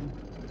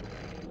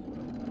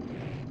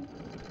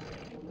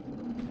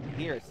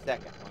 Here's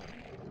second one.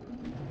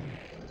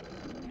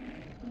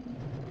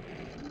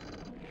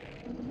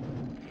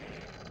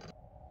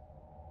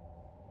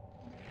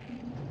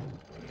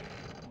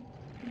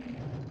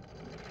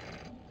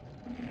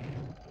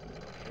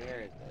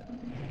 Where is it?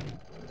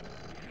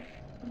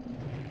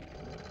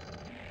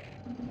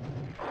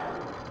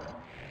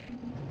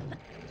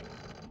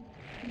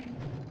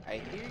 I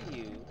hear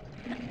you.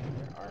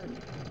 Where are you?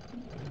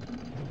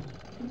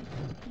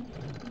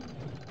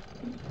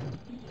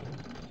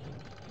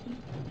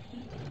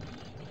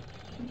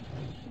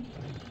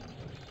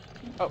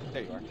 Oh,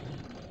 there you are.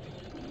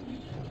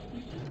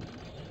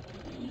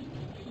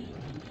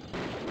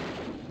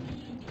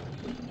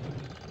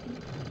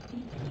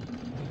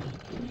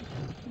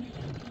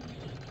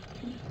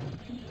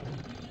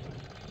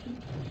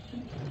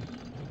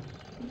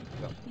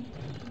 Go.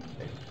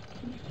 There you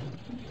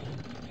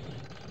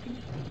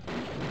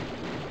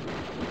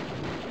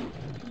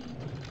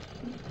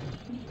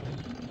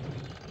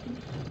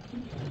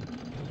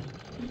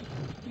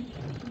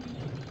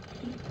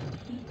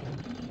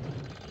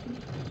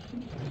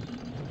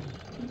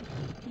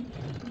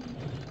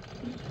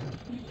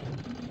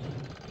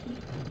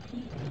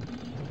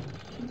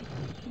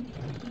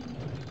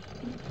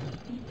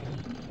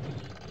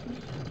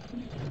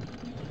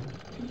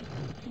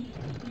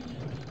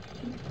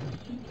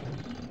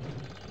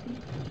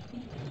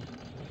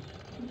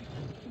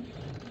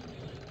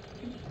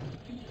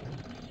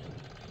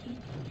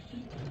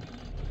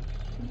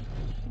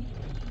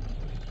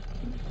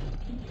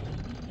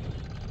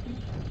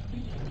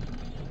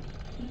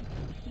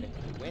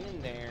went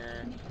in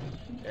there.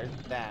 There's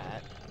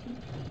that.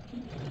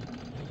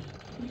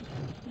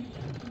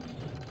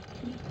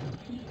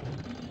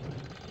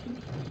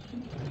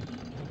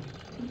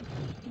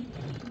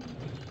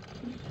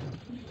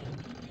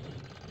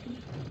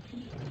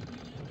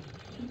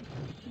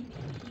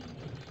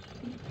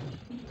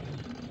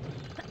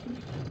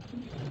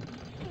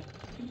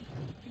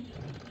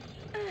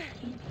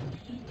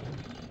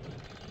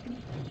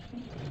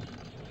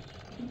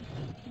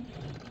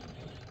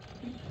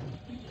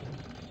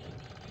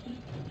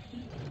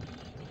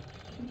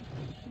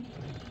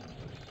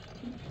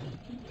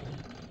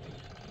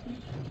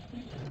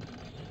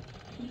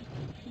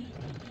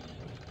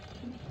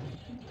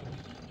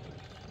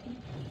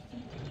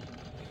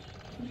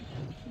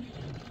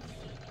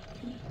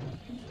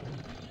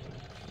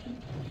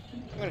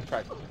 I'm gonna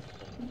try something.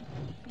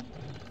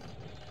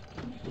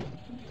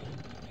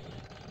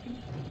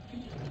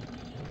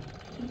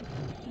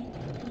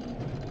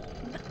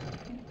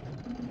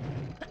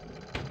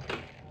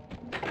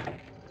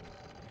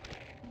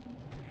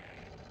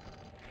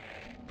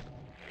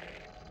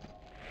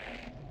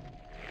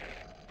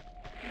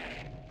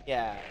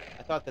 Yeah,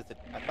 I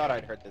thought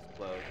I'd heard this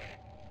close.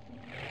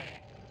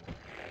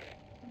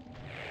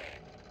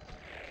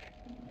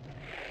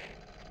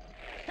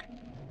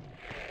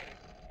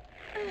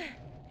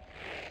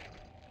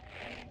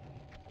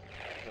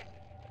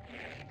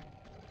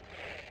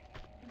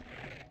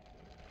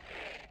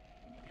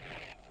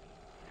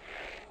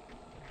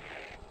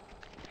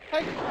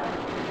 Tiger.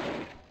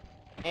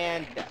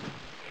 And death.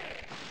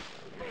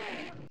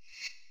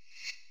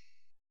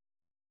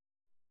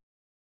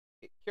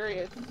 Get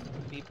curious,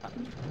 be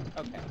punished.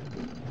 Okay.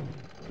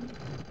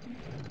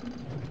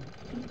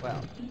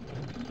 Well.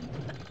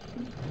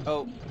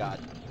 Oh, God.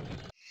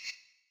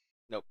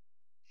 Nope.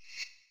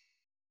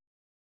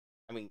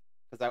 I mean,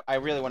 because I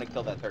really want to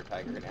kill that third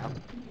tiger now.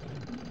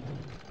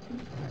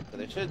 Alright, So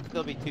there should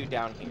still be 2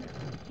 down here.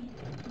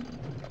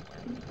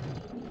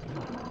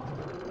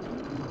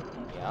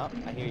 Somewhere. Yep,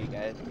 I hear you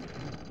guys.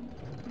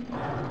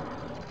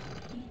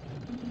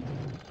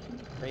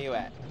 Where you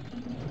at?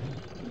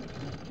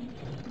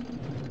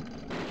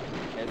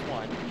 There's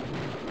 1.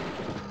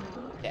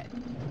 Dead.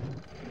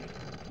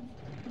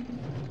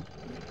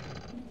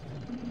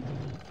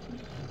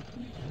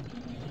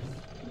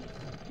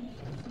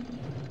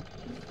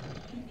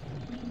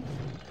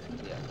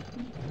 Yeah.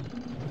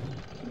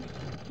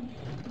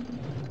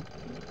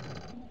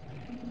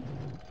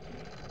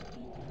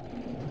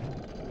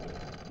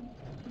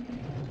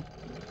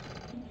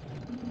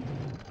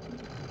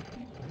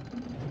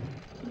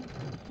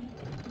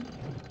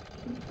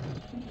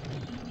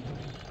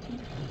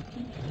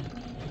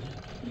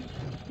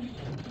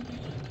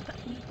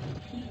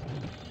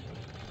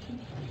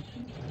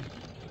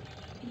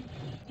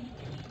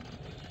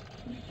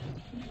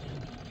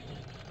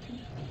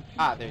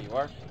 Ah, there you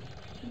are.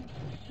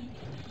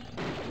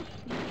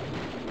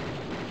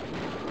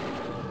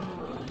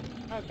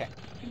 Okay.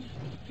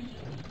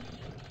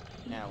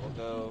 Now we'll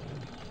go...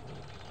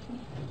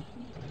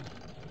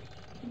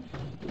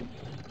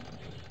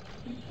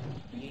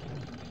 Eat.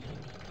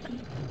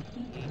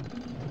 Eat.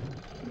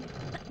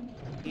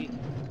 Eat.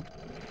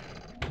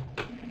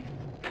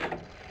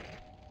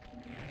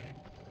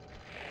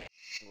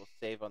 We'll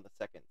save on the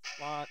second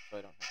slot, so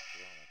I don't have to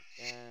do all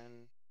that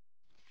again.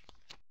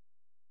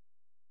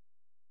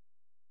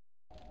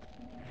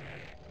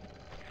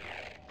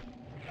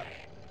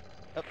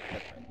 Oh,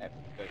 that's right. I have to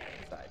go to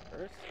the side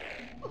first.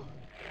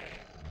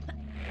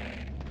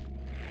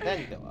 Then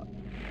go up.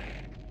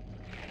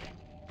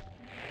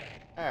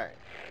 Alright.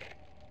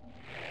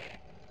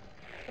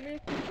 Come here,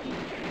 Kiki.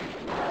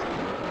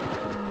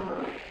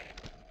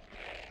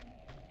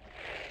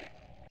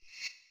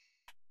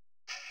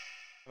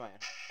 Come on.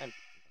 I'm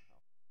getting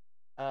some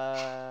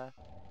help.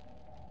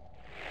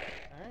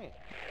 Alright.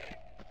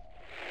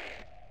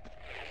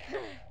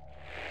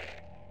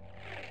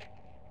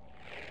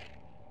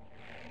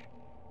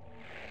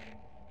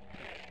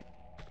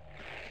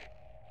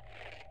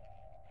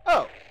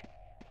 Oh!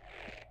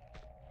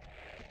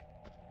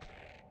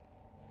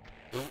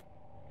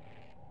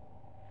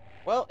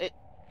 Well,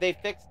 they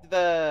fixed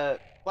the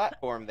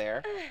platform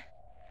there.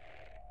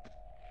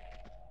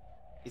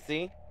 You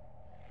see?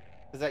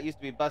 Because that used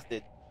to be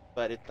busted,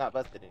 but it's not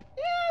busted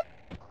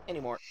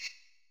anymore.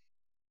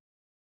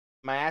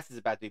 My ass is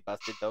about to be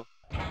busted, though.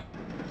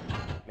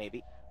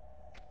 Maybe.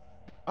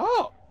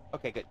 Oh!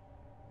 Okay, good.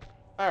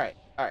 Alright,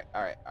 alright,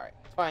 alright, alright.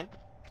 It's fine.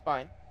 It's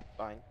fine. It's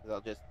fine. Because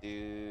I'll just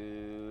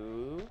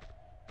do...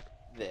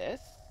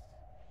 this.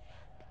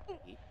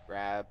 Eat,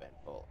 grab, and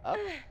pull up.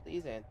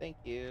 Please and thank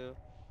you.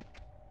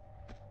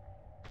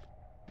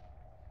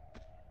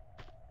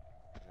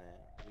 And then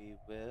we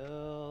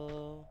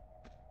will...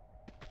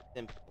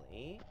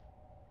 simply...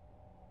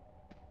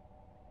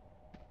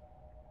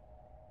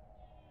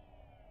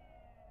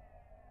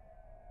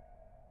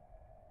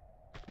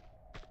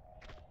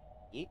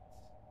 eat.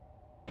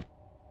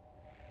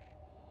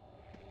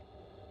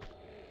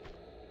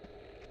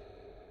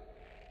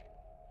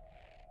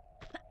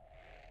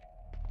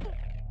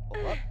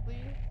 Pull up,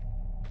 please.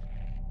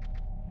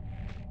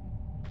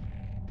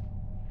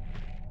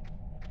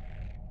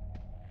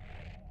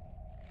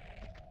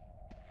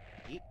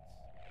 Eat.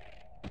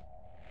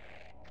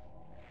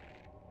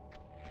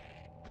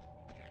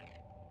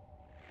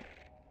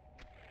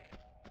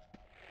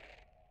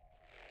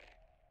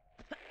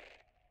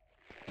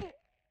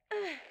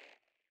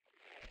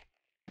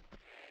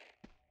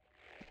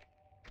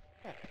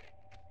 Yeah.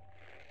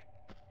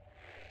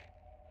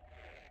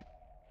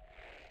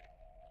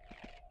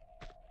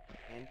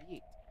 And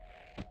yeet.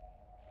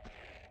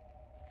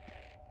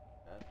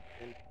 Just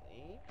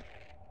simply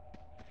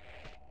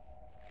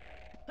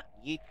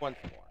yeet once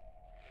more.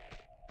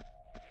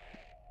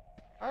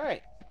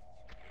 Alright.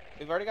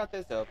 We've already got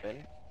this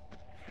open.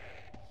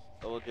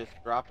 So we'll just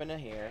drop into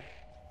here.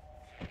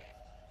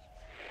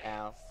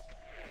 Ow.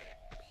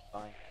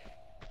 Fine.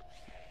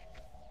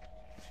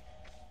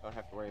 Don't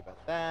have to worry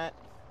about that.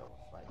 So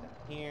we'll slide down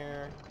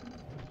here.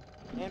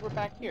 And we're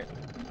back here.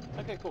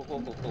 Okay, cool,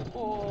 cool, cool, cool,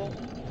 cool.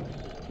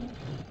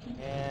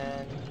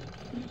 And...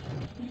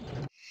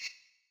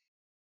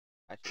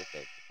 I should have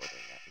saved before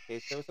doing that, in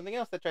case there was something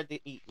else that tried to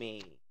eat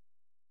me.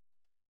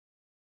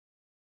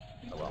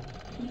 Oh well.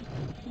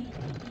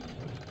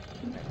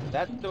 Alright, so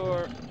that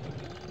door...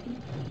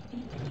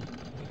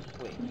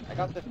 Wait, I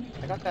got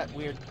that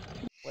weird...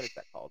 What is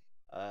that called?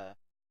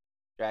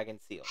 Dragon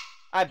seal.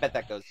 I bet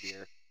that goes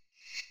here.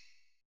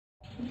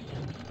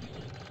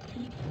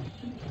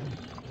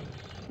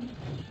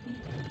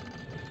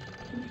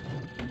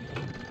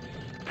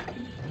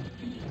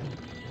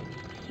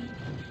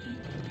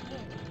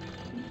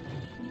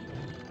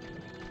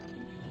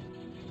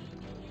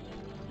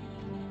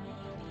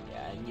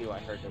 Yeah, I knew I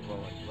heard the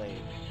rolling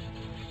blade.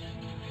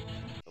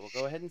 So we'll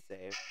go ahead and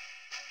save.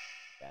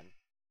 Again.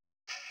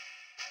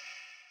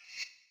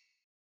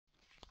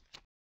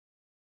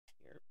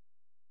 Here.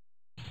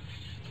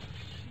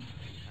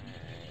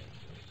 Alright.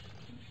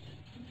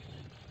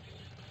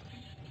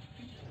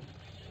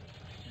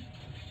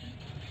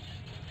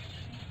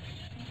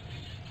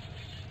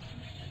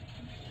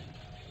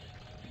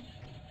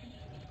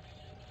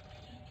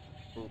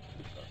 Ooh,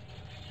 too close.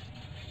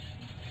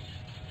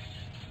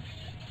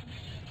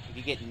 If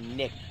you get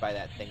nicked by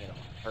that thing, it'll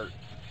hurt.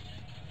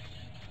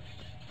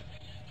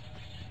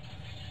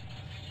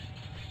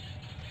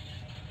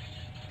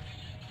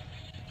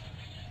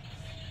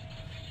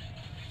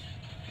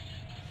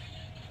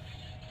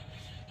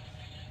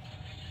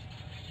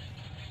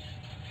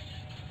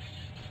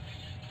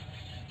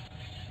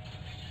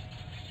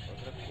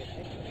 Close it up to get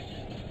nicked.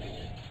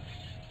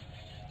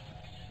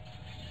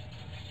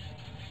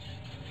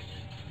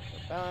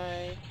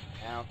 Bye.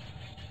 Ow.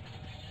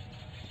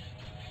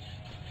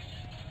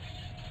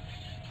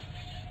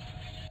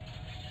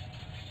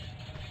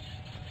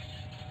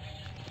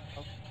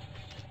 Oh.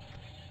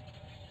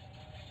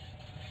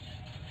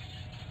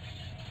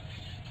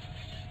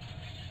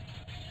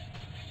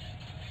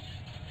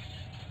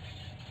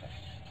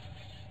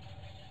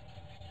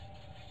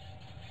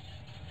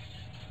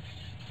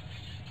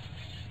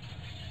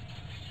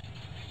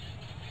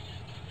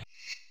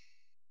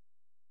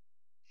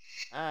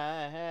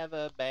 I have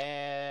a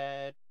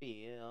bad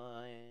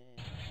feeling.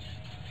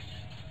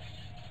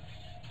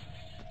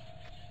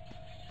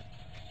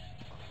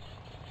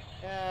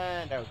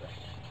 And out we go.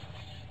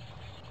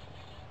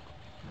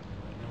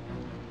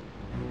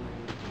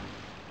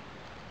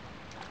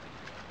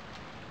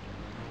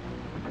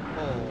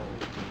 Oh.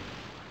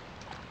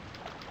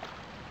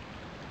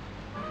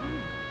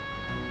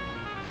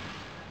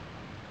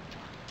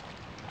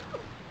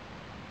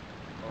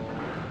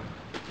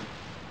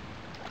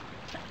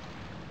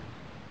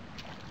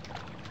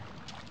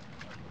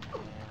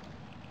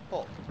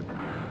 Pull.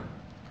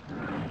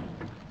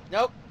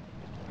 Nope.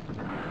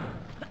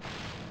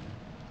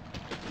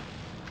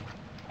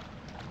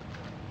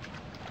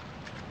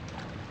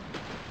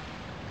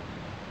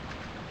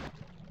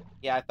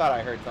 Yeah, I thought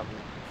I heard something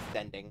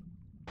descending.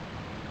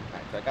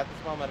 Alright, so I got the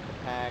small medical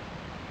pack.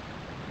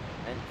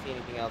 I didn't see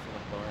anything else on the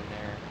floor in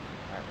there.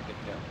 Alright, we're good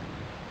to go.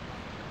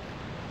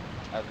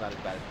 That was not as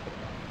bad as it could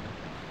have been.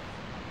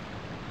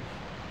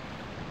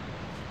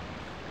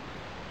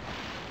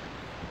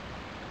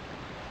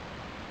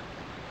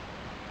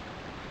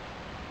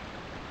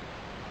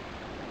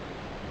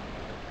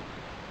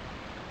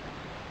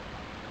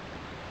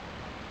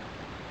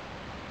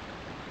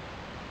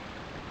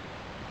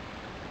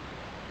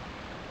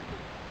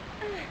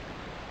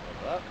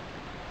 Hold up.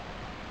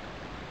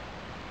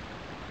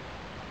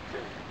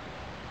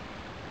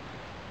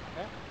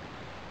 Okay.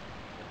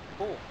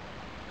 Cool.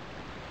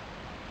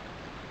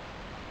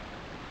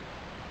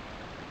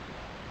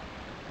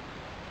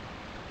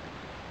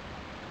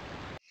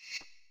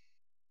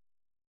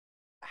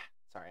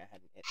 Sorry, I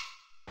hadn't hit.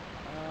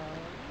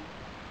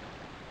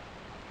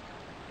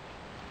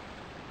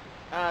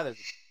 There's a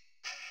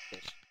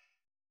fish.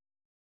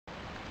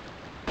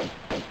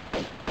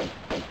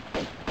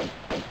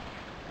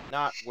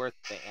 Not worth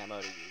the ammo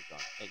to use on.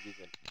 Use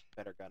a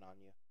better gun on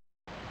you.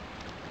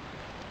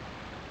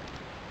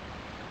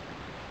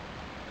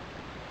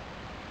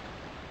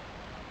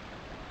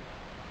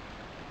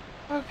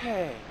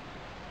 Okay.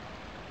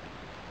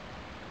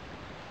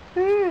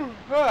 Excuse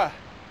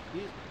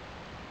me.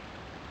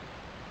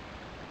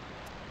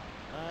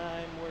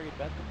 I'm worried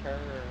about the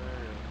curve.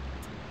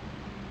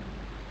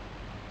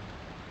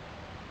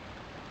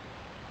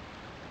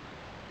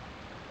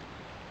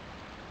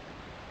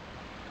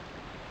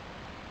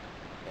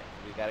 Okay,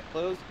 so we got a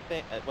closed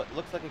thing, what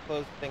looks like a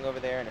closed thing over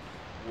there, and a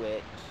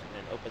switch,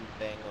 and an open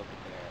thing over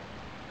there.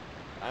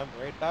 I'm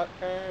worried about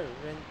currents.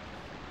 Is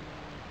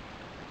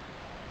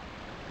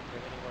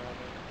there anywhere else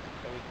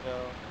that we can go?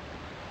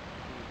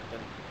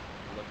 Doesn't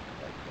look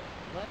like it.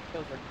 Unless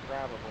those are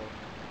grabbable.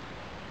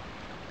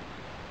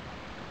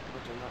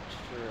 Which I'm not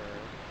sure.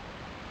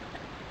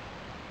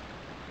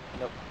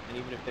 Nope. And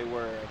even if they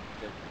were,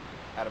 they're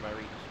out of my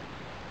reach.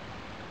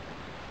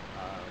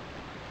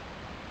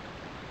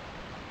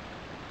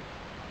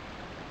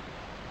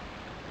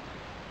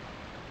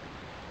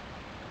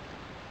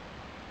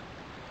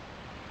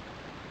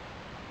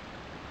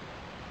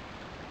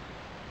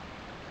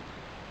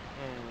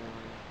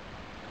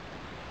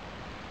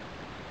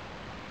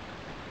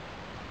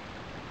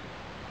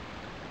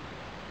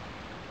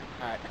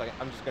 Alright, fuck it.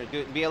 I'm just gonna do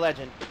it and be a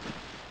legend.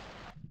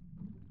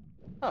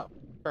 Oh,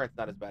 current's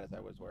not as bad as I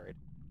was worried.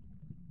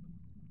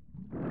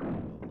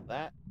 Roll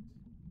that.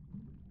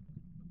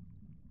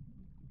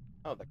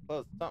 Oh, that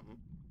closed something.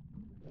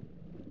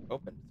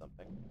 Opened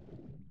something.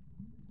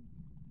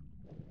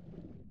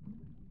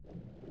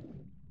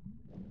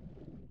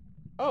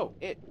 Oh,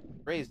 it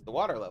raised the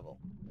water level.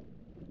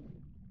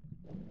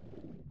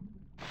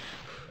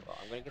 Well,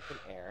 I'm gonna get some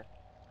air.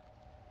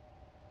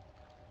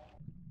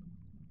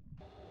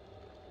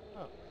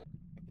 Oh, I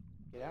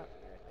could get out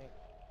here, I think.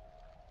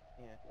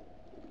 Yeah.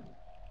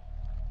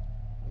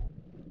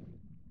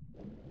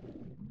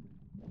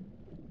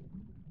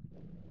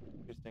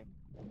 Interesting.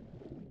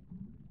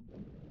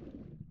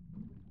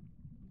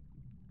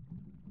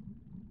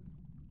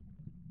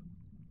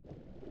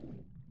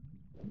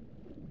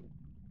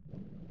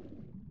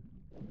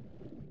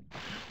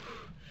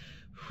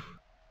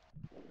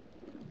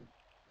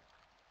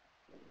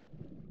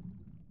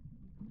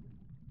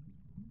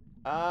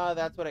 Ah,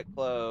 that's what it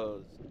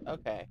closed.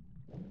 Okay.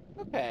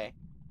 Okay.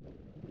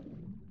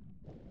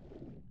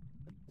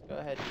 Let's go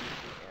ahead and use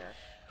the air.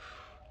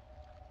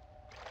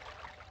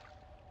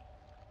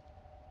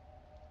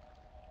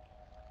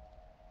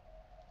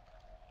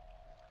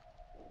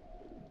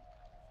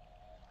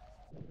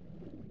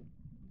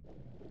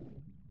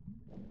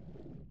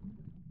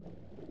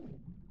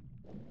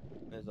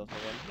 There's also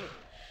one here.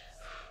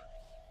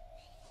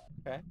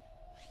 Okay.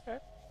 Okay.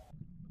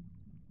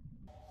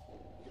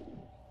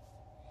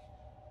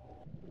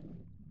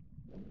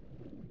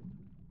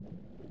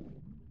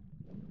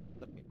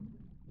 What's up here?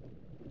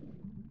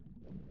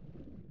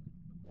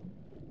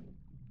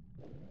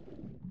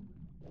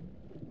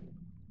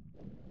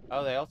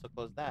 Oh, they also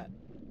closed that.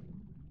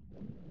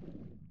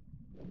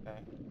 Okay.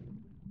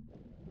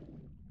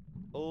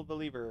 Pull the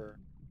lever.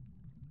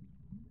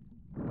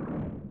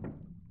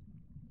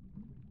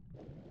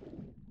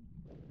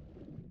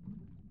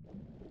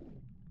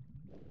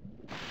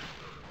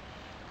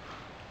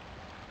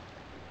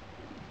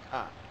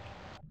 Ah.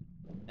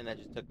 And that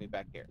just took me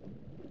back here.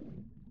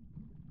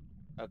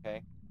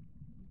 Okay.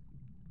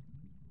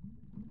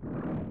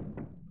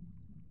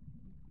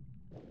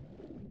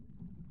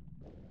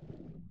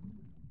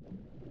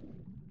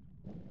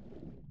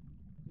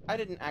 I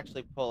didn't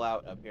actually pull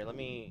out up here. Let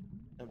me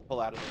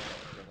pull out of the way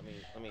up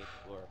here. Let me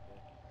explore up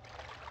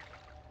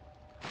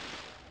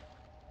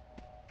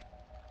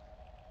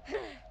here.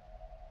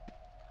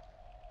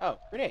 Oh,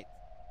 grenades.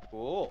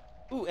 Cool.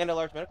 Ooh, and a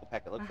large medical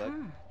pack, it looks like.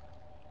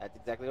 That's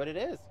exactly what it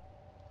is.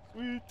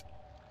 Sweet.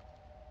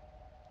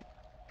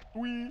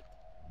 Sweet.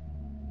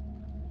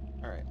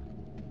 Alright.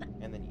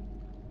 And then you.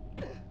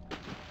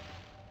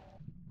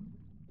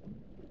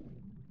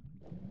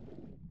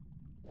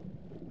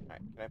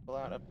 Alright, can I pull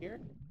out up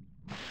here?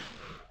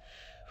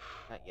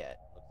 Not yet,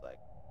 looks like.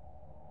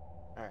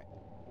 Alright.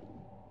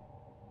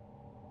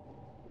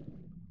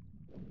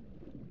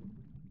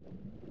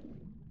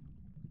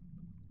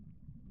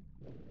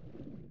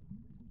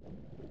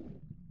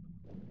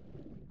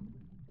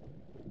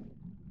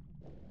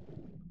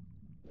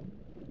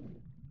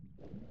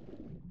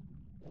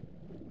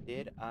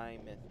 Did I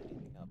miss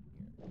anything up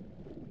here?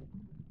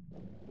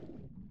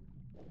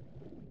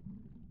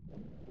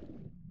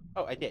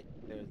 Oh, I did.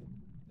 There's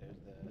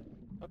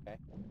the... Okay.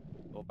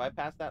 We'll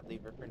bypass that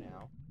lever for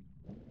now.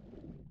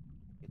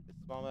 Get the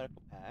small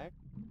medical pack.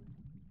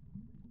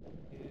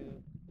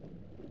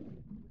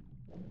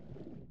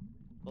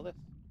 Pull this.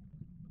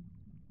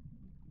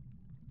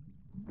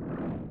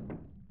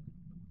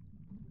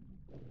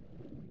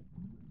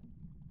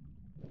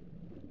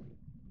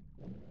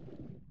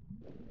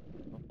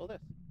 We'll pull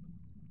this.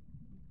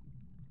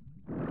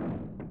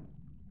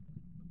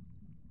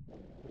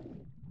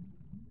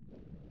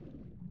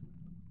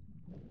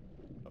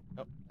 Oh,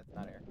 nope, that's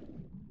not air.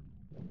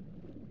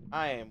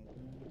 I am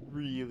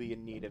really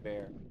in need of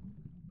air.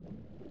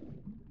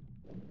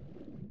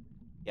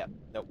 Yep,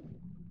 nope.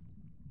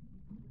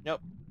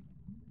 Nope.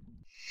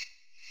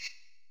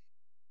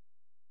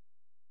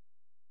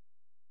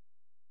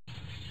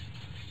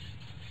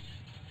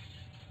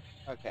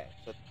 Okay,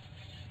 so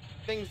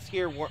things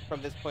here weren't,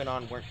 from this point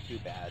on, weren't too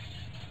bad.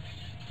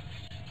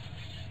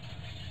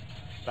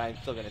 But I'm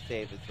still gonna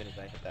save as soon as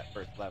I hit that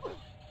first lever.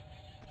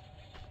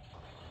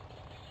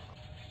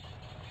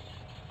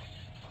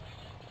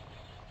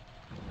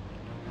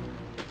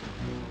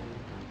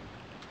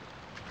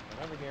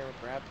 Come over here,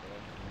 grab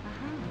this.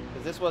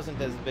 Because this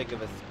wasn't as big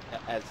of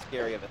as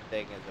scary of a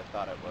thing as I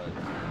thought it was.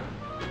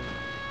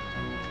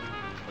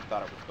 I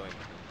thought it was going to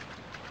be.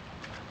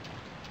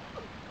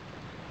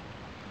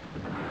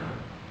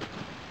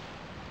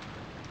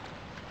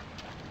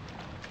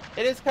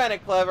 It is kind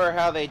of clever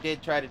how they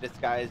did try to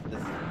disguise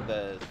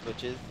the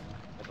switches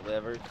or the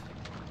levers.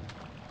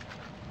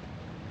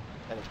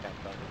 That is kind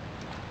of funny.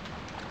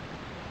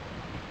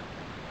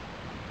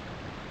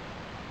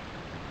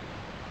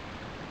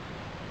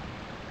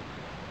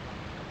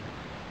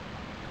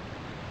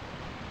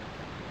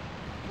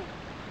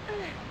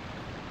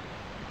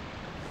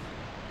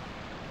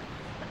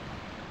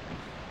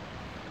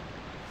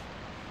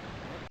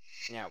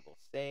 Now we'll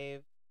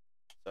save,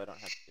 so I don't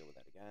have to deal with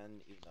that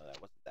again, even though that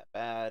wasn't that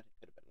bad. It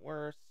could have been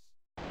worse.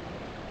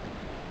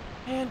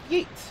 And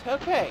yeet!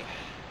 Okay.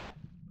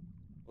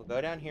 We'll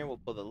go down here, we'll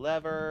pull the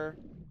lever,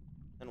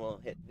 and we'll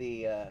hit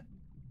the,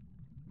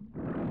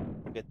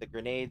 we'll get the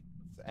grenades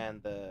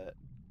and the...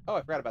 Oh,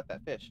 I forgot about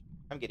that fish.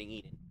 I'm getting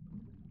eaten.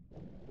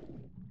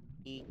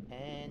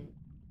 Eaten.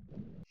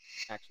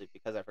 Actually,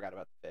 because I forgot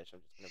about the fish, I'm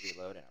just going to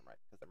reload, and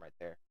because I'm right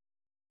there.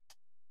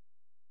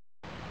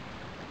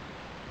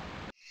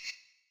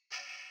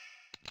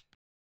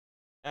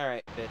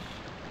 Alright, fish.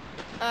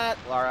 Ah,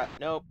 Lara,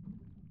 nope.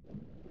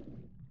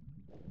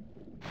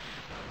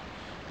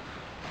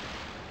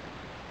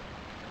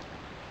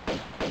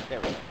 There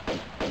we go.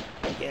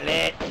 Kill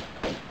it!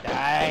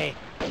 Die!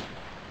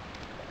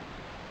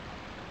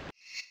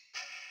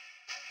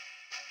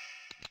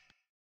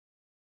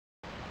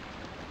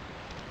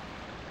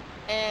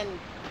 And...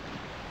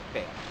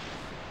 fail.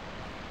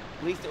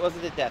 At least it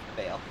wasn't a death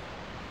fail.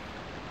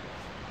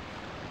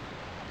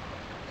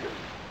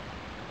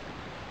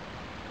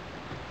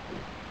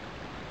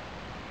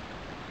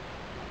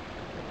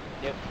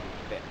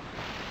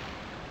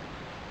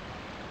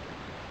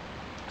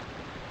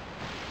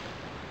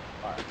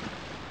 Alright.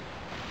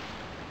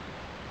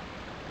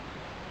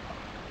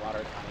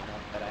 Water's high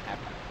enough that I have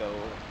to go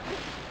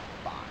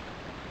by.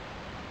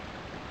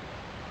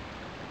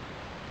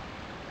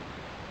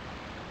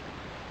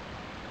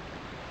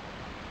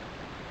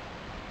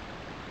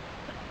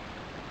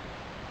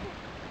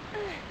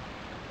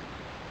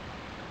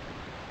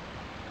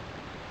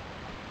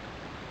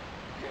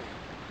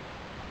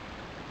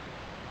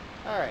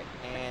 Alright,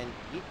 and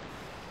yeet.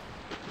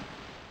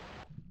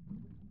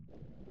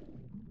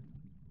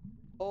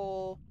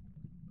 Pull.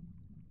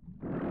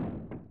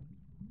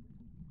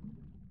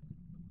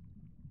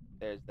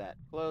 There's that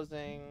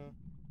closing.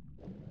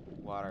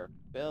 Water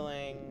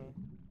filling.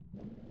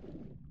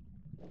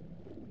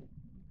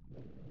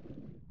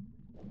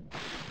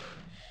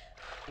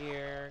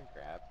 Here,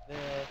 grab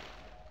this.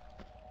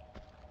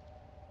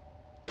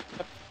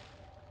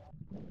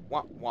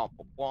 Womp womp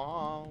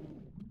womp.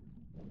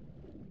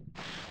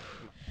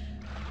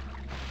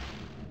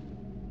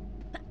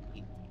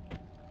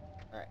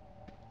 Alright.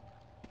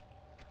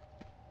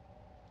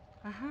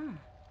 Uh-huh.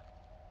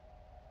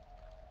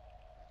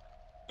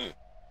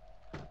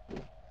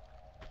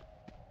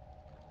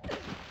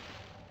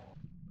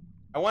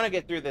 I want to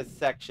get through this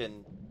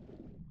section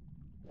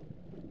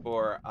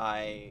before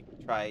I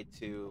try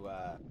to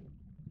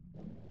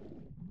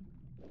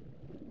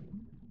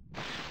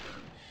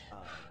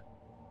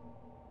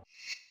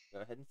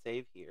go ahead and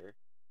save here.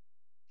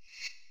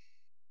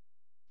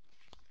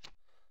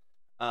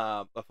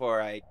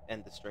 Before I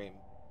end the stream,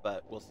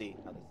 but we'll see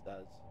how this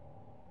does.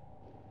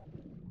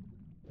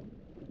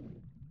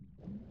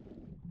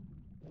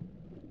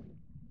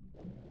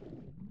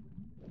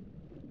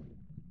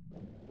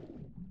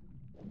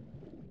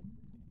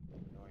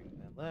 Ignoring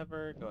the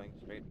lever, going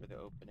straight for the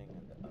opening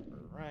in the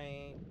upper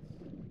right.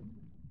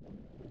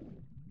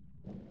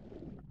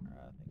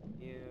 Thank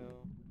you.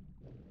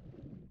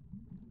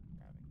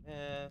 Grabbing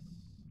this.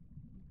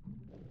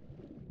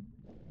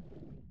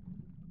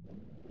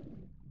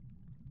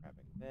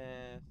 Grabbing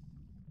this.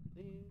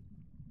 Please.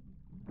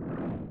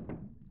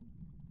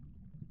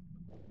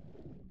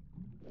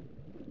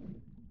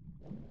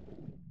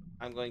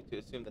 I'm going to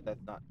assume that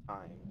that's not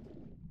timed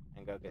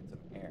and go get some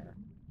air.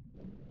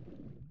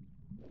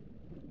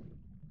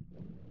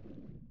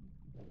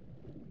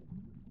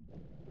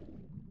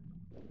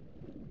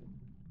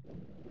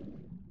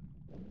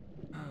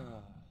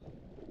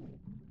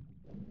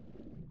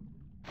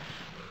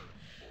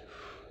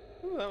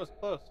 Ooh, that was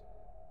close.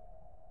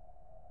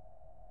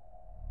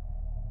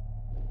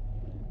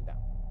 And down.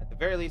 At the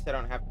very least, I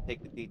don't have to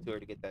take the detour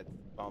to get that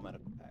small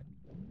medical pack.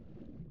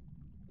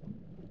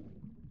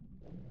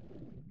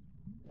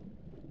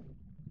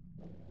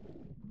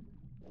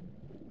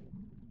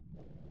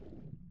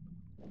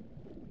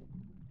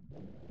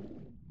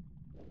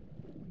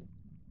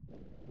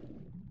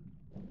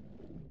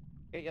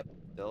 Okay, yep,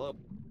 still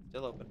open.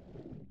 Still open.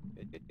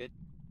 Good, good, good.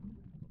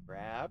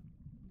 Grab.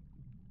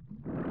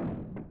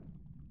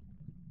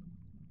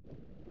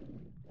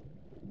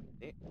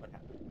 See, what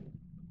happened?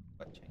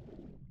 What changed?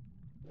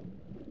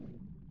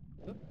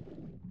 Oop.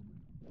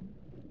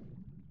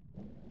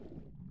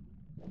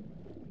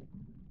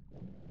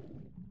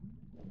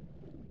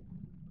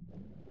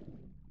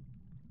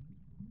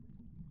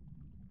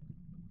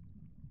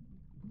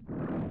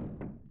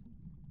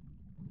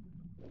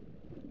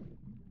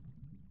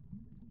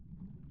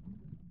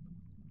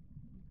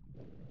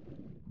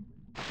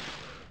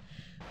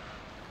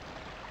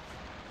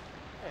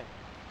 Okay.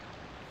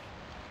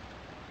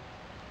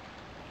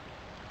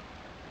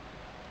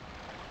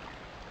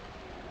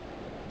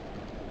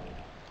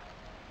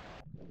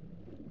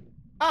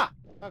 Ah!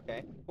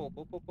 Okay. Cool,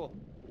 cool, cool, cool.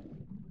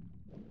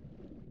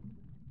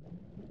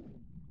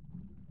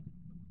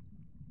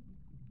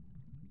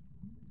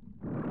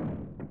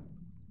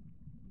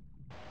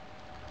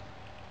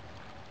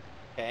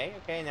 Okay,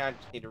 okay, now I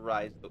just need to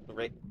rise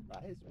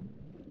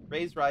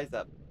rise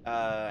up.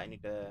 I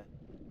need to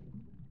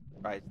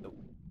rise the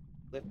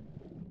lift.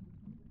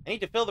 I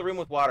need to fill the room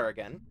with water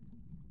again.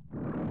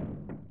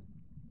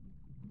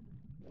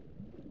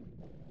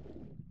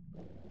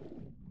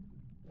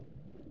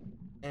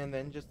 And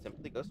then just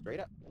simply go straight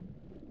up.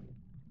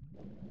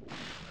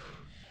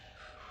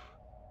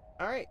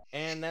 Alright,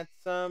 and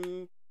that's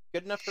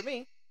good enough for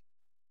me.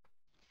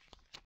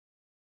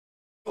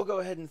 We'll go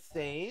ahead and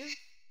save.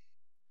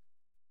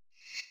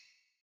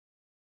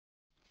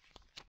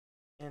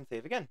 And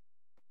save again.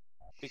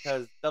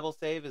 Because double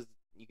save is,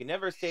 you can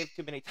never save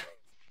too many times.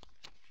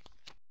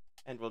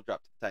 And we'll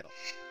drop to the title.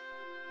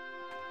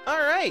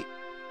 Alright!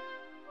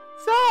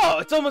 So,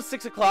 it's almost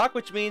 6 o'clock,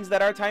 which means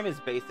that our time is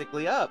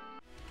basically up.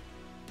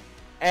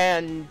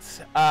 And,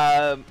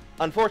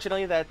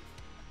 unfortunately, that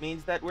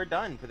means that we're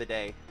done for the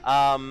day.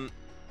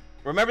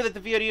 Remember that the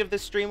VOD of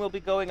this stream will be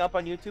going up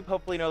on YouTube,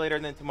 hopefully no later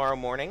than tomorrow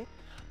morning.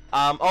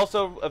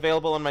 Also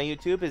available on my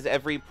YouTube is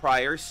every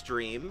prior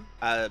stream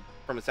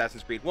from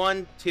Assassin's Creed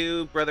 1,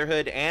 2,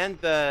 Brotherhood, and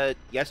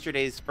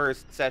yesterday's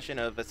first session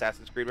of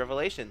Assassin's Creed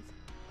Revelations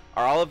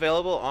are all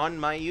available on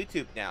my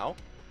YouTube now,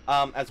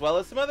 as well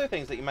as some other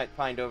things that you might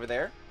find over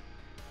there.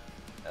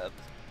 Oops.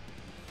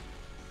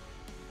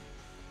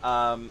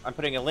 I'm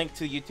putting a link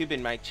to YouTube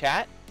in my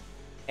chat,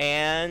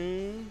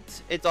 and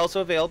it's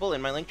also available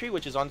in my link tree,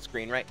 which is on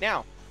screen right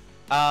now.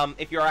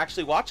 If you're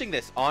actually watching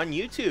this on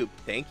YouTube,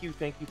 thank you,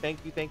 thank you,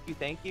 thank you, thank you,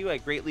 thank you. I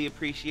greatly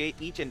appreciate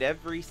each and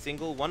every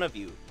single one of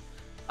you.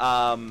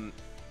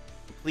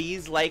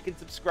 Please like and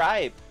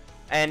subscribe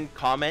and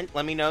comment.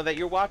 Let me know that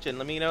you're watching.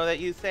 Let me know that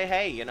you say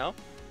hey, you know.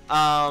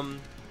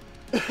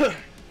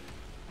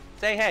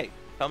 Say hey.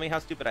 Tell me how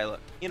stupid I look.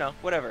 You know,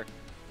 whatever.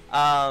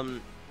 Yeah,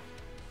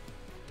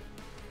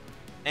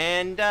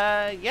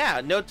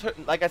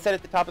 like I said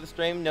at the top of the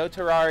stream, no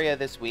Terraria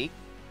this week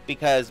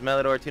because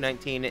Melidor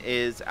 219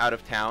 is out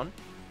of town.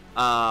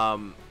 But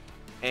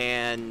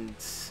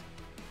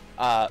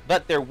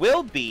there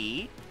will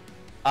be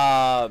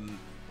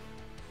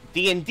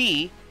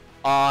D&D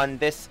on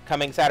this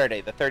coming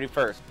Saturday, the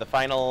 31st, the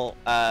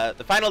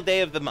final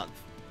day of the month,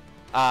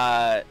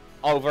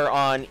 over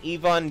on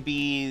Yvonne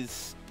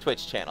B's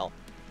Twitch channel.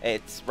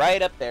 It's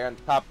right up there on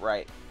the top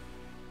right.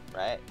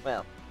 Right?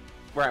 Well,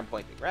 where I'm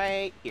pointing,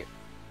 right here.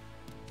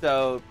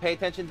 So pay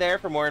attention there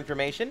for more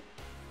information.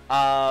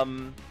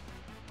 And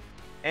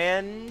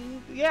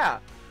yeah.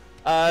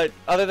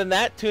 Other than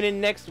that, tune in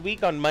next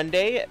week on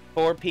Monday at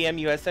 4 p.m.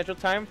 U.S. Central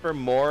Time for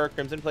more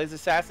Crimson Plays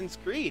Assassin's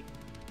Creed.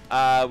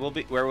 Where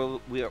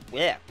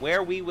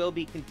we will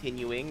be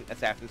continuing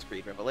Assassin's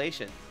Creed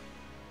Revelations.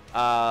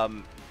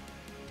 And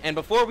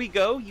before we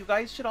go, you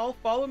guys should all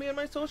follow me on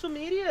my social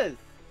medias.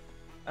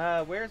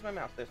 Where's my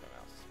mouse? There's my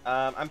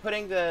mouse. I'm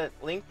putting the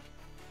link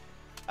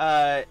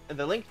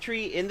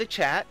tree in the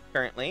chat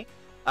currently.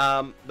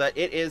 But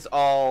it is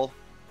all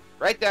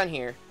right down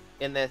here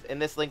in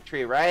this link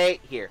tree right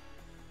here.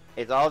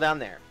 It's all down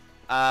there.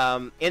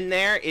 In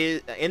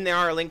there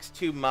are links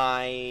to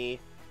my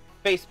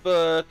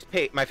Facebook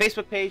page,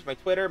 my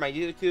Twitter, my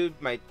YouTube,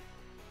 my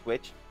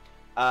Twitch,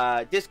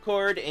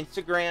 Discord,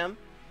 Instagram,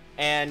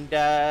 and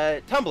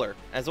Tumblr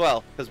as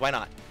well, because why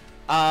not?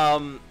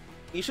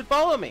 You should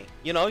follow me.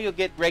 You know, you'll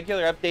get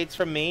regular updates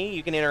from me.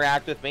 You can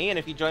interact with me, and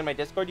if you join my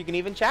Discord, you can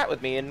even chat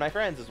with me and my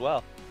friends as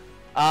well.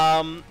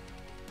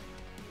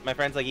 My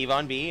friends like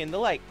Yvonne B and the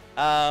like.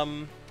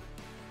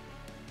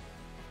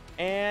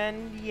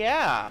 And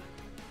yeah.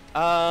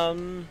 I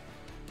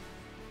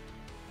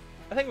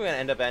think we're gonna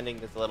end up ending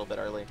this a little bit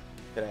early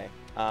today.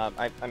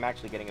 I'm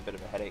actually getting a bit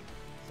of a headache,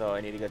 so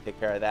I need to go take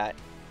care of that.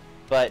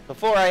 But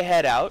before I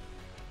head out,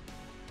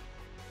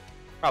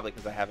 probably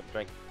because I haven't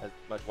drank as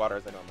much water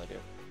as I normally do.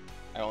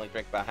 I only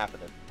drank about half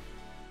of it.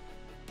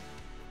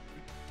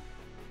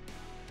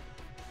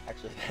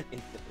 Actually, that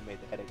instantly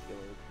made the headache feel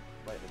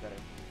slightly better.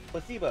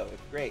 Placebo,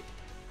 it's great.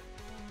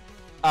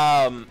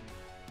 But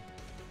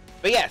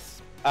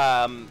yes,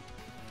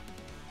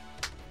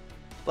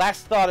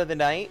 last thought of the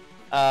night.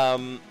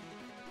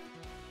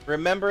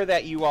 Remember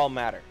that you all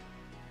matter.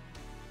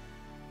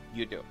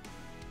 You do.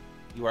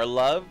 You are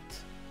loved,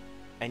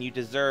 and you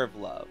deserve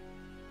love.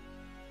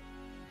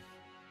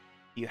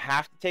 You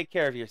have to take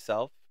care of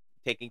yourself.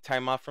 Taking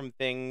time off from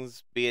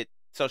things, be it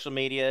social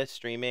media,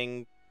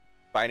 streaming,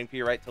 fighting for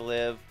your right to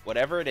live,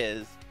 whatever it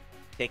is,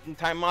 taking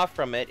time off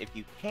from it, if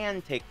you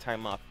can take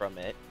time off from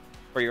it,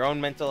 for your own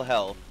mental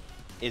health,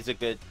 is a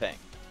good thing.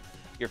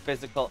 Your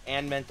physical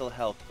and mental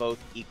health both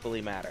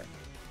equally matter.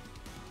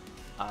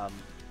 I'm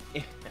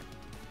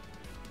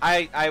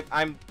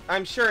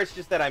sure it's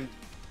just that I'm,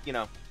 you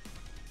know,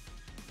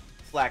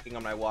 slacking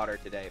on my water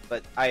today,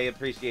 but I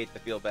appreciate the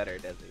feel better,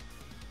 Desi.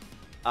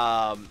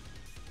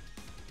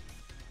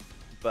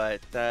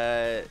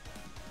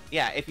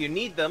 Yeah, if you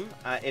need them,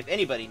 if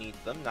anybody needs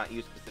them, not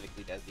you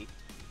specifically, Desi,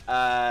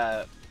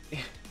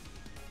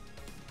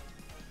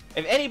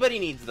 if anybody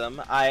needs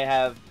them, I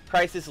have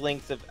crisis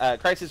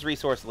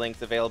resource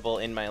links available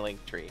in my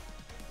link tree.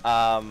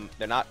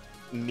 They're not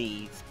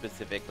me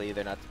specifically,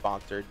 they're not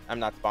sponsored. I'm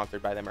not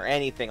sponsored by them or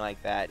anything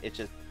like that. It's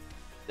just,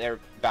 they're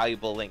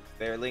valuable links.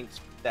 They're links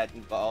that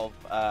involve,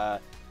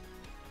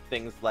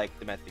 things like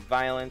domestic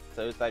violence,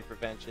 suicide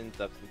prevention,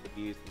 substance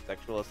abuse, and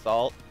sexual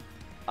assault.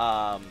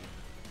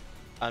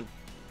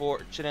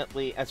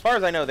 Unfortunately, as far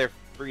as I know, they're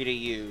free to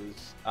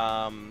use.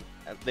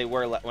 They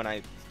were when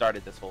I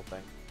started this whole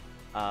thing.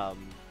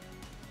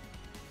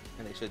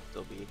 And they should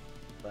still be.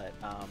 But,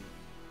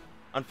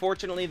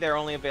 unfortunately, they're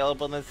only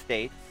available in the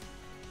States.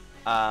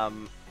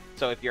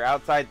 So if you're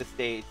outside the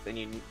States and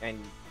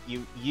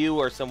you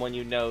or someone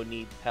you know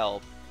needs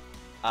help,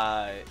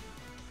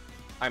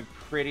 I'm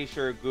pretty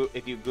sure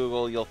if you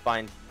Google, you'll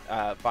find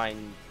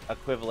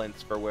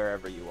equivalents for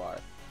wherever you are.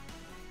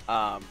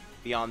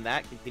 Beyond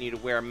that, continue to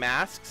wear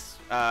masks.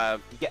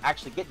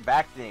 Actually get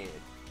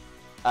vaccinated.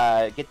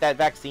 Get that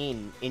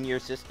vaccine in your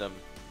system.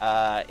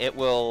 It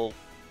will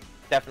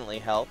definitely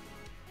help.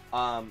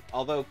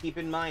 Although keep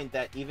in mind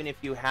that even if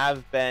you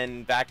have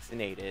been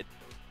vaccinated,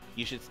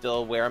 you should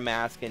still wear a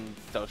mask and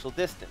social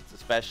distance,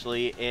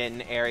 especially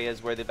in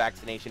areas where the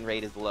vaccination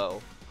rate is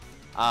low,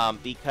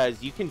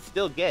 because you can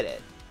still get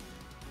it.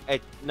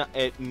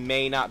 It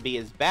may not be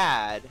as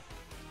bad,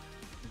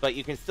 but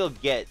you can still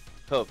get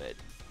COVID.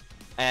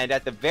 And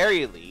at the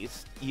very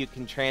least, you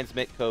can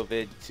transmit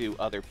COVID to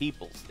other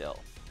people still.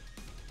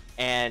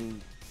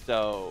 And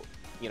So,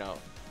 you know,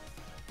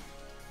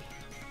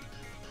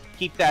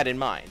 keep that in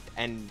mind,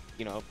 and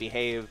you know,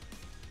 behave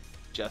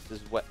just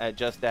as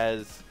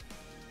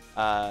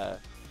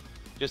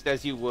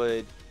you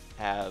would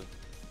have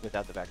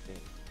without the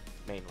vaccine,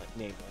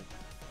 namely.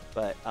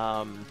 But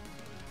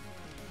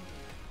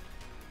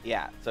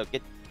yeah. So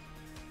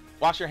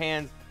wash your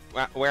hands,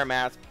 wear a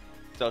mask,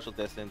 social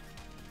distance,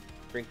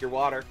 drink your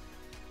water.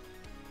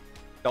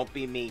 Don't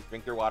be me.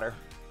 Drink your water.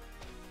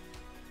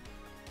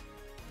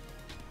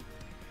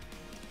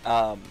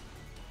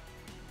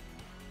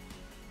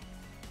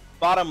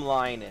 Bottom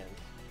line is,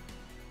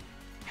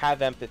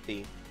 have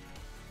empathy,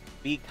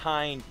 be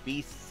kind,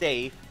 be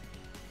safe,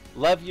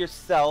 love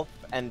yourself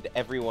and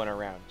everyone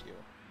around you.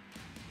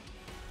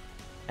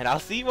 And I'll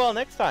see you all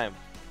next time.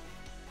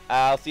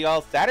 I'll see you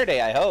all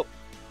Saturday, I hope.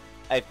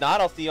 If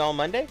not, I'll see you all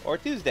Monday or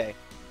Tuesday.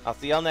 I'll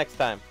see you all next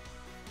time.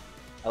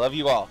 I love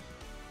you all.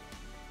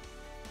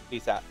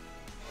 Peace out.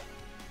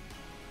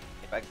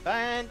 If I can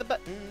find the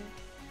button.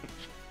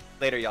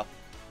 Later, y'all.